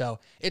to do so.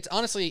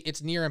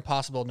 It's near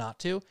impossible not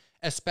to,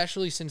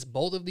 especially since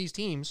both of these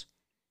teams,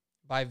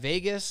 by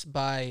Vegas,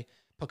 by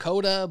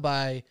PECOTA,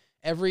 by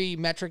every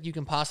metric you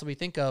can possibly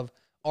think of,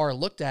 are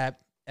looked at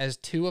as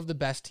two of the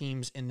best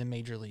teams in the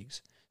major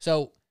leagues.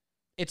 So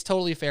it's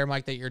totally fair,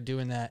 Mike, that you're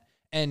doing that.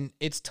 And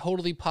it's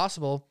totally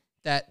possible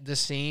that the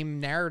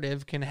same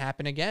narrative can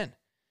happen again.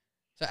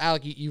 So,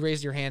 Alec, you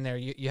raised your hand there.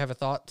 You have a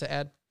thought to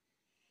add?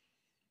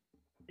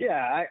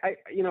 Yeah, I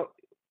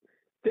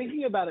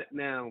thinking about it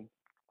now,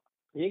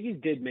 the Yankees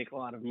did make a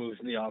lot of moves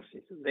in the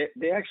offseason.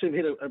 They actually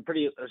made a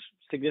pretty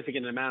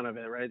significant amount of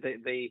it, right?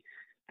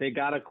 They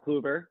got a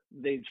Kluber.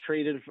 They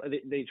traded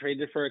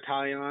for a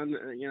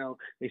Tyon.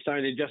 They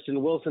signed a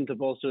Justin Wilson to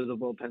bolster the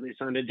bullpen. They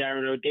signed a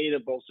Darren O'Day to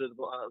bolster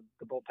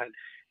the bullpen.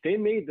 They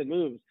made the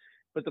moves.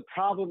 But the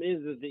problem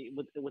is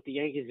that what the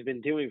Yankees have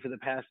been doing for the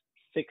past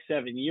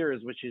 6-7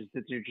 years, which is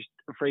that they're just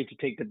afraid to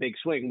take the big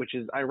swing, which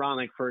is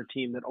ironic for a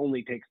team that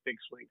only takes big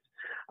swings.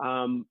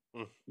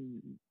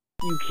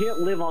 You can't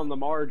live on the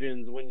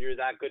margins when you're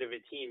that good of a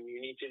team.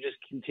 You need to just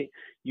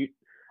continue.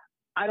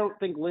 I don't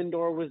think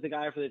Lindor was the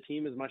guy for the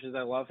team as much as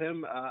I love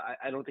him.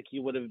 I don't think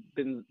he would have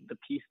been the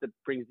piece that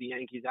brings the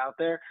Yankees out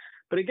there.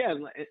 But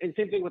again, and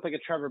same thing with like a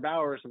Trevor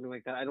Bauer or something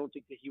like that. I don't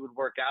think that he would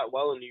work out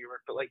well in New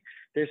York. But like,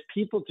 there's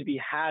people to be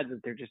had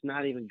that they're just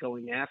not even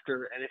going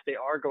after. And if they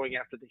are going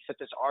after, they set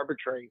this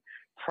arbitrary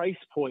price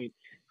point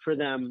for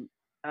them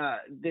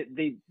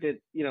that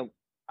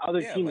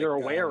other teams are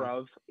aware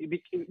of.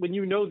 When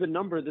you know the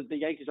number that the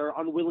Yankees are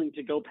unwilling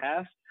to go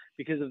past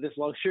because of this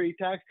luxury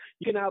tax,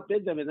 you can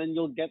outbid them and then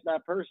you'll get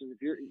that person.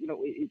 If you're,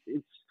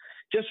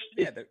 this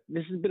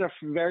has been a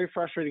very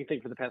frustrating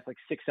thing for the past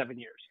 6-7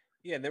 years.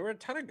 Yeah, there were a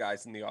ton of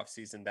guys in the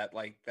offseason that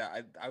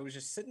I was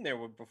just sitting there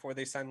before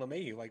they signed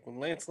LeMahieu. Like when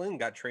Lance Lynn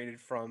got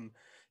traded from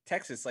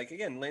Texas,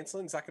 again, Lance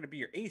Lynn's not going to be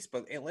your ace,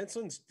 but Lance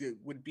Lynn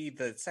would be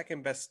the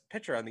second best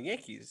pitcher on the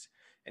Yankees.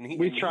 And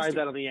we tried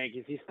that on the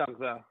Yankees. He stunk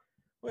though.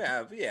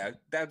 Well, yeah,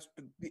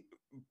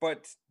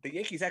 but the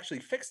Yankees actually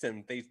fixed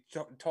him. They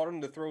taught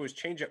him to throw his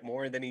changeup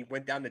more, and then he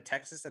went down to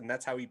Texas, and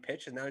that's how he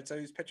pitched. And now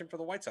he's pitching for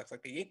the White Sox.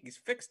 Like the Yankees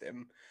fixed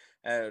him,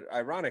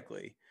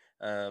 ironically,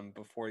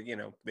 before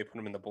they put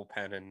him in the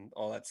bullpen and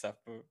all that stuff.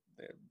 But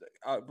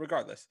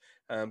regardless,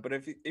 but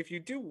if you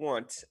do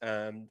want,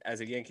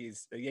 as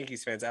Yankees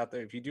fans out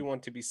there, if you do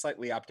want to be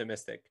slightly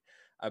optimistic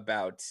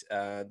about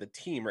the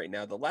team right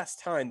now, the last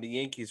time the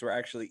Yankees were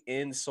actually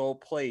in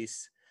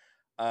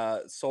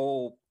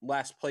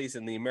last place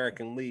in the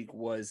American League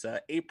was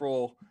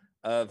April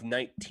of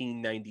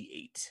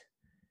 1998.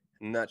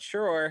 I'm not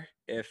sure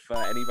if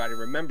anybody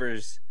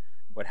remembers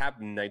what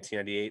happened in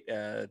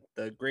 1998.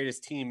 The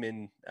greatest team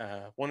in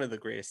one of the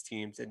greatest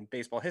teams in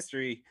baseball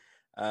history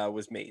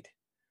was made.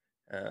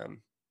 There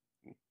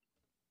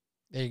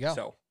you go.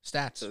 So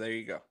stats. So there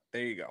you go.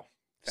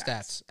 Facts.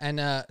 Stats.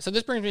 And so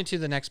this brings me to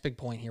the next big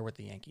point here with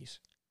the Yankees.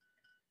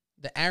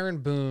 The Aaron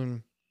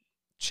Boone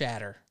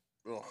chatter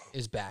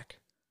is back.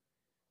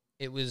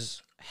 It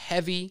was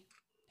heavy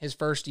his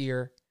first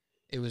year.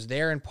 It was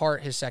there in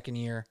part his second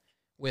year,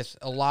 with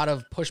a lot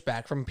of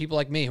pushback from people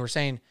like me who are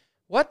saying,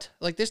 what?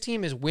 Like, this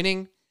team is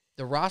winning.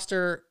 The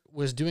roster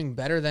was doing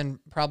better than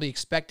probably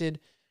expected.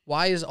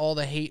 Why is all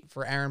the hate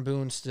for Aaron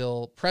Boone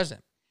still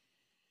present?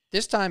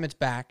 This time it's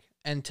back,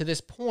 and to this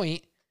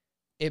point,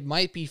 it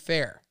might be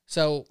fair.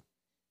 So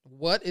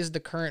what is the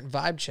current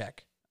vibe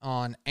check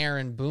on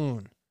Aaron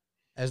Boone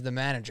as the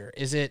manager?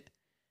 Is it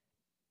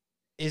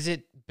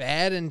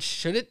bad, and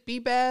should it be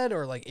bad,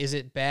 or is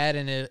it bad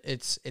and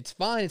it's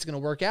fine, it's going to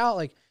work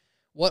out?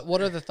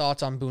 What are the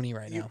thoughts on Booney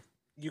right now?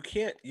 You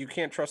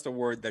can't trust a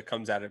word that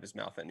comes out of his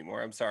mouth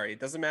anymore. I'm sorry. It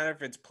doesn't matter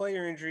if it's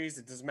player injuries.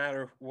 It doesn't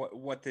matter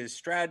what his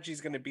strategy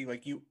is going to be.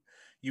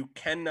 You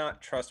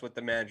cannot trust what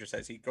the manager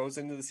says. He goes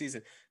into the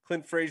season.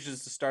 Clint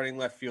Frazier's the starting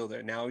left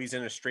fielder. Now he's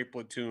in a straight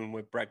platoon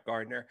with Brett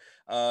Gardner.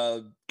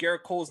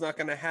 Garrett Cole's not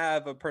going to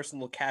have a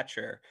personal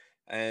catcher.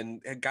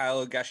 And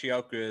Gael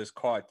Gashioka is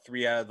caught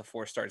 3 out of the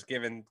 4 starts,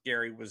 given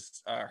Gary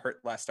was hurt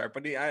last start.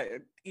 But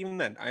even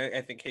then,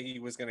 I think he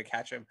was going to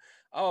catch him.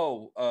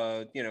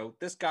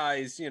 This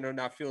guy's,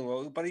 not feeling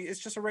well, but it's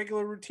just a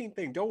regular routine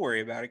thing. Don't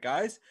worry about it,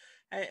 guys.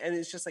 And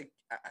it's just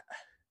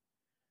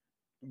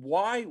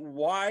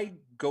why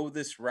go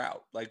this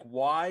route?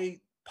 Why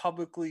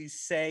publicly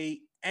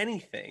say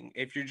anything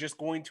if you're just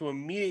going to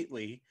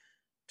immediately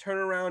turn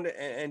around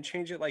and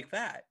change it like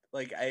that?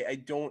 Like I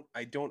don't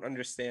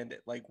understand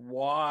it. Like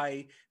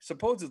why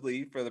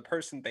supposedly for the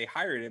person they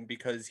hired him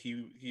because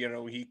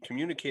he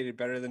communicated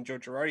better than Joe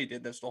Girardi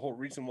did. That's the whole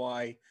reason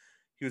why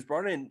he was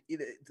brought in.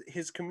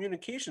 His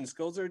communication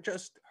skills are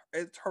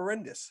it's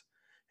horrendous.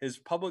 His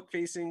public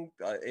facing,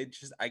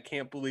 I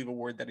can't believe a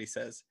word that he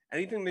says.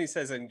 Anything that he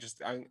says,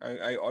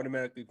 I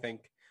automatically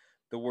think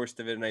the worst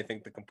of it, and I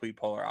think the complete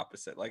polar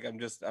opposite. Like I'm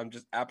just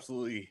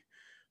absolutely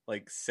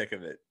like sick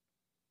of it.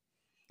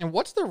 And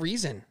what's the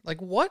reason?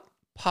 Like, what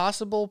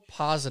possible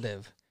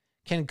positive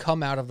can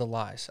come out of the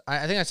lies?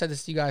 I think I said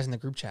this to you guys in the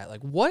group chat.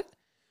 Like,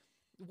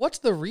 what's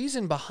the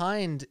reason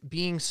behind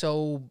being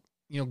so,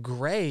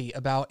 gray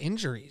about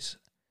injuries?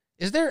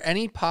 Is there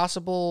any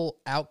possible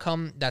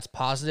outcome that's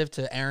positive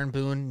to Aaron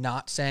Boone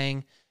not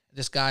saying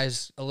this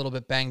guy's a little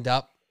bit banged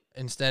up?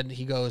 Instead,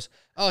 he goes,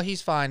 oh,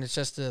 he's fine. It's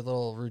just a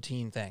little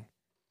routine thing.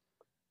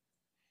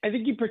 I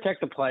think you protect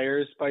the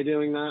players by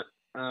doing that.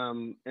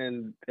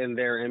 And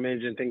their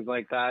image and things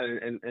like that,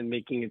 and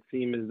making it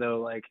seem as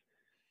though, like,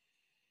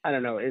 I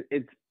don't know,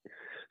 it's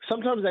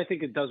sometimes I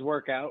think it does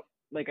work out.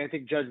 Like, I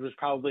think Judge was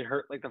probably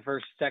hurt like the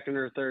first, second,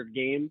 or third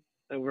game.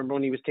 I remember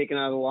when he was taken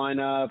out of the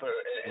lineup,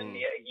 and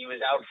he was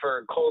out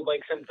for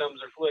cold-like symptoms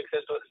or flu-like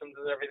symptoms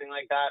and everything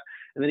like that,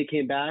 and then he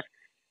came back.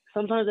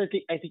 Sometimes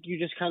I think you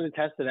just kind of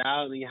test it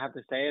out, and then you have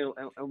to say it.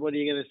 And what are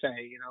you going to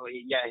say?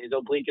 His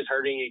oblique is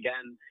hurting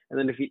again, and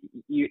then if he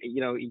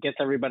gets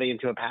everybody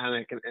into a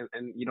panic,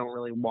 and you don't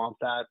really want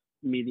that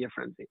media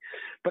frenzy.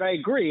 But I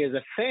agree, as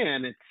a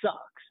fan, it sucks.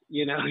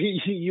 You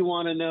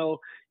want to know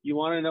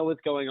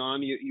what's going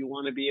on. You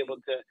want to be able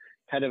to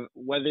kind of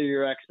weather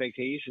your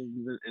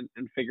expectations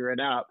and figure it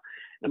out.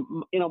 And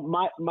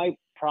my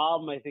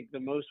problem, I think,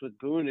 the most with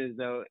Boone is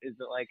that,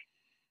 like,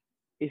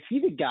 is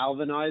he the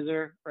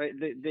galvanizer, right?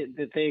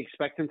 That they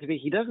expect him to be?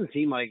 He doesn't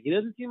seem like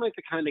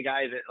the kind of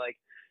guy that, like,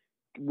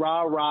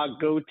 rah,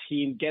 go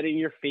team, get in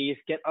your face,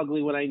 get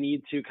ugly when I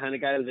need to kind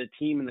of guy to the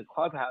team in the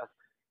clubhouse.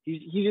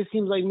 He just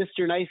seems like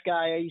Mr. Nice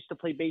Guy. I used to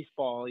play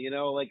baseball,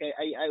 like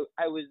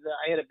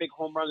I had a big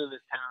home run in this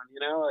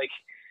town, like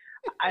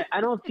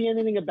I don't see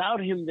anything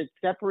about him that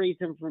separates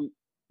him from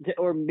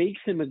or makes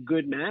him a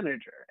good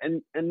manager,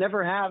 and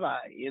never have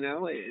I,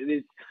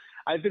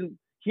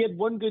 he had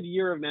one good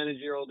year of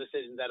managerial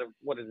decisions out of,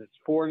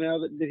 4 now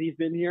that he's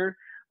been here.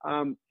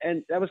 And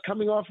that was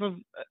coming off of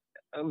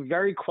a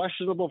very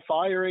questionable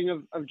firing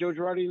of Joe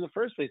Girardi in the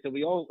first place that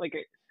we all, like,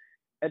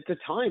 at the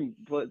time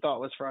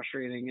thought was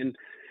frustrating. And,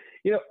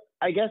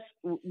 I guess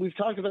we've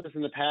talked about this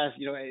in the past.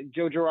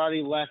 Joe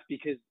Girardi left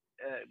because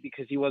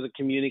he wasn't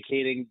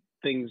communicating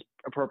things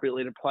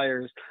appropriately to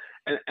players.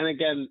 And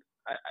again,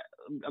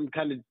 I'm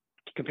kind of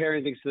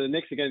comparing things to the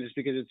Knicks again, just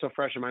because it's so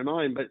fresh in my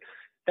mind. But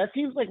that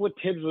seems like what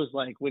Tibbs was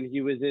like when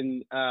he was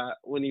in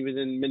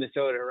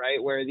Minnesota,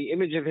 right? Where the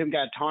image of him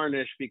got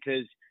tarnished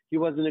because he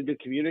wasn't a good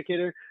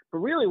communicator. But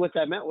really what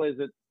that meant was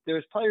that there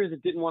was players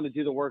that didn't want to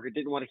do the work or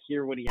didn't want to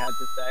hear what he had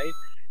to say.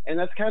 And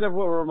that's kind of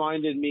what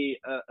reminds me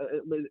of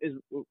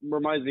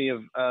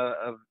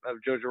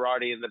Joe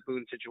Girardi in the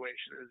Boone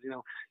situation. Is,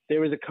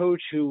 there was a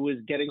coach who was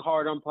getting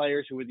hard on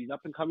players who were these up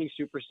and coming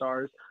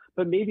superstars,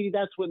 but maybe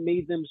that's what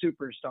made them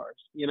superstars,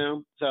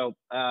 So,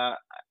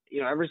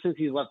 ever since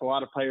he's left, a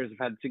lot of players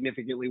have had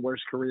significantly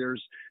worse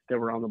careers that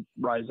were on the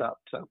rise up.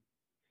 So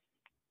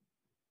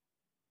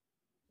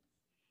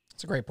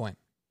it's a great point.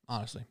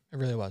 Honestly, it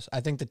really was.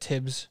 I think the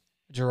Tibbs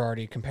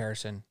Girardi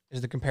comparison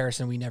is the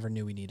comparison we never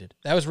knew we needed.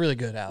 That was really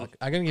good, Alec.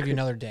 I'm gonna give you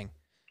another ding.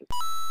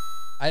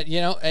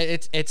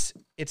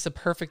 It's the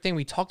perfect thing.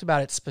 We talked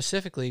about it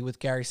specifically with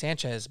Gary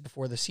Sanchez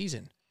before the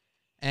season,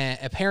 and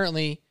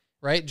apparently,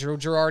 right, Joe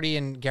Girardi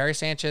and Gary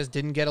Sanchez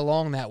didn't get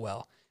along that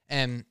well,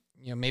 and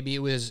maybe it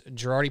was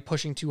Girardi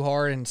pushing too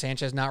hard and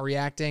Sanchez not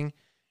reacting.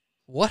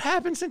 What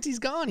happened since he's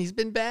gone? He's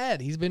been bad.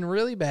 He's been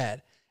really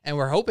bad. And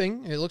we're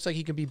hoping, it looks like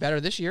he could be better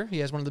this year. He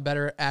has one of the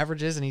better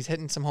averages, and he's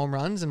hitting some home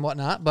runs and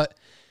whatnot. But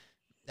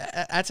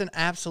that's an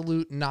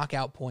absolute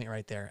knockout point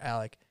right there,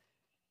 Alec.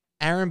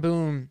 Aaron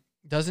Boone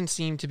doesn't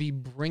seem to be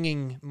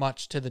bringing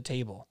much to the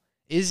table.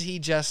 Is he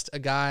just a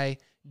guy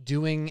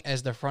doing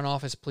as the front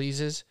office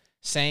pleases,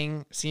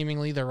 saying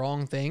seemingly the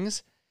wrong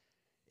things?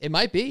 It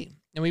might be.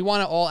 And we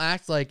want to all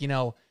act like,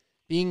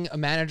 being a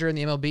manager in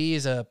the MLB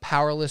is a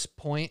powerless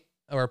point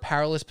or a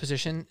powerless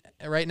position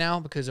right now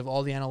because of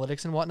all the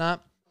analytics and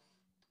whatnot.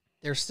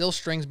 There's still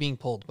strings being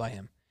pulled by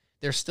him.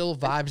 There's still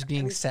vibes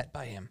being set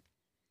by him.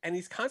 And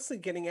he's constantly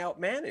getting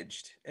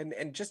outmanaged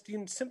and just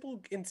in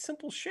simple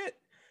shit.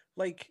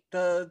 Like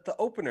the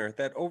opener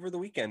that over the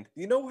weekend.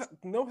 You know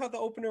how the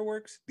opener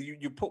works?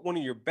 You put one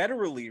of your better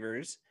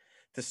relievers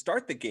to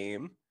start the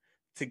game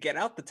to get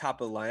out the top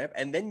of the lineup,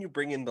 and then you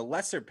bring in the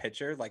lesser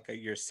pitcher, like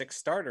your sixth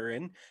starter,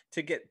 in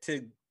to get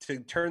to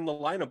turn the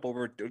lineup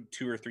over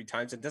 2 or 3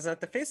 times and doesn't have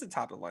to face the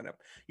top of the lineup.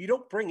 You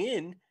don't bring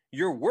in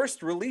your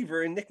worst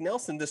reliever in Nick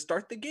Nelson to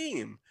start the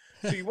game.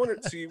 So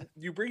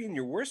you bring in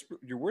your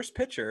worst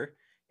pitcher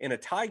in a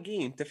tie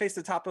game to face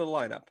the top of the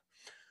lineup.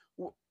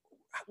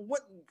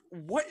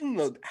 What in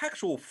the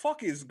actual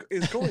fuck is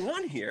going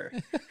on here?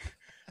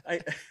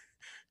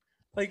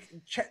 Like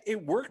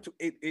it worked.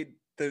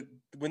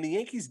 When the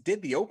Yankees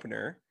did the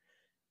opener,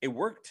 it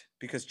worked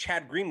because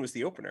Chad Green was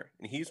the opener,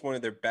 and he's one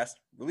of their best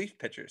relief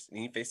pitchers. And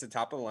he faced the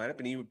top of the lineup,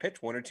 and he would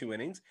pitch 1 or 2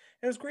 innings,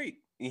 and it was great.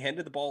 He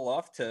handed the ball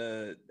off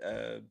to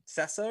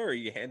Sessa, or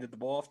he handed the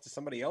ball off to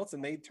somebody else,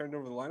 and they turned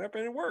over the lineup,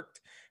 and it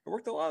worked. It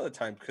worked a lot of the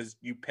time because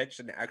you pitched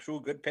an actual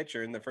good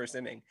pitcher in the first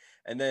inning,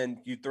 and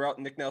then you throw out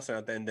Nick Nelson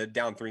out there, and they're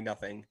down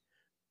 3-0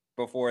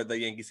 before the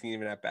Yankees can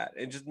even at bat.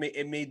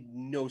 It made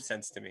no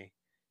sense to me.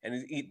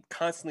 And it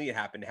constantly it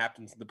happened. It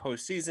happens in the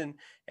postseason.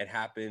 It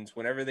happens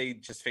whenever they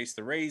just face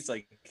the Rays.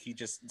 Like he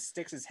just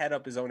sticks his head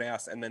up his own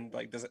ass and then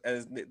like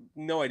has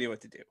no idea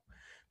what to do.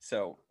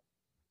 So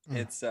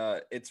it's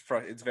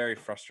very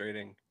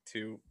frustrating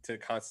to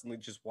constantly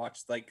just watch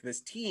like this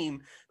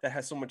team that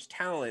has so much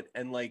talent,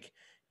 and like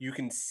you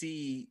can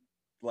see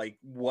like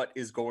what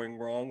is going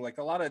wrong. Like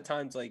a lot of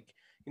times, like,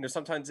 you know,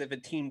 sometimes if a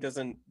team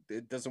doesn't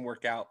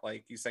work out,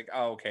 like you say,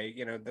 oh, okay,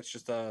 you know, that's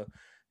just a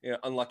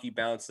unlucky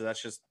bounce. So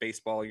that's just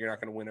baseball. You're not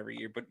going to win every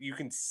year, but you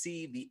can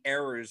see the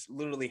errors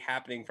literally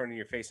happening in front of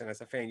your face. And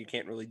as a fan, you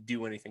can't really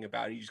do anything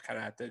about it. You just kind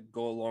of have to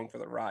go along for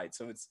the ride.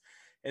 So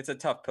it's a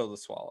tough pill to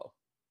swallow.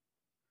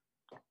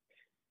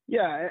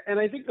 Yeah. And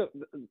I think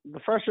the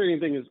frustrating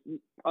thing is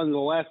on the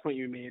last point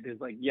you made is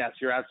like, yes,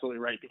 you're absolutely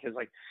right. Because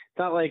like, it's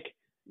not like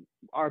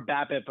our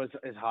BABIP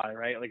is high,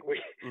 right? Like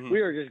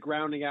we are just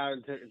grounding out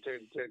into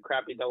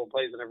crappy double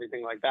plays and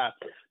everything like that.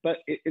 But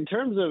in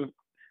terms of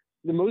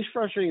the most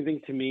frustrating thing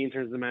to me in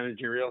terms of the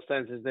managerial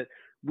sense is that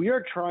we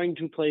are trying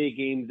to play a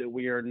game that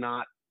we are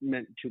not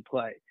meant to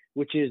play,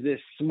 which is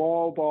this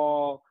small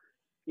ball,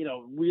 you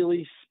know,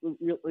 really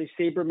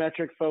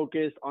sabermetric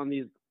focus on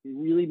these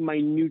really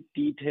minute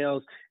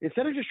details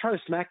instead of just trying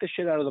to smack the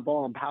shit out of the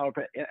ball and power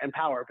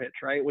pitch,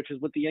 right? Which is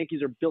what the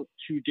Yankees are built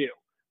to do,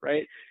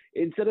 right?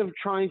 Instead of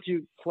trying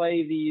to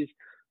play these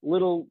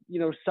little, you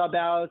know, sub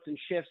outs and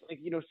shifts, like,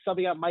 you know,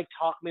 subbing out Mike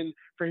Talkman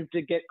for him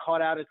to get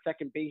caught out at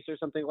second base or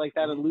something like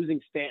that and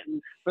losing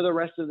Stanton for the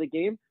rest of the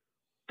game.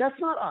 That's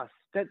not us.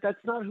 That's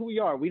not who we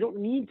are. We don't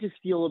need to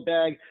steal a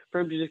bag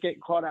for him to just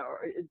get caught out or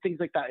things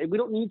like that. We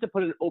don't need to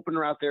put an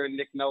opener out there in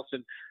Nick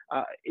Nelson.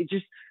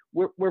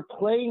 We're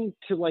playing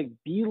to like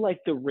be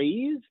like the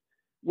Rays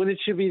when it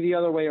should be the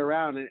other way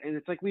around. And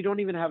it's like, we don't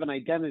even have an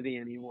identity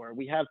anymore.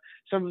 We have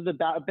some of the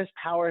best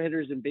power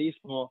hitters in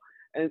baseball,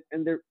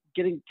 and they're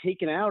getting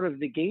taken out of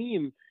the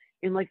game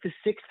in like the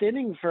 6th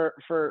inning for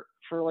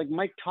like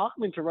Mike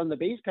Talkman to run the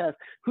base pass,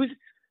 who's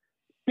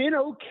been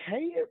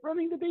okay at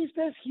running the base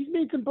pass. He's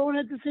made some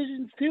bonehead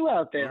decisions too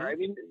out there. I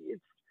mean,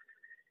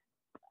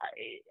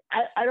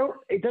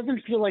 it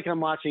doesn't feel like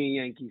I'm watching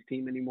a Yankees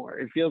team anymore.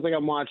 It feels like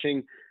I'm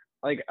watching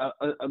like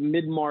a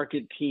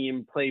mid-market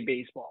team play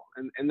baseball.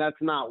 And that's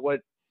not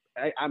what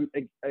I'm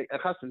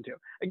accustomed to.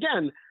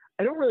 Again,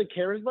 I don't really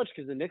care as much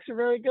because the Knicks are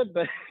very good,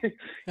 but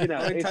you know,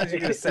 how many times are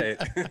you gonna say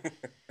it?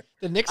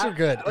 The Knicks are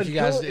good. If you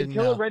guys didn't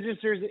know. It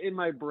registers in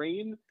my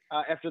brain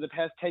after the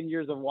past 10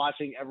 years of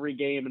watching every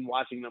game and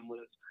watching them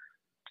lose.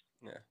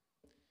 Yeah,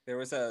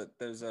 there's a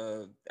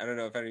I don't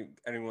know if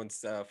anyone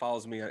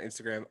follows me on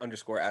Instagram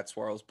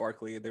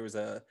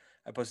 _@SwarlesBarkley.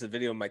 I posted a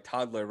video of my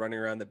toddler running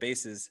around the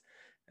bases,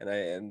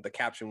 and the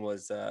caption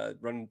was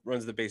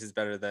runs the bases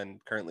better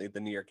than currently the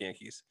New York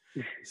Yankees.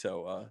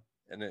 So.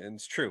 And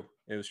it's true.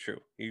 It was true.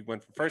 He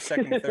went from first,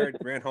 second, third,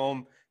 ran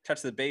home,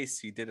 touched the base.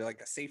 He did like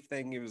a safe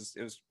thing. It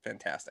was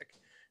fantastic.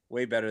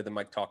 Way better than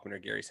Mike Talkman or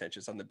Gary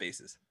Sanchez on the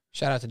bases.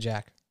 Shout out to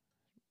Jack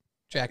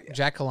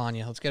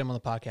Kalanya. Let's get him on the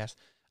podcast.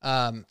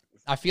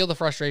 I feel the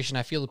frustration.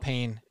 I feel the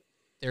pain.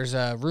 There's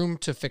room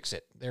to fix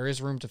it. There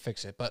is room to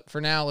fix it. But for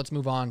now, let's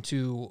move on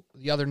to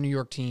the other New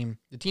York team,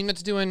 the team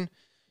that's doing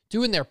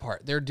their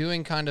part. They're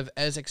doing kind of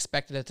as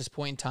expected at this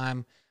point in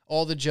time.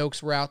 All the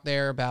jokes were out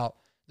there about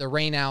the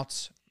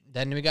rainouts.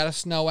 Then we got a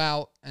snow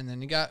out, and then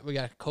we got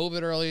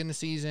COVID early in the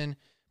season.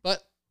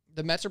 But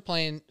the Mets are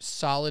playing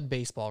solid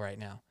baseball right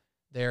now.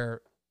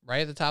 They're right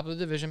at the top of the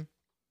division.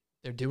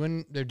 They're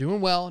doing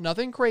well.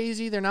 Nothing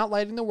crazy. They're not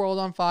lighting the world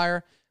on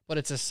fire, but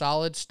it's a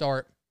solid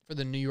start for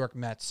the New York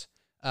Mets.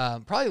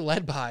 Probably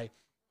led by,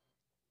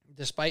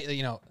 despite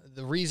the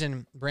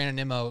reason Brandon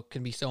Nimmo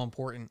can be so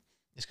important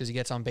is because he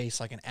gets on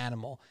base like an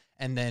animal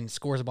and then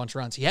scores a bunch of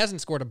runs. He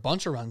hasn't scored a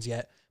bunch of runs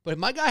yet, but if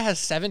my guy has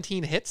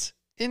 17 hits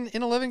in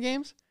 11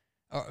 games.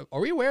 Are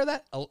we aware of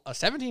that?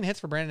 17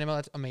 hits for Brandon Nimmo.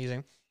 That's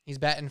amazing. He's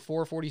batting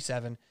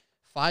 .447,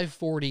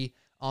 .540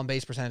 on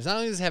base percentage. Not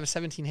only does he have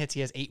 17 hits,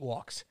 he has 8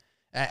 walks.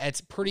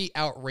 It's pretty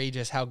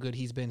outrageous how good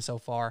he's been so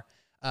far.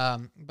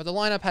 But the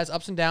lineup has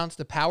ups and downs.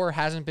 The power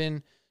hasn't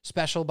been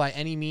special by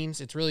any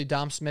means. It's really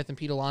Dom Smith and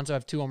Pete Alonso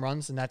have 2 home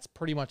runs, and that's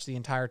pretty much the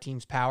entire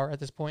team's power at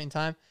this point in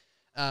time.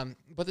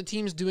 But the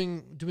team's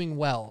doing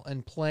well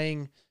and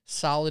playing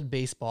solid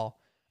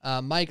baseball.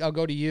 Mike, I'll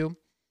go to you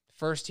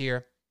first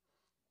here.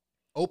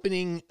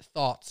 Opening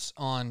thoughts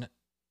on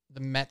the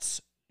Mets,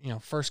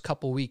 first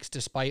couple weeks,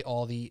 despite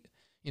all the,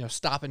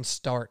 stop and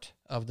start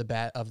of the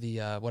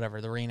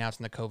rainouts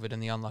and the COVID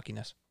and the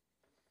unluckiness.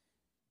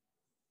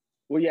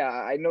 Well, yeah,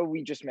 I know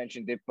we just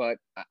mentioned it, but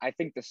I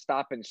think the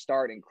stop and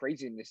start and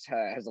craziness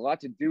has a lot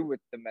to do with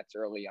the Mets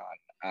early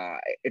on.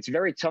 It's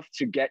very tough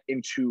to get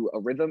into a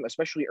rhythm,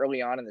 especially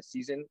early on in the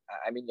season.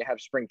 I mean, you have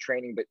spring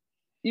training, but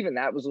even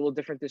that was a little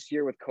different this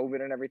year with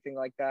COVID and everything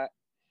like that.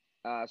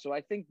 So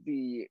I think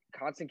the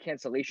constant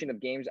cancellation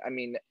of games, I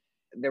mean,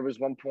 there was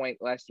one point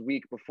last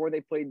week before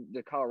they played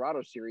the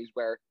Colorado series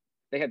where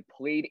they had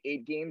played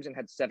 8 games and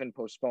had 7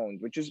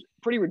 postponed, which is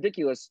pretty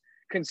ridiculous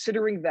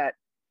considering that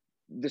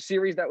the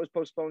series that was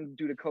postponed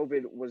due to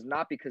COVID was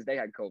not because they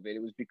had COVID. It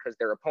was because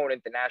their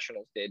opponent, the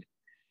Nationals, did.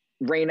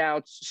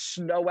 Rainouts,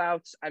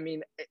 snowouts. I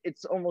mean,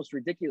 it's almost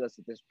ridiculous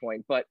at this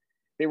point, but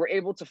they were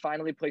able to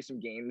finally play some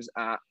games.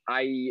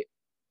 I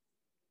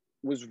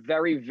was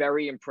very,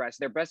 very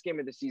impressed. Their best game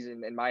of the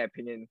season, in my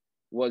opinion,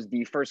 was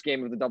the first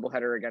game of the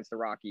doubleheader against the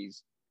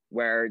Rockies,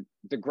 where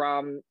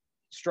DeGrom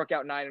struck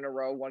out 9 in a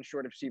row, one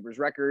short of Seaver's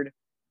record.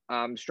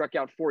 Struck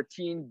out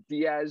 14.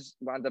 Diaz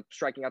wound up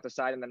striking out the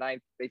side in the 9th.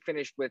 They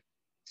finished with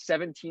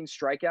 17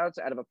 strikeouts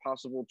out of a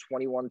possible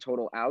 21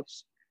 total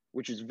outs,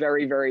 which is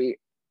very, very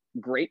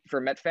great for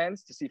Met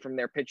fans to see from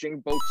their pitching,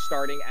 both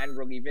starting and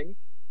relieving.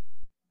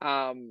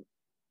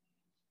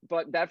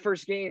 But that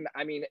first game,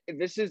 I mean,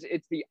 it's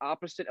the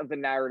opposite of the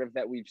narrative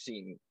that we've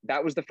seen.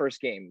 That was the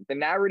first game. The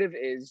narrative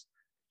is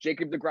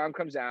Jacob deGrom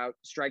comes out,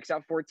 strikes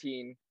out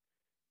 14,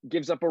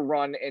 gives up a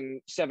run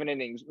in 7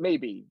 innings,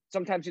 maybe.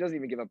 Sometimes he doesn't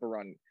even give up a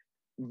run.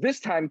 This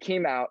time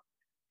came out,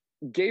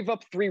 gave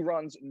up 3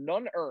 runs,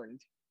 none earned,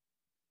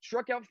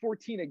 struck out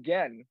 14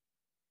 again.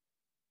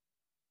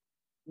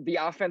 The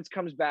offense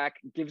comes back,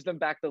 gives them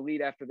back the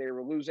lead after they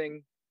were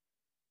losing.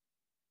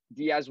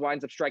 Diaz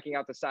winds up striking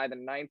out the side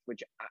in the 9th,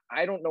 which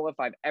I don't know if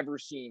I've ever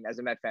seen as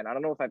a Met fan. I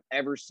don't know if I've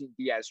ever seen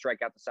Diaz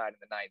strike out the side in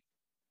the 9th.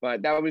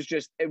 But that was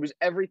it was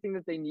everything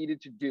that they needed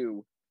to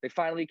do. They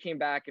finally came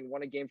back and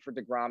won a game for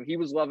deGrom. He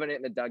was loving it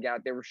in the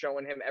dugout. They were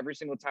showing him every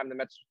single time the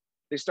Mets,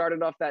 they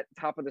started off that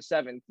top of the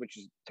 7th, which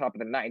is top of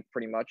the 9th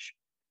pretty much,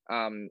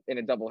 in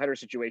a doubleheader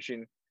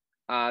situation.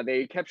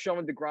 They kept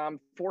showing deGrom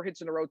 4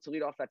 hits in a row to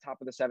lead off that top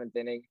of the 7th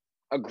inning.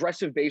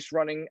 Aggressive base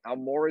running.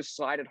 Almora's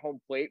slide at home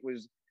plate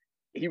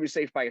he was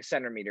safe by a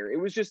centimeter. It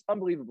was just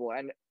unbelievable.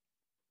 And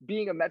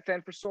being a Met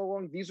fan for so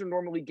long, these are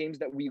normally games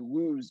that we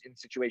lose in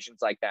situations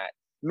like that.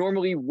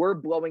 Normally, we're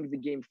blowing the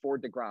game for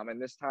deGrom,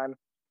 and this time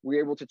we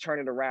were able to turn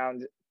it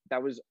around.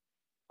 That was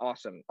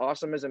awesome.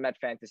 Awesome as a Met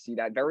fan to see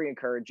that. Very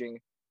encouraging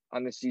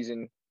on this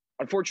season.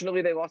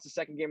 Unfortunately, they lost the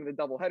second game of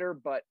the doubleheader,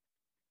 but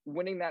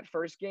winning that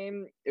first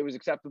game, it was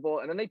acceptable.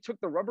 And then they took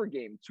the rubber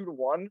game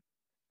 2-1.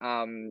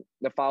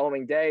 The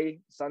following day,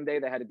 Sunday,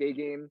 they had a day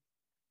game.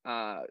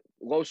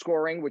 Low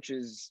scoring, which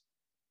is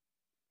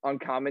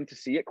uncommon to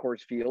see at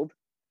Coors Field,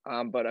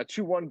 but a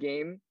 2-1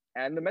 game,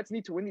 and the Mets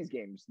need to win these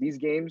games. These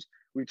games,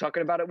 we were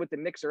talking about it with the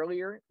Knicks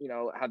earlier,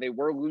 how they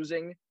were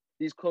losing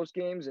these close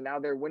games and now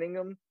they're winning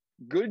them.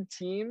 Good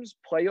teams,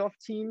 playoff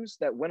teams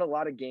that win a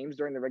lot of games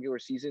during the regular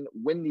season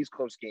win these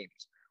close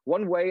games.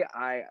 One way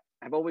I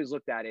have always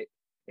looked at it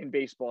in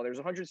baseball, there's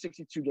a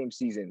 162 game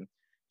season.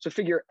 So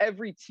figure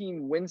every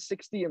team wins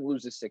 60 and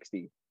loses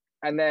 60.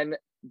 And then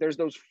there's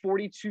those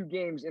 42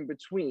 games in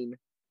between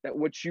that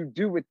what you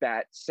do with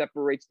that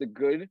separates the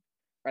good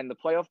and the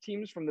playoff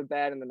teams from the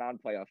bad and the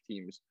non-playoff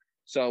teams.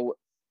 So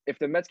if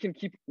the Mets can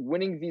keep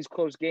winning these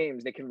close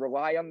games, they can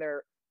rely on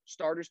their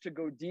starters to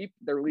go deep,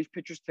 their relief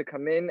pitchers to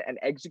come in and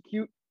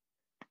execute.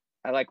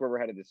 I like where we're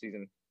headed this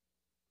season.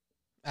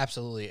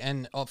 Absolutely.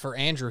 And for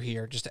Andrew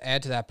here, just to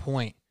add to that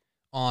point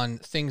on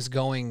things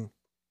going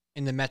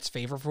in the Mets'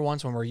 favor for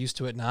once when we're used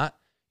to it not,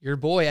 your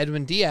boy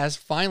Edwin Diaz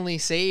finally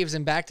saves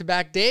in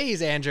back-to-back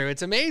days, Andrew.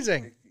 It's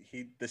amazing.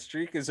 The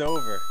streak is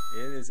over.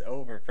 It is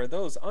over. For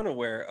those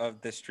unaware of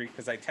this streak,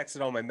 because I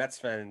texted all my Mets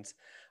fans,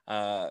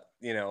 on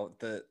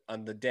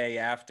the day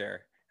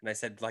after, and I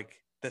said,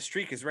 the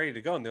streak is ready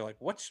to go, and they're like,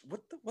 "What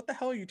the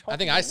hell are you talking about?" I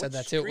think I said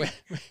that too.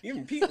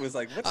 Even Pete was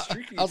like, "What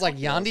streak?" Are you I was like,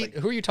 talking "Yandy,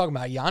 who are you talking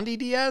about? Yandy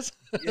Diaz?"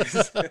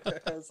 Yes.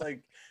 I was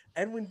like,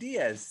 Edwin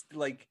Diaz,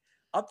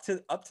 up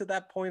to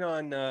that point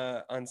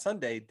on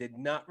Sunday,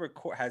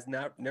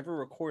 never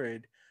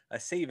recorded a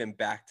save in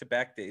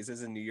back-to-back days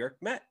as a New York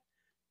Met.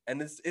 And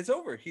it's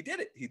over. He did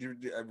it. He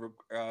did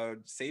a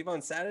save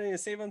on Saturday and a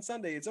save on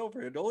Sunday. It's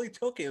over. It only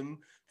took him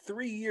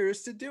 3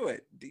 years to do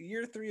it.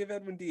 Year 3 of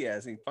Edwin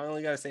Diaz. And he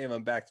finally got a save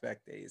on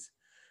back-to-back days.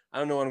 I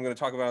don't know what I'm going to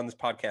talk about on this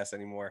podcast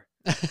anymore.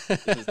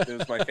 It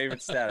was my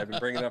favorite stat. I've been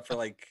bringing it up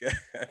for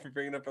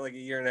a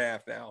year and a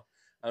half now.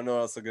 I don't know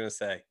what else I'm going to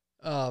say.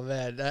 Oh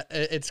man,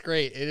 it's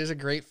great. It is a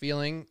great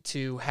feeling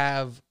to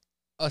have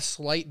a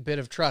slight bit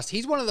of trust.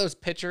 He's one of those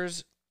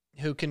pitchers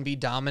who can be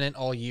dominant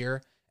all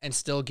year and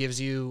still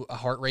gives you a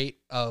heart rate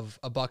of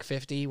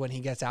 $150 when he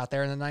gets out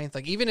there in the 9th.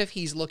 Even if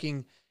he's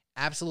looking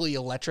absolutely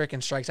electric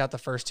and strikes out the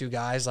first 2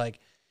 guys,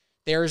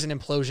 there is an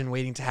implosion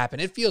waiting to happen.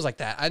 It feels like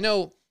that. I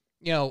know,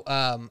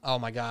 oh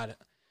my God,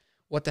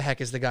 what the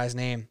heck is the guy's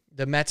name?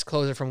 The Mets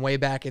closer from way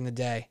back in the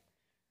day.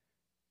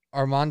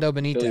 Armando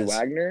Billy Benitez.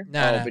 Wagner?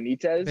 No, no.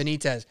 Benitez?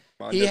 Benitez.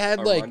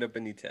 Armando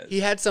Benitez. He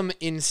had some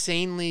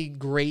insanely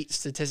great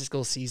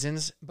statistical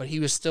seasons, but he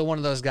was still one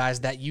of those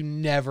guys that you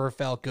never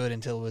felt good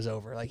until it was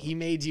over. Like, he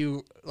made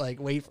you like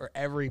wait for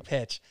every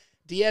pitch.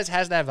 Diaz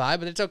has that vibe,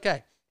 but it's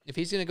okay. If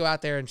he's going to go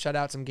out there and shut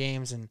out some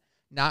games and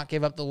not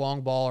give up the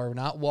long ball or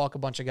not walk a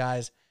bunch of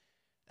guys,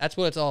 that's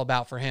what it's all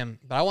about for him.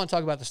 But I want to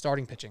talk about the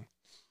starting pitching.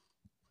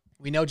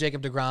 We know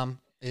Jacob deGrom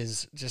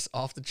is just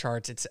off the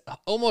charts. It's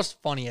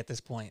almost funny at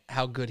this point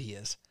how good he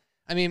is.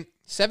 I mean,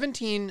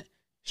 17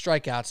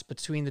 strikeouts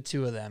between the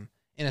two of them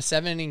in a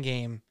 7-inning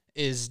game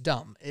is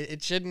dumb.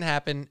 It shouldn't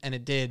happen, and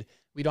it did.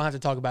 We don't have to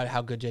talk about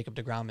how good Jacob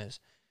deGrom is.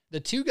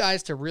 The two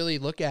guys to really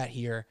look at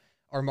here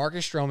are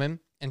Marcus Stroman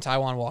and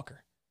Taijuan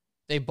Walker.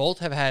 They both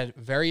have had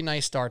very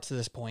nice starts to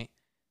this point.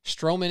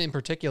 Stroman in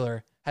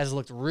particular has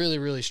looked really,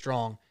 really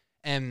strong,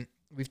 and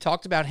we've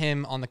talked about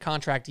him on the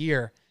contract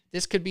year.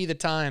 This could be the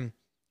time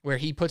where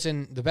he puts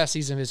in the best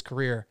season of his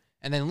career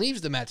and then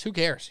leaves the Mets. Who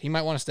cares? He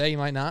might want to stay. He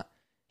might not.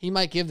 He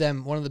might give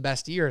them one of the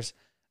best years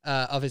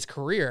of his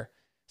career.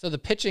 So the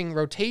pitching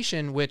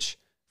rotation, which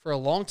for a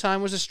long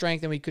time was a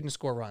strength and we couldn't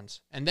score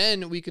runs. And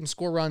then we can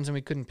score runs and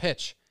we couldn't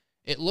pitch.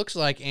 It looks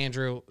like,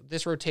 Andrew,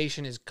 this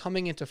rotation is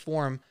coming into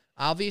form.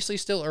 Obviously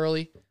still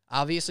early.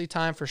 Obviously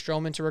time for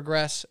Stroman to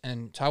regress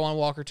and Taijuan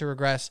Walker to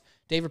regress.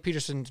 David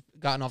Peterson's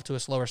gotten off to a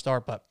slower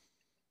start, but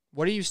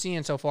what are you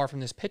seeing so far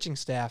from this pitching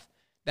staff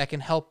that can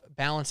help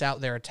balance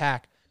out their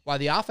attack while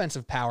the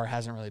offensive power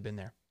hasn't really been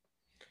there?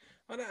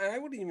 I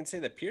wouldn't even say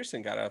that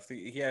Pearson got off.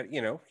 He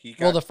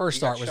got, the first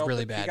start was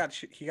really bad.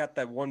 He got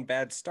that one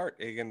bad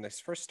start. Again, this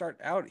first start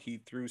out, he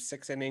threw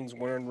 6 innings,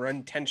 1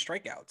 run, 10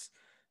 strikeouts.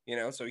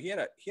 So he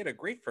had a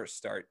great first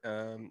start.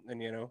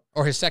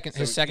 Or his second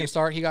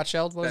start, he got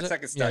shelled. Was that it?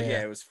 Second start,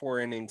 yeah, it was 4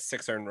 innings,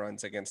 6 earned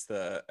runs against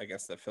the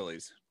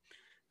Phillies.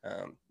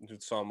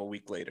 Saw him a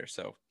week later,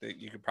 so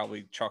you could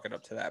probably chalk it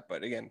up to that.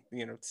 But again,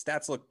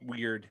 stats look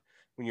weird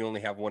when you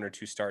only have 1 or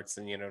 2 starts,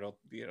 and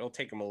it'll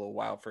take him a little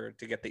while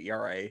to get the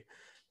ERA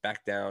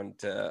back down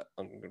to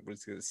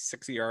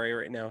 6 ERA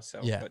right now. So,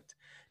 yeah. But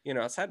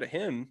outside of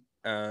him,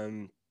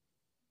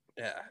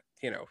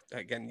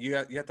 again, you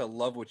have to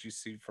love what you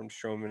see from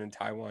Stroman and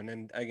Taijuan.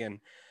 And again,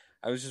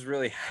 I was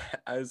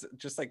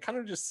just like kind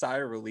of just sigh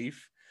of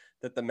relief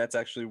that the Mets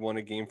actually won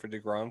a game for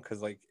deGrom,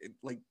 because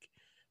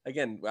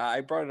again,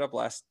 I brought it up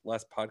last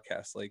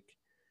podcast.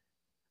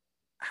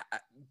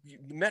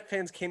 Met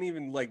fans can't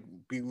even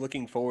be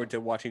looking forward to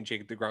watching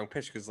Jacob deGrom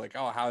pitch, because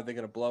how are they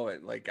going to blow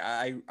it?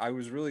 I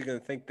was really going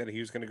to think that he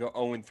was going to go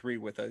 0-3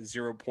 with a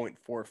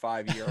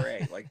 0.45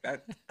 ERA.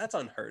 That's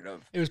unheard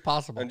of. It was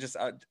possible.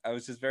 I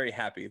was just very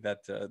happy that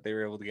they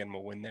were able to get him a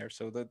win there.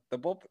 So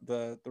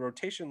the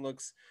rotation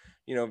looks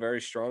very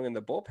strong, and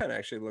the bullpen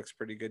actually looks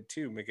pretty good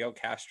too. Miguel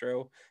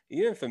Castro,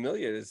 even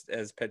Familia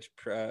has pitched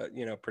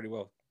pretty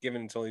well,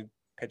 given it's only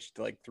pitched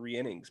 3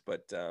 innings,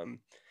 but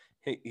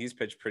he's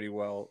pitched pretty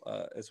well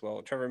as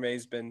well. Trevor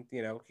May's been,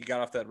 he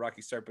got off that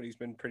rocky start, but he's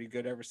been pretty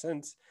good ever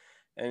since.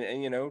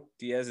 And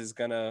Diaz is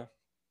gonna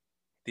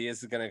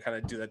kind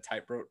of do that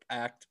tightrope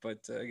act,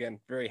 but again,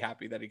 very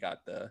happy that he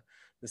got the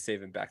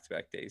save in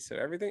back-to-back days. So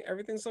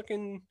everything's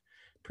looking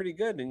pretty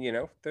good. And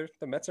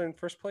the Mets are in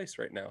first place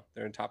right now.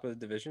 They're in top of the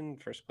division,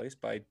 first place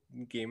by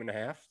 1.5 games,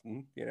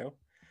 and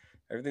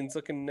everything's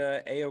looking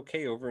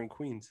a-okay over in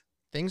Queens.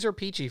 Things are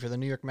peachy for the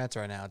New York Mets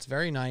right now. It's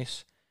very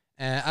nice.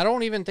 And I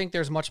don't even think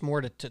there's much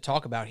more to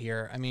talk about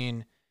here. I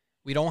mean,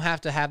 we don't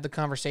have to have the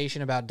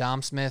conversation about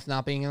Dom Smith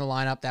not being in the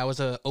lineup. That was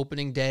a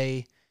opening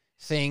day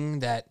thing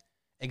that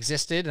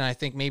existed, and I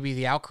think maybe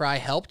the outcry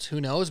helped.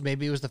 Who knows?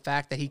 Maybe it was the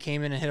fact that he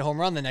came in and hit a home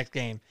run the next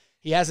game.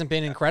 He hasn't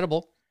been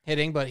incredible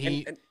hitting, but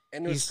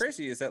And what's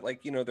crazy is that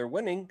they're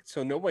winning,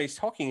 so nobody's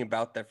talking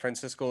about that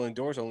Francisco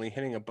Lindor's only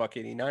hitting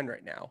 $189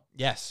 right now.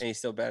 Yes, and he's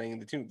still batting in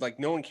the 2.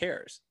 No one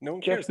cares. No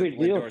one Jeff cares.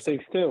 McNeil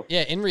stinks too.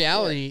 Yeah, in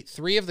reality,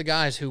 3 of the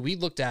guys who we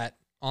looked at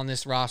on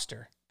this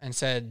roster and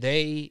said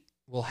they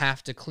will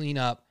have to clean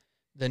up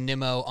the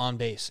Nimmo on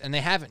base, and they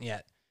haven't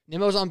yet.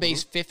 Nimmo's on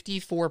base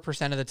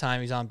 54% of the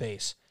time he's on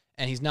base,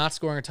 and he's not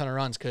scoring a ton of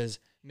runs because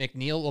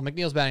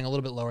McNeil's batting a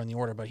little bit lower in the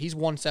order, but he's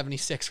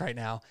 176 right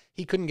now.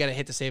 He couldn't get a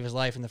hit to save his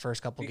life in the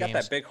first couple games. He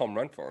got that big home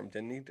run for him,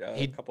 didn't he?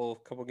 A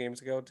couple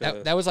games ago.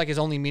 That was his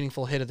only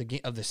meaningful hit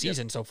of the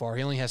season so far.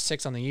 He only has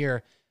 6 on the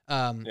year.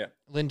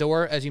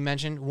 Lindor, as you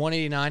mentioned,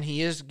 189.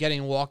 He is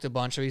getting walked a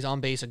bunch, so he's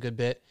on base a good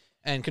bit.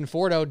 And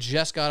Conforto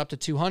just got up to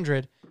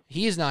 200.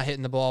 He is not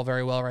hitting the ball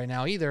very well right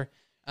now either.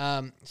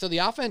 So the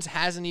offense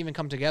hasn't even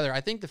come together.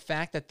 I think the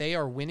fact that they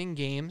are winning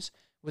games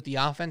with the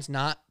offense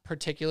not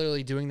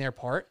particularly doing their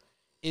part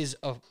is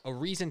a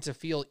reason to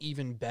feel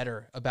even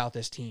better about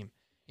this team.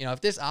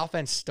 If this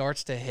offense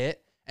starts to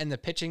hit and the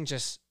pitching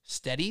just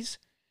steadies,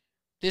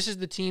 this is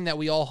the team that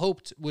we all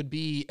hoped would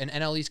be an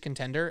NL East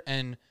contender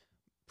and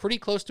pretty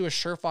close to a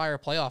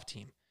surefire playoff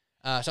team.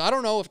 So I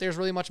don't know if there's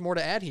really much more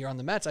to add here on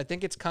the Mets. I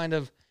think it's kind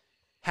of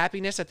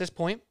happiness at this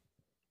point.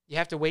 You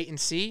have to wait and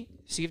see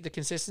if the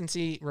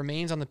consistency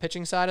remains on the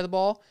pitching side of the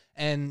ball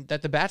and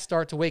that the bats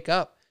start to wake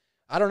up.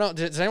 I don't know.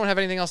 Does anyone have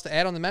anything else to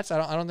add on the Mets?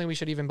 I don't think we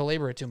should even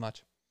belabor it too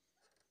much.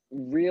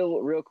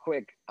 real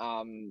quick.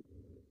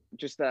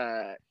 Just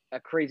a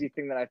crazy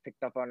thing that I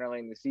picked up on early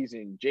in the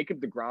season.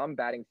 Jacob DeGrom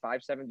batting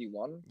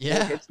 571, Yeah.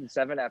 4 hits and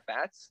 7 at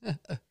bats.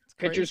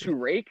 Pitchers crazy. who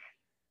rake.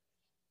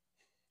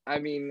 I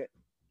mean,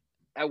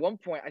 at one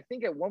point,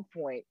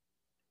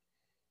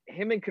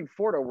 him and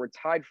Conforto were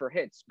tied for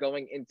hits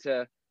going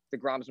into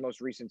DeGrom's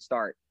most recent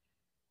start.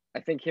 I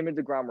think him and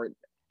DeGrom were,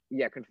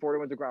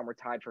 Conforto and DeGrom were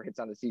tied for hits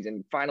on the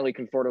season. Finally,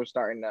 Conforto's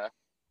starting to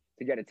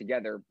get it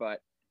together, but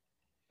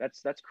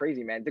that's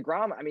crazy, man.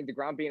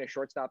 DeGrom being a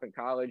shortstop in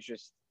college,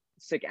 just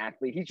sick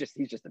athlete. He's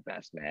just the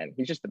best, man.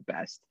 He's just the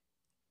best.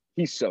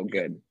 He's so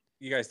good.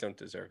 You guys don't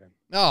deserve him.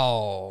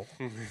 Oh,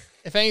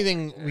 if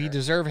anything, we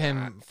deserve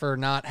him for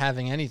not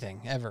having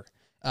anything ever.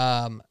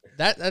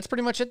 That's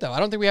pretty much it, though. I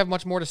don't think we have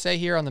much more to say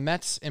here on the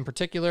Mets in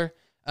particular.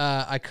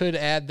 I could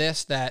add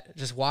this, that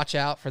just watch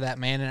out for that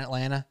man in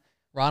Atlanta.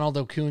 Ronald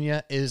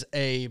Acuna is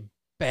a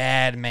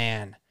bad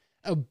man,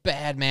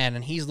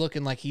 and he's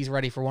looking like he's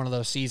ready for one of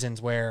those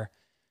seasons where,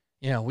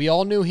 we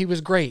all knew he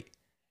was great,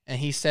 and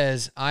he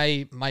says,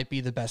 I might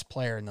be the best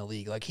player in the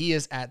league. Like, he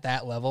is at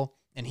that level,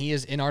 and he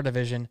is in our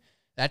division.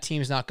 That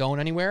team's not going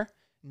anywhere.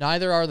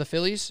 Neither are the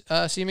Phillies,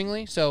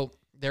 seemingly. So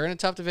they're in a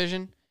tough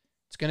division.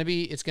 It's gonna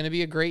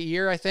be a great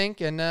year, I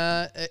think, and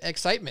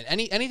excitement.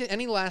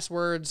 Any last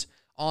words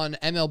on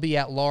MLB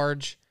at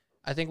large?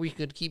 I think we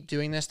could keep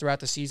doing this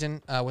throughout the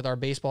season with our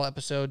baseball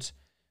episodes.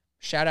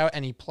 Shout out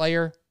any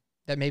player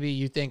that maybe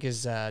you think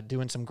is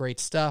doing some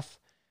great stuff.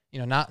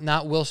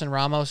 Not Wilson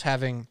Ramos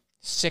having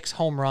 6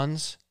 home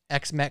runs.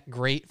 Ex-Met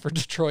great for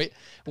Detroit.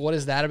 What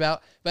is that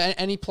about? But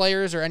any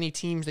players or any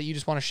teams that you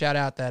just want to shout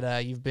out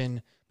that you've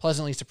been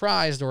pleasantly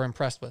surprised or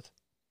impressed with?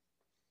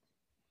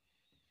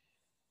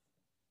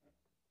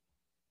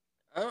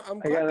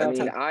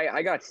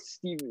 I got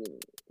Steven.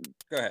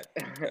 Go ahead.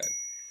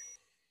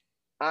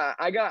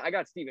 I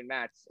got Steven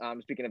Matz.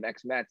 Speaking of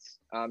ex-Mets,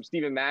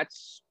 Steven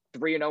Matz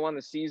 3-0 on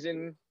the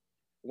season,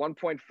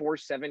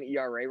 1.47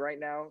 ERA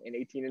right now in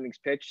 18 innings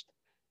pitched.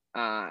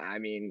 I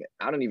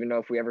don't even know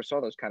if we ever saw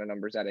those kind of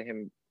numbers out of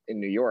him in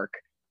New York.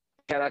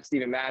 Shout out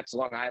Steven Matz,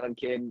 Long Island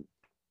kid.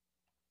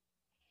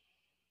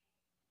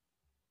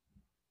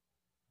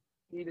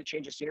 Need to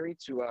change of scenery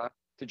to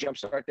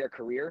jumpstart their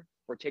career.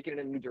 We're taking it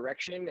in a new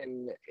direction,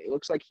 and it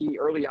looks like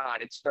early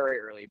on, it's very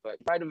early, but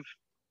might have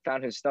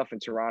found his stuff in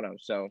Toronto.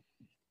 So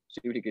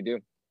see what he could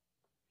do.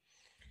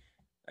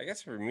 I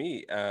guess for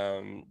me,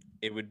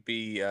 it would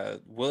be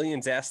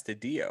Williams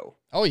Astudillo.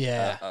 Oh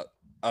yeah.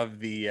 Of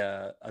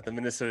the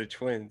Minnesota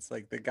Twins.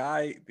 Like, the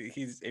guy,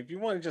 if you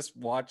want to just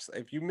watch,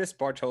 if you miss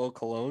Bartolo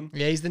Colon.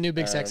 Yeah, he's the new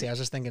big sexy. I was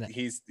just thinking it.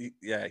 He's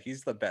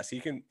the best.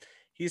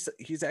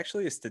 He's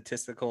actually a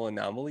statistical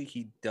anomaly.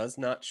 He does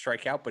not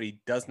strike out, but he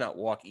does not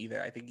walk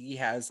either. I think he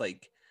has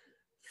like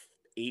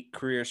 8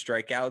 career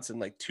strikeouts and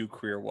like 2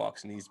 career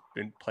walks, and he's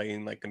been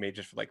playing like the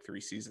majors for like 3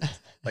 seasons.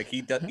 Like,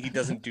 he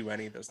doesn't do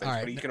any of those things,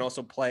 Right. but he can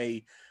also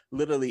play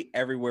literally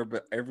everywhere,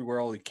 but everywhere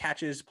all he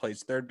catches,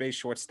 plays third base,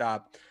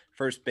 shortstop,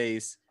 first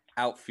base,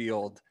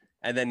 outfield.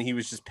 And then he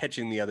was just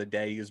pitching the other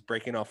day. He was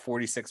breaking off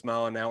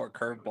 46-mile-an-hour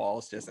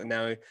curveballs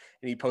and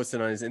he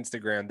posted on his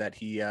Instagram that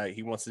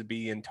he wants to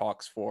be in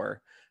talks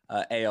for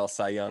AL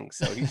Cy Young.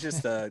 So he's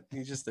just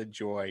a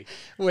joy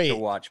to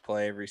watch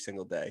play every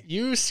single day.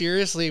 You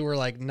seriously were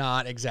like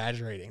not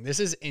exaggerating. This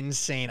is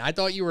insane. I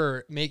thought you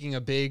were making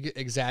a big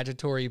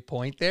exaggeratory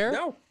point there.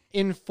 No.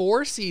 In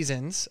 4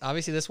 seasons,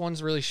 obviously this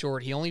one's really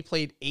short. He only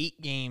played 8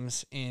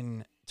 games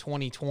in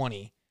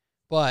 2020,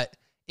 but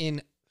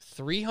in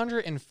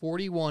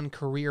 341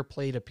 career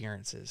plate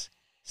appearances,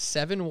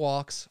 7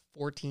 walks,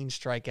 14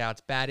 strikeouts,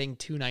 batting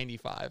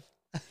 .295.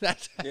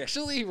 That's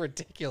actually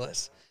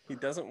ridiculous. He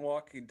doesn't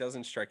walk. He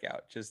doesn't strike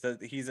out. Just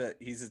that he's a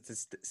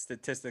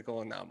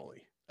statistical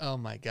anomaly. Oh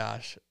my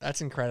gosh,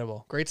 that's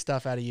incredible. Great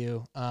stuff out of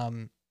you,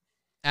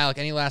 Alec.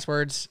 Any last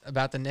words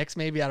about the Knicks?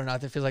 Maybe, I don't know.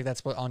 It feels like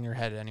that's what on your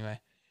head anyway.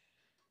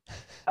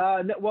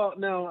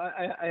 No.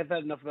 I have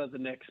had enough about the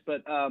Knicks,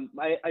 but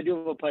I do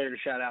have a player to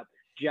shout out.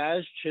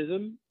 Jazz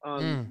Chisholm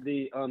on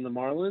the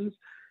Marlins,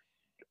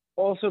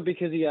 also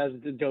because he has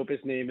the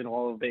dopest name in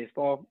all of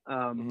baseball.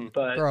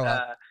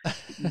 But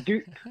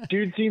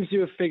dude seems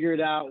to have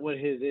figured out what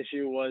his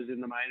issue was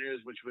in the minors,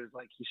 which was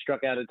like he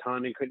struck out a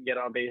ton and couldn't get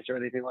on base or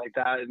anything like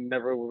that, and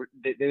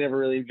they never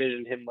really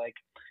envisioned him like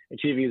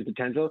achieving his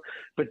potential.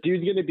 But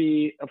dude's going to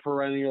be a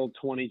perennial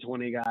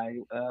 2020 guy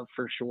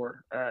for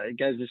sure.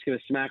 Guy's just going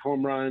to smack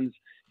home runs,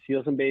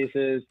 steal some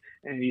bases,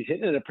 and he's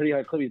hitting at a pretty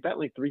high clip. He's batting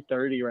like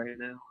 330 right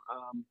now.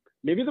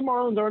 Maybe the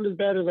Marlins aren't as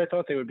bad as I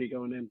thought they would be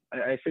going in.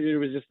 I figured it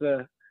was just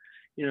a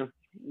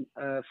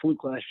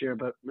fluke last year,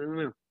 but I don't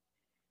know.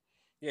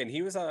 Yeah, and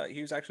he was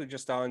actually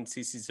just on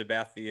CC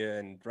Sabathia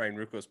and Ryan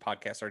Rucco's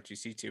podcast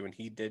RTC2, and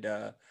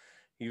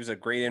he was a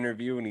great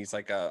interview, and he's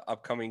like a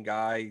upcoming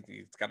guy.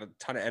 He's got a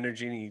ton of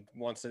energy, and he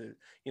wants to,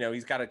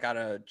 he's got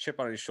a chip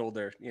on his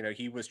shoulder.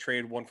 He was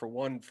traded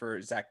 1-for-1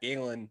 for Zach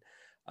Gallen,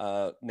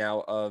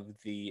 now of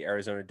the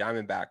Arizona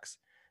Diamondbacks.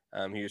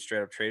 He was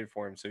straight up traded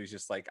for him, so he's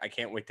just like, I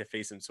can't wait to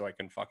face him so I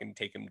can fucking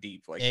take him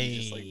deep. Like,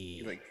 he's just like,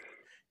 it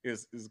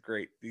was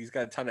great. He's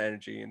got a ton of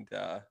energy, and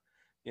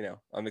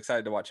I'm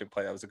excited to watch him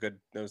play. That was a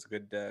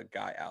good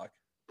guy, Alec.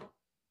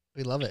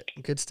 We love it.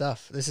 Good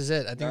stuff. This is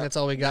it. I think that's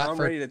all we got. Now I'm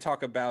ready to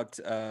talk about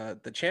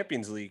the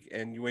Champions League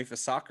and UEFA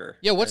soccer.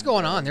 Yeah, what's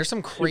going on? There's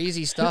some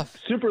crazy stuff.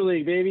 Super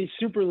League, baby.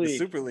 Super League. The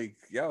Super League.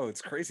 Yo,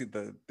 it's crazy.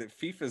 The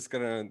FIFA's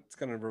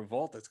gonna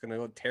revolt. It's gonna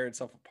go tear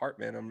itself apart,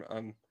 man.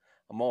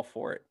 I'm all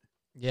for it.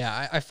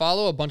 Yeah, I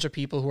follow a bunch of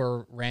people who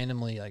are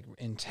randomly like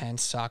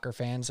intense soccer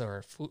fans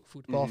or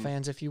football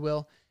fans, if you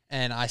will.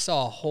 And I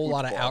saw a whole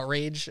lot of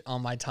outrage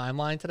on my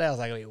timeline today. I was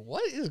like, wait,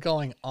 what is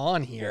going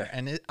on here? Yeah.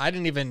 And I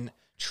didn't even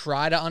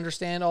try to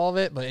understand all of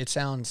it, but it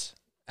sounds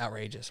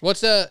outrageous.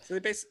 What's the... So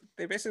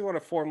they basically want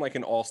to form like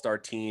an all-star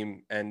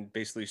team and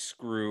basically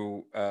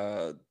screw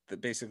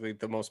basically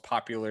the most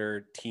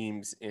popular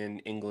teams in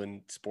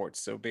England sports.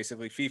 So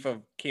basically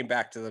FIFA came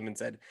back to them and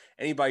said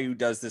anybody who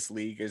does this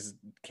league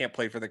can't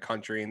play for the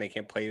country and they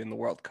can't play in the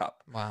World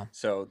Cup. Wow.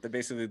 So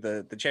basically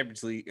the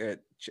Champions League,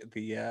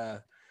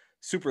 the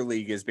Super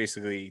League is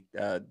basically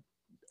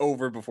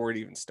over before it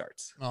even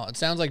starts. Well, it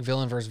sounds like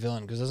villain versus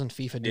villain because doesn't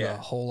FIFA do a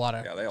whole lot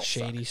of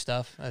shady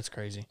stuff? That's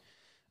crazy.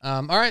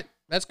 All right.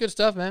 That's good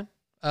stuff, man.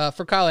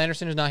 For Kyle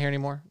Anderson, who's not here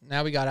anymore,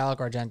 now we got Alec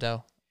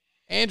Argento,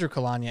 Andrew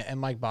Kalanya, and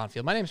Mike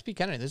Bonfield. My name is Pete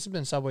Kennedy. This has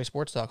been Subway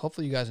Sports Talk.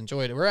 Hopefully you guys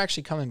enjoyed it. We're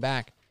actually coming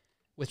back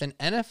with an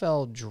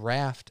NFL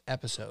draft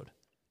episode.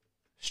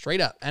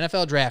 Straight up,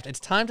 NFL draft. It's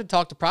time to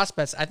talk to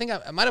prospects. I think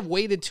I might have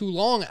waited too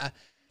long.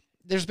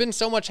 There's been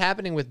so much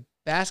happening with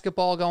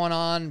basketball going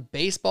on,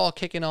 baseball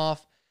kicking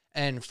off,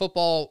 and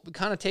football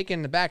kind of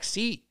taking the back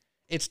seat.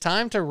 It's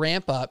time to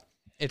ramp up.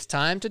 It's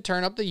time to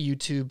turn up the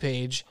YouTube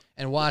page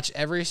and watch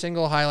every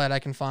single highlight I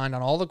can find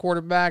on all the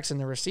quarterbacks and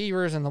the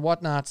receivers and the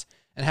whatnots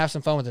and have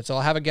some fun with it. So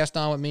I'll have a guest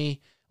on with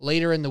me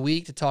later in the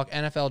week to talk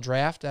NFL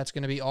draft. That's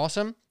going to be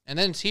awesome. And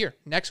then it's here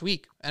next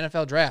week,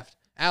 NFL draft.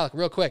 Alec,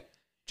 real quick,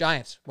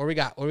 Giants, what do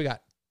we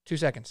got? 2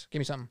 seconds. Give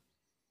me something.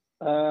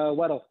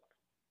 Weddle.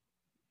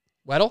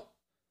 Weddle?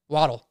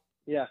 Waddle.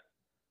 Yeah.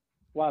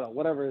 Waddle,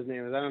 whatever his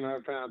name is. I don't know how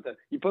to pronounce it.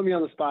 You put me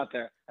on the spot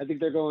there. I think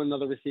they're going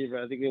another receiver.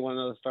 I think they want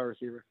another star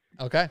receiver.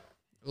 Okay.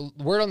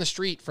 Word on the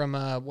street from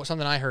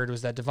something I heard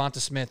was that Devonta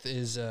Smith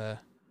is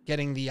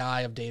getting the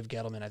eye of Dave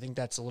Gettleman. I think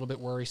that's a little bit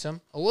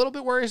worrisome.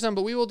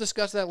 But we will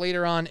discuss that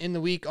later on in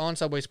the week on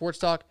Subway Sports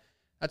Talk.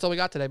 That's all we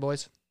got today,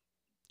 boys.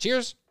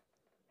 Cheers.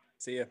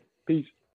 See ya. Peace.